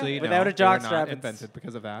 jockstrap. Actually, Yeah. no, Without a they were jockstrap, not it's- invented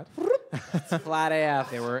because of that. Flat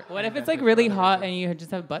AF. They were. What if it's like really hot and you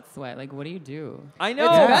just have butt sweat? Like, what do you do? I know.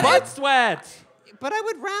 It's Butt sweat. But I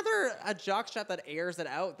would rather a jockstrap that airs it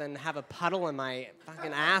out than have a puddle in my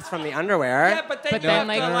fucking ass from the underwear. Yeah, but then But you then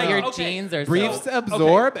have like to, your okay. jeans are Briefs so.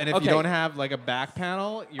 absorb, and if okay. you don't have like a back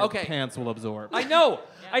panel, your Okay. pants will absorb. I know.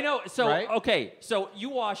 I know. So Right? okay. So you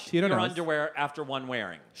wash Tito your knows. underwear after one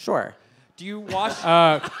wearing. Sure. Do you wash?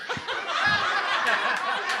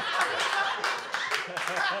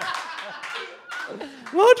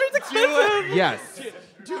 Laundry's expensive. Yes.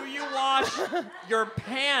 Do you wash your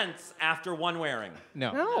pants after one wearing?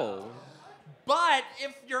 No. No. But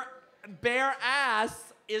if your bare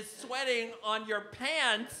ass is sweating on your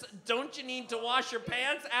pants, don't you need to wash your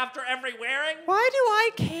pants after every wearing? Why do I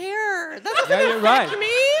care? That doesn't Yeah, you're affect right. me.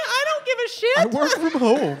 I don't give a shit. I work from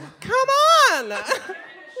home. Come on.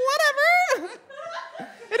 Whatever.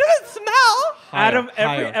 It doesn't smell. Adam,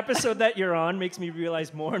 every higher. episode that you're on makes me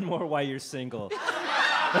realize more and more why you're single.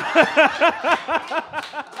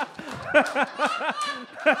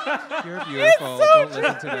 You're beautiful. Don't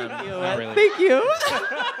listen to them. Not really. Thank you.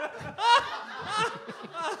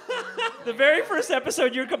 The very first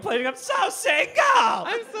episode, you were complaining, I'm so single.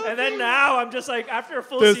 And then now, I'm just like, after a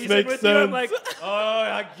full This season makes with you, I'm sense. like, oh,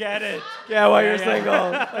 I get it. Yeah, why you're single.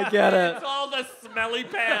 I get it. It's all the smelly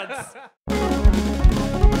pants.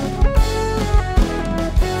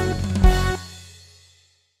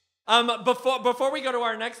 Before we go to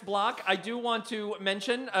our next block, I do want to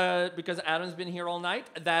mention, because Adam's been here all night,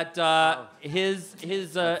 that he has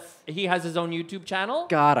his own YouTube channel.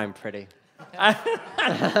 God, I'm pretty.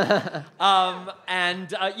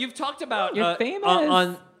 And you've talked about You're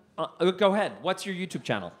famous. Go ahead. What's your YouTube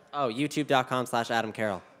channel? Oh, youtube.com/Adam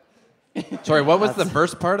Carroll. Sorry, what was the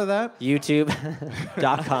first part of that?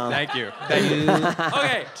 YouTube.com. Thank you.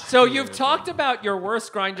 Okay, so you've talked about your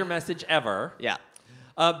worst grinder message ever. Yeah.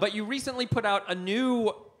 But you recently put out a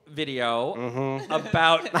new video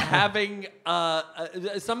about having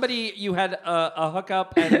somebody, you had a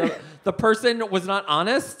hookup and the person was not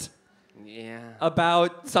honest Yeah.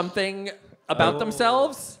 about something about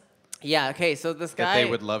themselves. Yeah, okay, so this guy... That they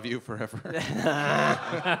would love you forever.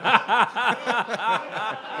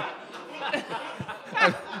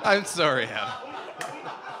 I'm sorry, Adam.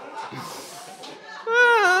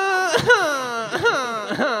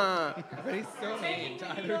 Everybody's so mean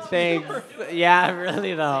to either team. Thanks. Yeah,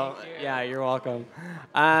 really though. Yeah, you're welcome.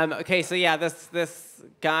 Okay, so yeah, this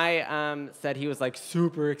guy said he was like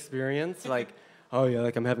super experienced, like, oh yeah,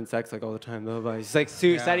 like I'm having sex like all the time. Blah, blah. He's like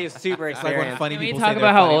said he was super It's like experienced. when funny Can we people talk say they're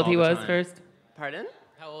about how funny old all he the was time. first? Pardon?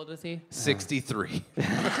 How old was he? 63.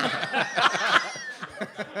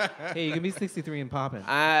 Hey, you can be 63 and poppin'.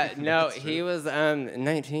 No, he was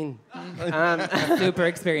 19. Super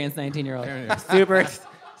experienced 19-year-old.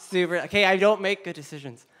 Super. Okay, I don't make good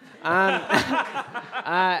decisions.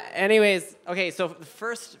 Anyways, okay. So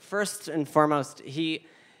first and foremost, he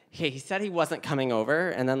said he wasn't coming over,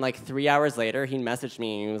 and then like 3 hours later, he messaged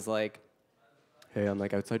me and he was like, "Hey, I'm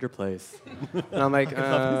like outside your place," and I'm like,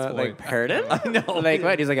 like pardon? I know. Like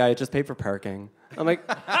what? He's like, "I just paid for parking." I'm like,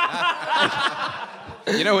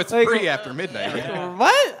 You know, it's Like, free after midnight. Right?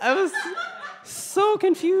 what? I was so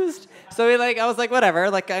confused. So I was like, whatever.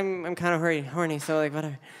 Like I'm kind of horny. So like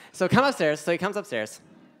whatever. So come upstairs. So he comes upstairs,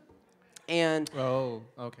 and Oh,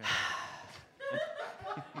 okay.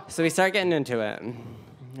 so we start getting into it.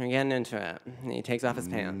 We're getting into it. And he takes off his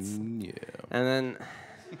pants, Yeah. and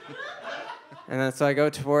then so I go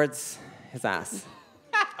towards his ass.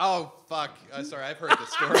 Oh, fuck. Sorry, I've heard this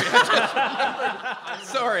story. I'm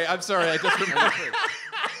sorry. I just remembered.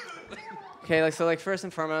 Okay, so first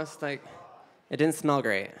and foremost, like it didn't smell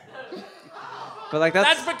great. But like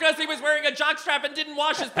that's because he was wearing a jockstrap and didn't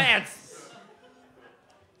wash his pants.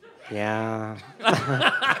 yeah.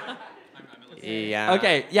 Yeah.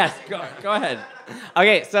 Okay, yes, go ahead.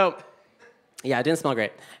 Okay, so yeah, it didn't smell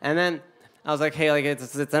great. And then I was like, hey, like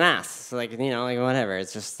it's an ass. So, like, you know, like whatever.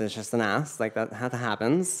 It's just an ass. Like that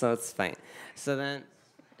happens, so it's fine. So then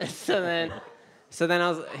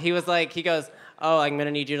he goes, oh, I'm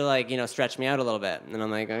gonna need you to like, you know, stretch me out a little bit. And I'm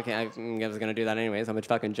like, okay, I was gonna do that anyways. I'm a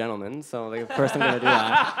fucking gentleman, so like of course I'm gonna do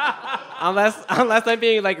that. unless I'm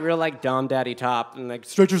being like real like Dom Daddy Top and like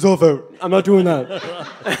stretch yourself out. I'm not doing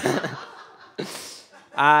that.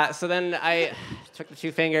 So then I took the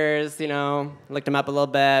 2 fingers, you know, licked them up a little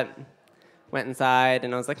bit, went inside,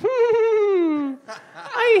 and I was like,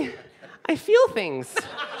 I feel things. Things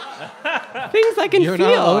I can You're feel.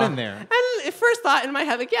 not alone in there. And at first thought in my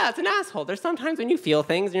head, like, yeah, it's an asshole. There's sometimes when you feel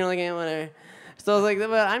things and you're like, yeah, whatever. So I was like,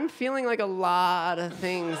 but I'm feeling like a lot of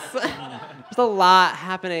things. There's a lot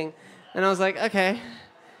happening. And I was like, okay.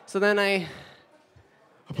 So then I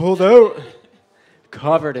pulled out,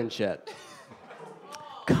 covered in shit.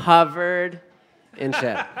 Covered in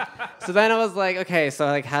shit. So then I was like, okay, so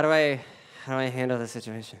like, how do I handle this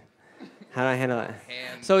situation? How do I handle it?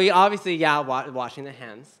 So he obviously, washing the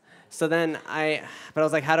hands. So then but I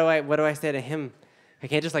was like, what do I say to him? I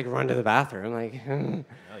can't just like run to the bathroom, like.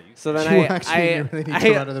 So then You actually really need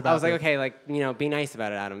to run to the I was like, bathroom. okay, like, you know, be nice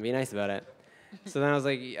about it, Adam. Be nice about it. So then I was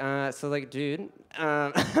like, dude,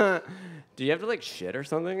 do you have to like shit or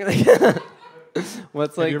something?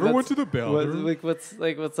 what's Have like? you ever went to the bathroom?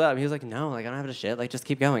 What's up? He was like, no, like I don't have to shit. Like just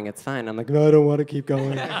keep going. It's fine. I'm like, no, I don't want to keep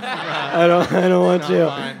going. I don't want to.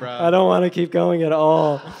 Fine, bro. I don't want to keep going at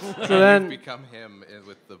all. So then you've become him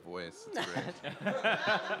with the voice. It's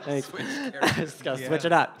Thanks. great. Switch Just gotta switch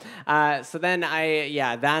it up. So then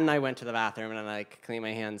I went to the bathroom and I like cleaned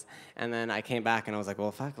my hands, and then I came back and I was like,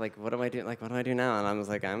 well, fuck, like what do I do? Like what do I do now? And I was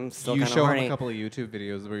like, I'm still You kind of show horny. him a couple of YouTube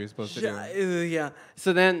videos where you're supposed to do it. Yeah.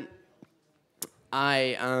 So then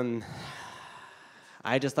I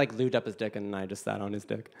just like lubed up his dick and I just sat on his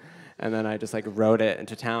dick, and then I just like rode it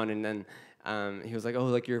into town, and then he was like, oh,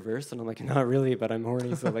 like you're versed, and I'm like, not really, but I'm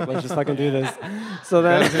horny, so like let's just fucking do this. So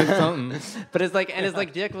then, but it's like, and his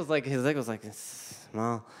dick was like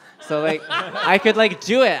small, so like I could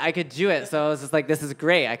do it. So I was just like, this is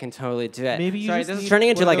great, I can totally do it. Maybe you Sorry, just this is need turning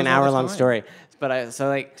into one of like an those all the hour-long time. story. But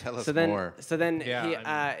Tell us so then, more. So then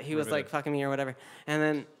Yeah, he was like fucking me or whatever, and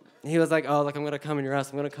then he was like, oh, like I'm gonna come in your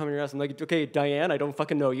ass. I'm gonna come in your ass. I'm like, okay, Diane, I don't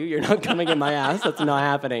fucking know you. You're not coming in my ass. That's not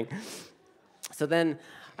happening. So then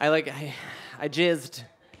I jizzed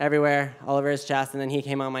everywhere, all over his chest, and then he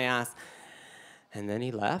came on my ass, and then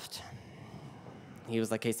he left. He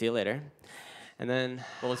was like, okay, see you later. And then,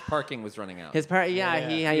 well, his parking was running out. He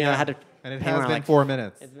had to. And it pay has around, been like, 4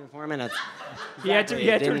 minutes. It's been 4 minutes. He had to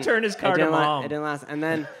return his car to mom. It didn't last. And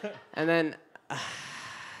then,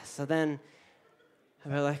 so then,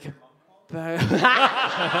 about like.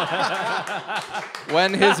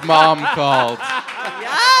 When his mom called.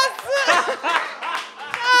 Yes.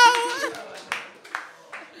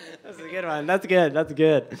 That's a good one. That's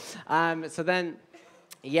good. So then,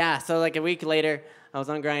 so like a week later, I was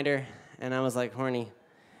on Grindr, and I was like horny.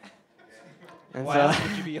 And Why else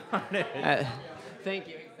would you be on it? Thank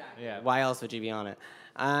you. Exactly. Yeah. Why else would you be on it?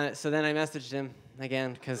 So then I messaged him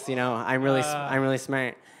again because I'm really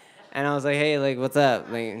smart, and I was like, hey, like what's up?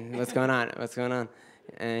 Like what's going on?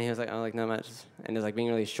 And he was like, oh, like not much, and he was like being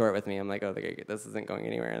really short with me. I'm like, oh, this isn't going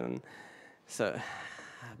anywhere. And so,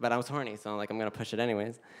 but I was horny, so I'm gonna push it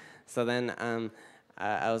anyways. So then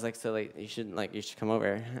I was like, so like you should come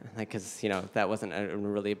over, like because that wasn't a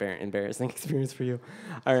really embarrassing experience for you,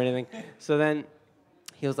 or anything. So then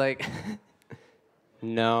he was like,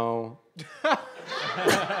 no,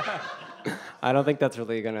 I don't think that's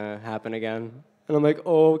really gonna happen again. And I'm like,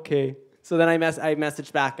 oh, okay. So then I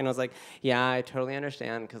messaged back and I was like, yeah, I totally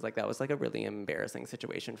understand because like that was like a really embarrassing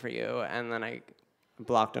situation for you. And then I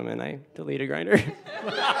blocked him and I deleted Grindr.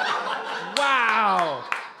 Wow.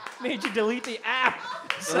 Made you delete the app.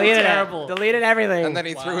 So Deleted terrible. Deleted everything. And then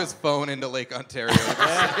he threw his phone into Lake Ontario.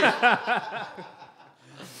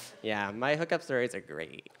 Yeah, my hookup stories are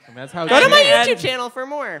great. And that's how Go to my YouTube channel for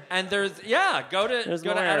more. And go to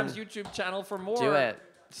more. Adam's YouTube channel for more. Do it.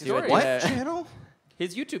 Stories. What channel?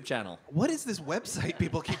 His YouTube channel. What is this website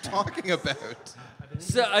people keep talking about?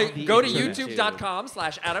 So go to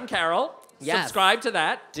youtube.com/Adam Carroll. Yes. Subscribe to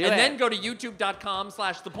that. Do and it. then go to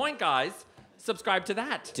youtube.com/ThePointGuys. Subscribe to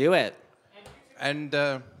that. Do it. And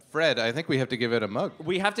Fred, I think we have to give it a mug.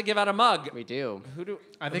 We have to give out a mug. We do.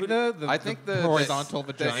 I think the horizontal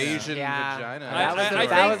vagina. The Asian vagina.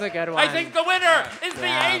 That was a good one. I think the winner is the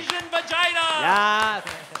Asian vagina. Yes.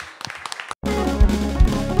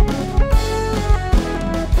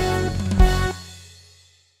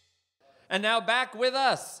 And now back with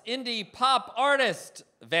us, indie pop artist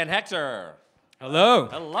Van Hechter. Hello.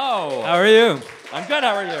 Hello. How are you? I'm good.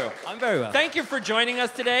 How are you? I'm very well. Thank you for joining us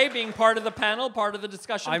today, being part of the panel, part of the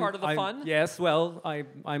discussion, part of the fun. Yes, well,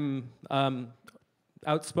 I'm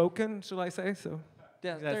outspoken, shall I say? So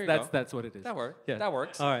Yeah, that's what it is. That works. Yeah. That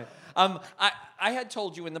works. All right. I had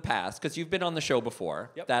told you in the past, because you've been on the show before,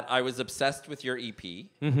 that I was obsessed with your EP.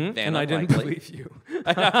 Mm-hmm. And I didn't believe you.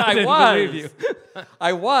 I didn't was. believe you.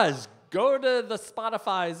 I was. Go to the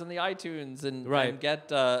Spotifys and the iTunes and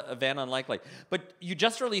get a Van Unlikely. But you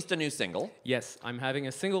just released a new single. Yes, I'm having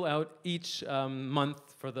a single out each month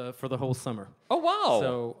for the whole summer. Oh wow!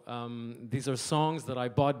 So these are songs that I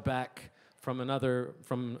bought back from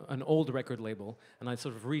an old record label, and I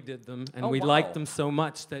sort of redid them, and we liked them so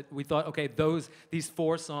much that we thought, okay, these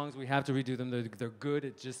 4 songs, we have to redo them. They're good.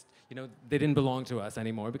 It just they didn't belong to us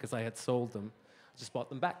anymore because I had sold them. Just bought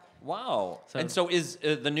them back. Wow. So is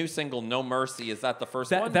the new single "No Mercy"? Is that the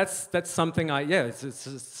first one? That's something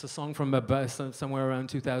it's a song from somewhere around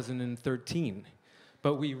 2013,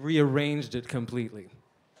 but we rearranged it completely.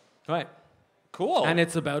 Right. Cool. And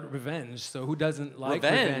it's about revenge. So who doesn't like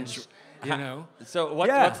revenge? So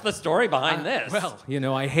what's the story behind this? Well,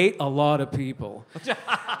 I hate a lot of people,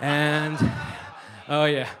 and oh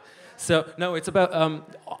yeah. So no, it's about.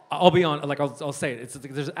 I'll be on. I'll say it.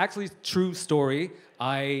 There's actually a true story.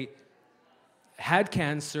 I had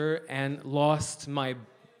cancer and lost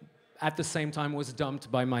at the same time was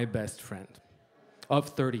dumped by my best friend of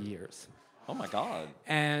 30 years. Oh my God.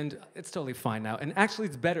 And it's totally fine now. And actually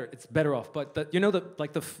it's better off. But the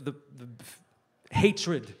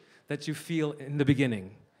hatred that you feel in the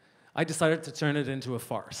beginning, I decided to turn it into a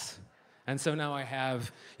farce. And so now I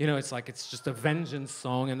have, it's just a vengeance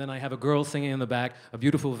song, and then I have a girl singing in the back, a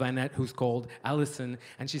beautiful Vanette who's called Allison,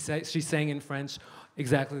 and she's saying in French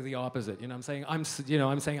exactly the opposite. I'm saying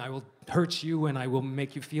I will hurt you and I will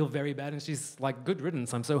make you feel very bad, and she's like, good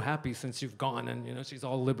riddance. I'm so happy since you've gone, and she's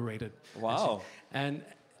all liberated. Wow. And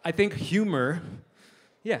I think humor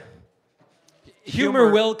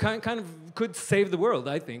will kind of could save the world.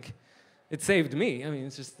 I think. It saved me. I mean,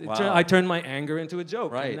 it's just I turned my anger into a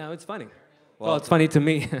joke, and now it's funny. Well, it's funny to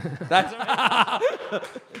me. That's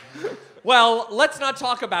well, let's not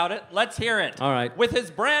talk about it. Let's hear it. All right. With his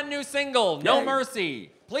brand new single, No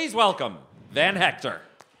Mercy, please welcome Van Hechter.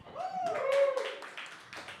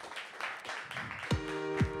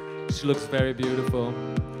 She looks very beautiful.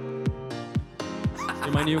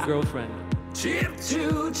 You're my new girlfriend. Chip,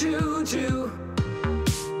 choo, choo, choo.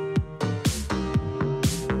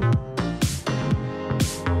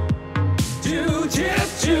 Choo, chip,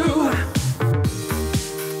 choo.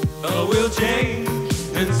 Oh, we'll change,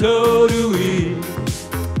 and so do we.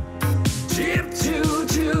 Chip, choo,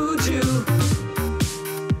 choo, choo.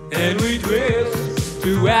 And we twist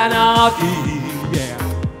to anarchy, yeah.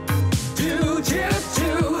 Choo, chip,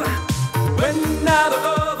 choo. When neither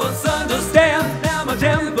of us understand, now my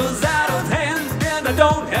temper's out of hand, and I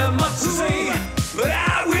don't have much to say, but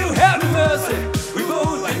I will have mercy. We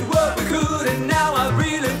both did what we could, and now I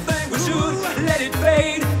really think we should let it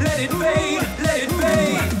fade, let it fade, let it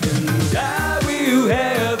fade. And I will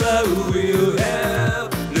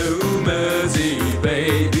have no mercy,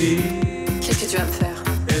 baby. Qu'est-ce que tu vas me faire?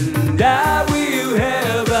 And I will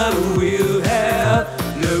have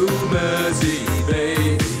no mercy,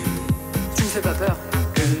 baby. Tu me fais pas peur.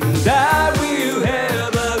 And I will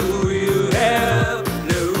have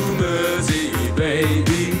no mercy,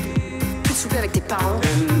 baby. Plus de souper avec tes parents.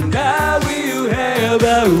 And I will have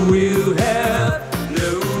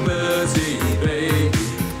no mercy, baby.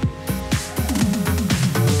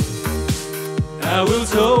 I will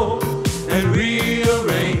talk and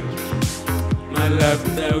rearrange my life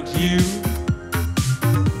without you.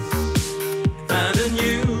 Find a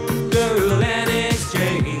new girl and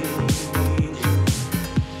exchange.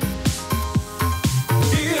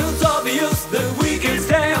 It's obvious that we can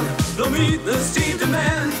stand, don't meet the steep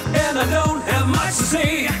demand, and I don't have much to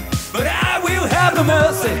say, but I will have no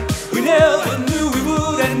mercy. We never knew we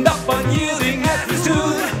would end up unyielding as we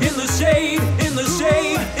stood in the shade, in the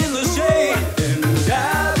shade, in the shade. And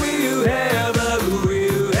I will have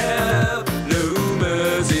no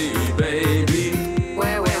mercy, baby.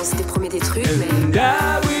 Ouais, on s'était promis des trucs, mais. And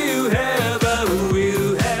I will have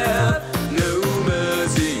no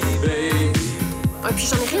mercy, baby. Et puis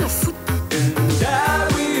j'en ai rien à foutre. And I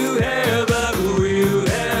will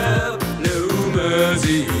have no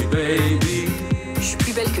mercy, baby. Je suis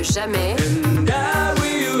plus belle que jamais. And I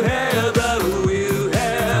will have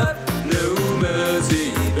no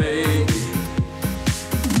mercy, baby.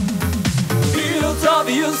 It's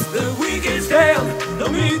obvious that we can stand,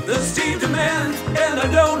 don't meet the steep demand, and I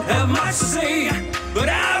don't have much to say, but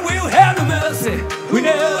I will have no mercy. We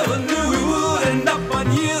never knew we would end up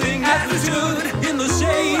unyielding as we stood in the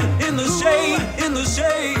shade, in the shade, in the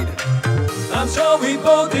shade. I'm sure we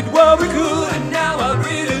both did what we could, and now I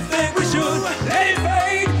really think we should let it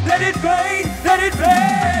fade, let it fade, let it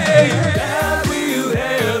fade. I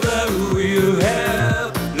will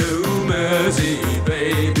have no mercy,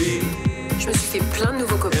 baby. Je me suis fait plein de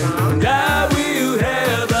nouveaux copains. And I will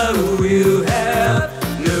have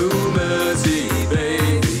no mercy,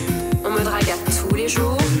 baby. On me drague à tous les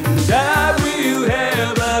jours. And I will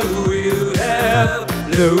have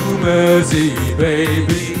no mercy,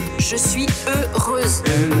 baby. Je suis heureuse.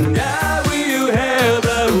 And I will have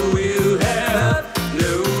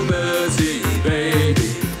no mercy,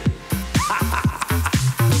 baby.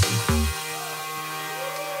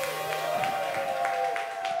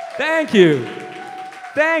 Thank you.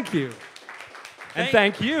 Thank you. And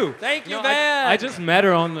thank you. Thank you, know, Van. I just met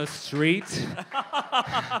her on the street.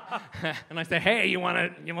 And I said, hey, you wanna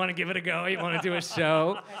give it a go? You wanna do a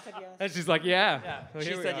show? I said yes. And she's like, yeah. Well, She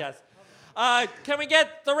here we said are. yes. Can we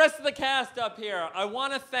get the rest of the cast up here? I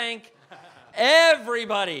want to thank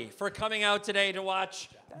everybody for coming out today to watch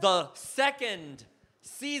the second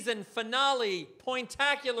season finale,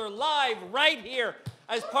 POINTACULAR, live right here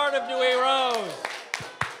as part of New A Rose.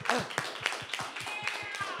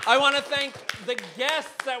 I want to thank the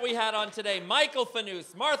guests that we had on today. Michael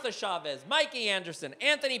Fanous, Martha Chaves, Mikey Anderson,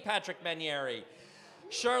 Anthony Patrick Manieri,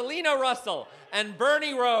 Charlena Russell, and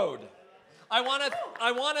Bernie Rhode. I want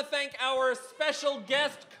to thank our special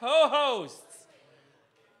guest co-hosts,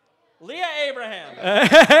 Leah Abrahams.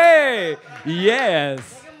 Hey,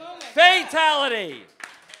 yes. Faye Tality.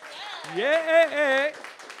 Yeah.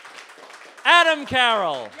 Adam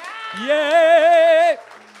Carroll. Yeah.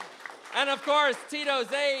 And of course, Tito,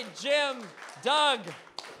 Zaid, Jim, Doug.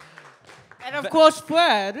 And of course,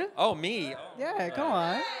 Fred. Oh, me. Yeah, come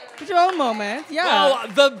on. It's your own moment. Yeah. Well,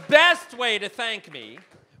 the best way to thank me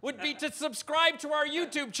would be to subscribe to our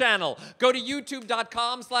YouTube channel. Go to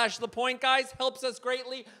youtube.com/thepointguys. Helps us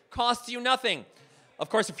greatly, costs you nothing. Of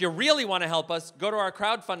course, if you really want to help us, go to our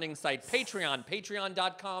crowdfunding site, Patreon,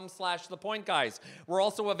 patreon.com/thepointguys. We're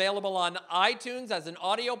also available on iTunes as an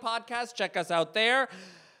audio podcast. Check us out there.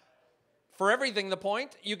 For everything The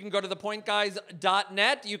Point, you can go to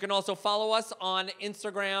thepointguys.net. You can also follow us on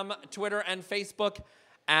Instagram, Twitter, and Facebook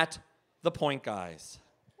at The Point Guys.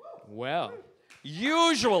 Well.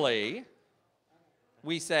 Usually,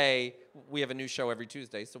 we say we have a new show every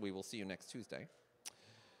Tuesday, so we will see you next Tuesday.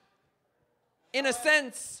 In a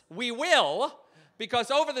sense, we will, because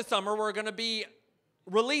over the summer, we're going to be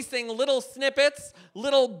releasing little snippets,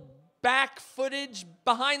 little back footage,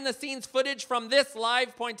 behind-the-scenes footage from this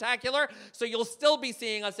live Pointacular, so you'll still be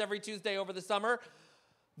seeing us every Tuesday over the summer.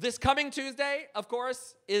 This coming Tuesday, of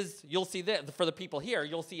course, you'll see this, for the people here,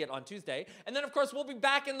 you'll see it on Tuesday. And then, of course, we'll be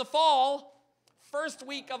back in the fall, first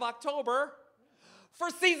week of October, for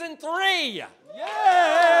season 3. Yay!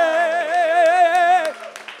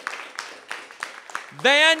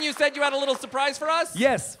 Van, you said you had a little surprise for us?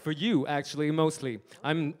 Yes, for you, actually, mostly.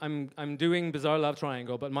 I'm doing Bizarre Love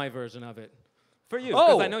Triangle, but my version of it. For you,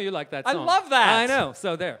 because I know you like that song. I love that. I know,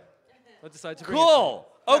 so there. Let's decide to bring it Cool.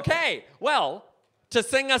 Okay, well, to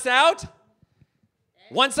sing us out,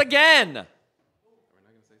 once again.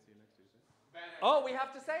 Oh, we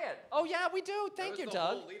have to say it. Oh, yeah, we do. Thank you,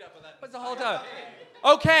 Doug. What's the whole time?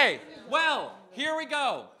 Okay, well, here we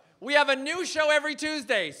go. We have a new show every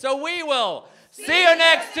Tuesday, so we will see you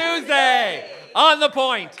next Tuesday on The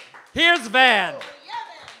Point. Here's Van.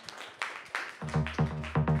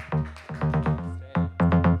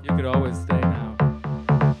 You could always stay now.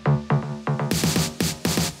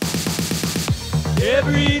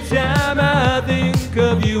 Every time I think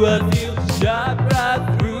of you, I feel shot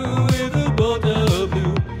right through with a bolt of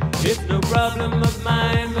blue. It's no problem of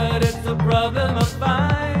mine, but it's a problem of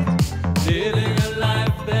mine. Living a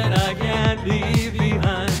life that I can't leave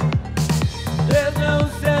behind. There's no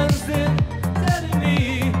sense in telling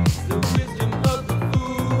me the wisdom of the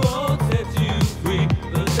fool won't set you free.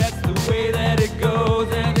 But that's the way that it goes,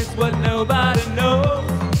 and it's what nobody knows.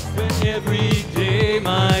 When every day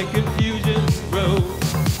my confusion grows.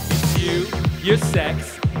 It's you, your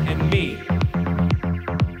sex, and me.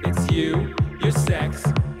 It's you, your sex,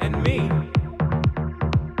 and me.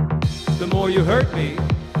 The more you hurt me,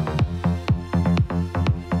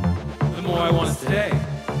 the more I want to stay.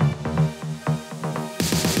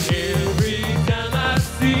 Every time I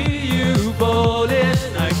see you falling,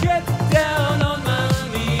 I get down on my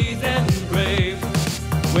knees and pray,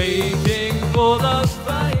 waiting for the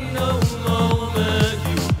final moment.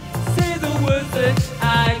 You say the words that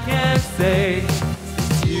I can't say.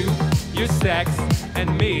 It's you, your sex,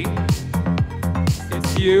 and me.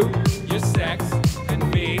 It's you, your sex, and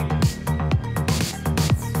me.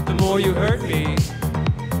 The more you hurt me,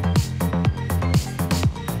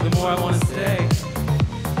 the more I want to stay.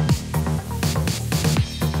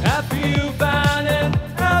 I feel fine and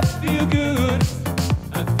I feel good.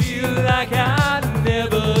 I feel like I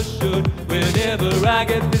never should. Whenever I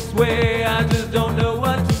get this way, I just don't know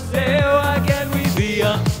what to say. Why can't we be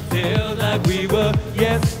ourselves like we were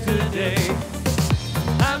yesterday?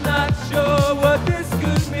 I'm not sure what this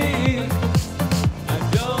could mean. I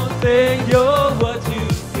don't think you're what you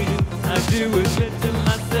seem. I do admit to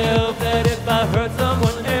myself that if I hurt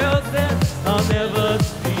someone else, then I'll never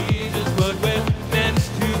see just what we're meant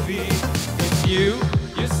to be. It's you,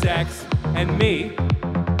 your sex, and me.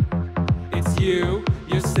 It's you,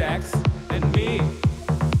 your sex, and me.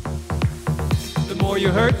 The more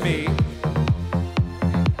you hurt me,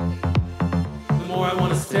 the more I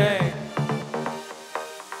want to stay.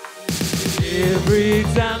 Every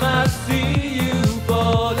time I see you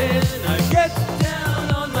falling, I get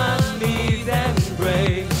down on my knees and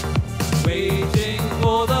pray, waiting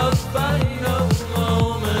for the final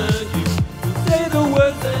moment. You say the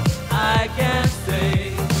words that I can't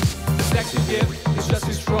say. The sex you give is just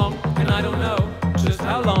too strong, and I don't know just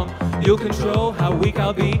how long you'll control how weak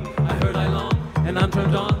I'll be. I heard I long and I'm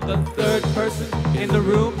turned on. The third person in the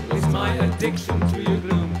room is my addiction to your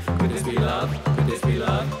gloom. Could this be love? Could this be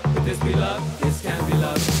love? Could this be love? This can't be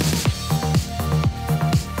love.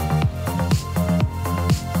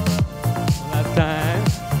 Last time.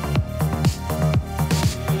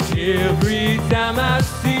 Every time I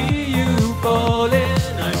see you falling,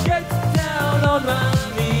 I get down on my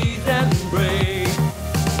knees and pray,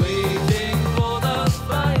 waiting for the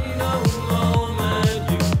final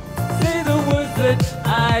moment. You say the words that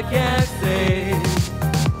I can't say.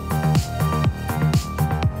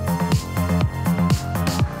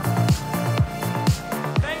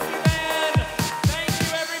 Thank you, man. Thank you,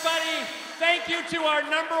 everybody. Thank you to our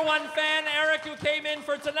 #1 fan, Eric, who came in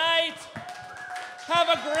for tonight. Have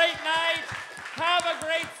a great night. Have a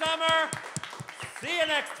great summer. See you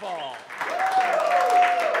next fall.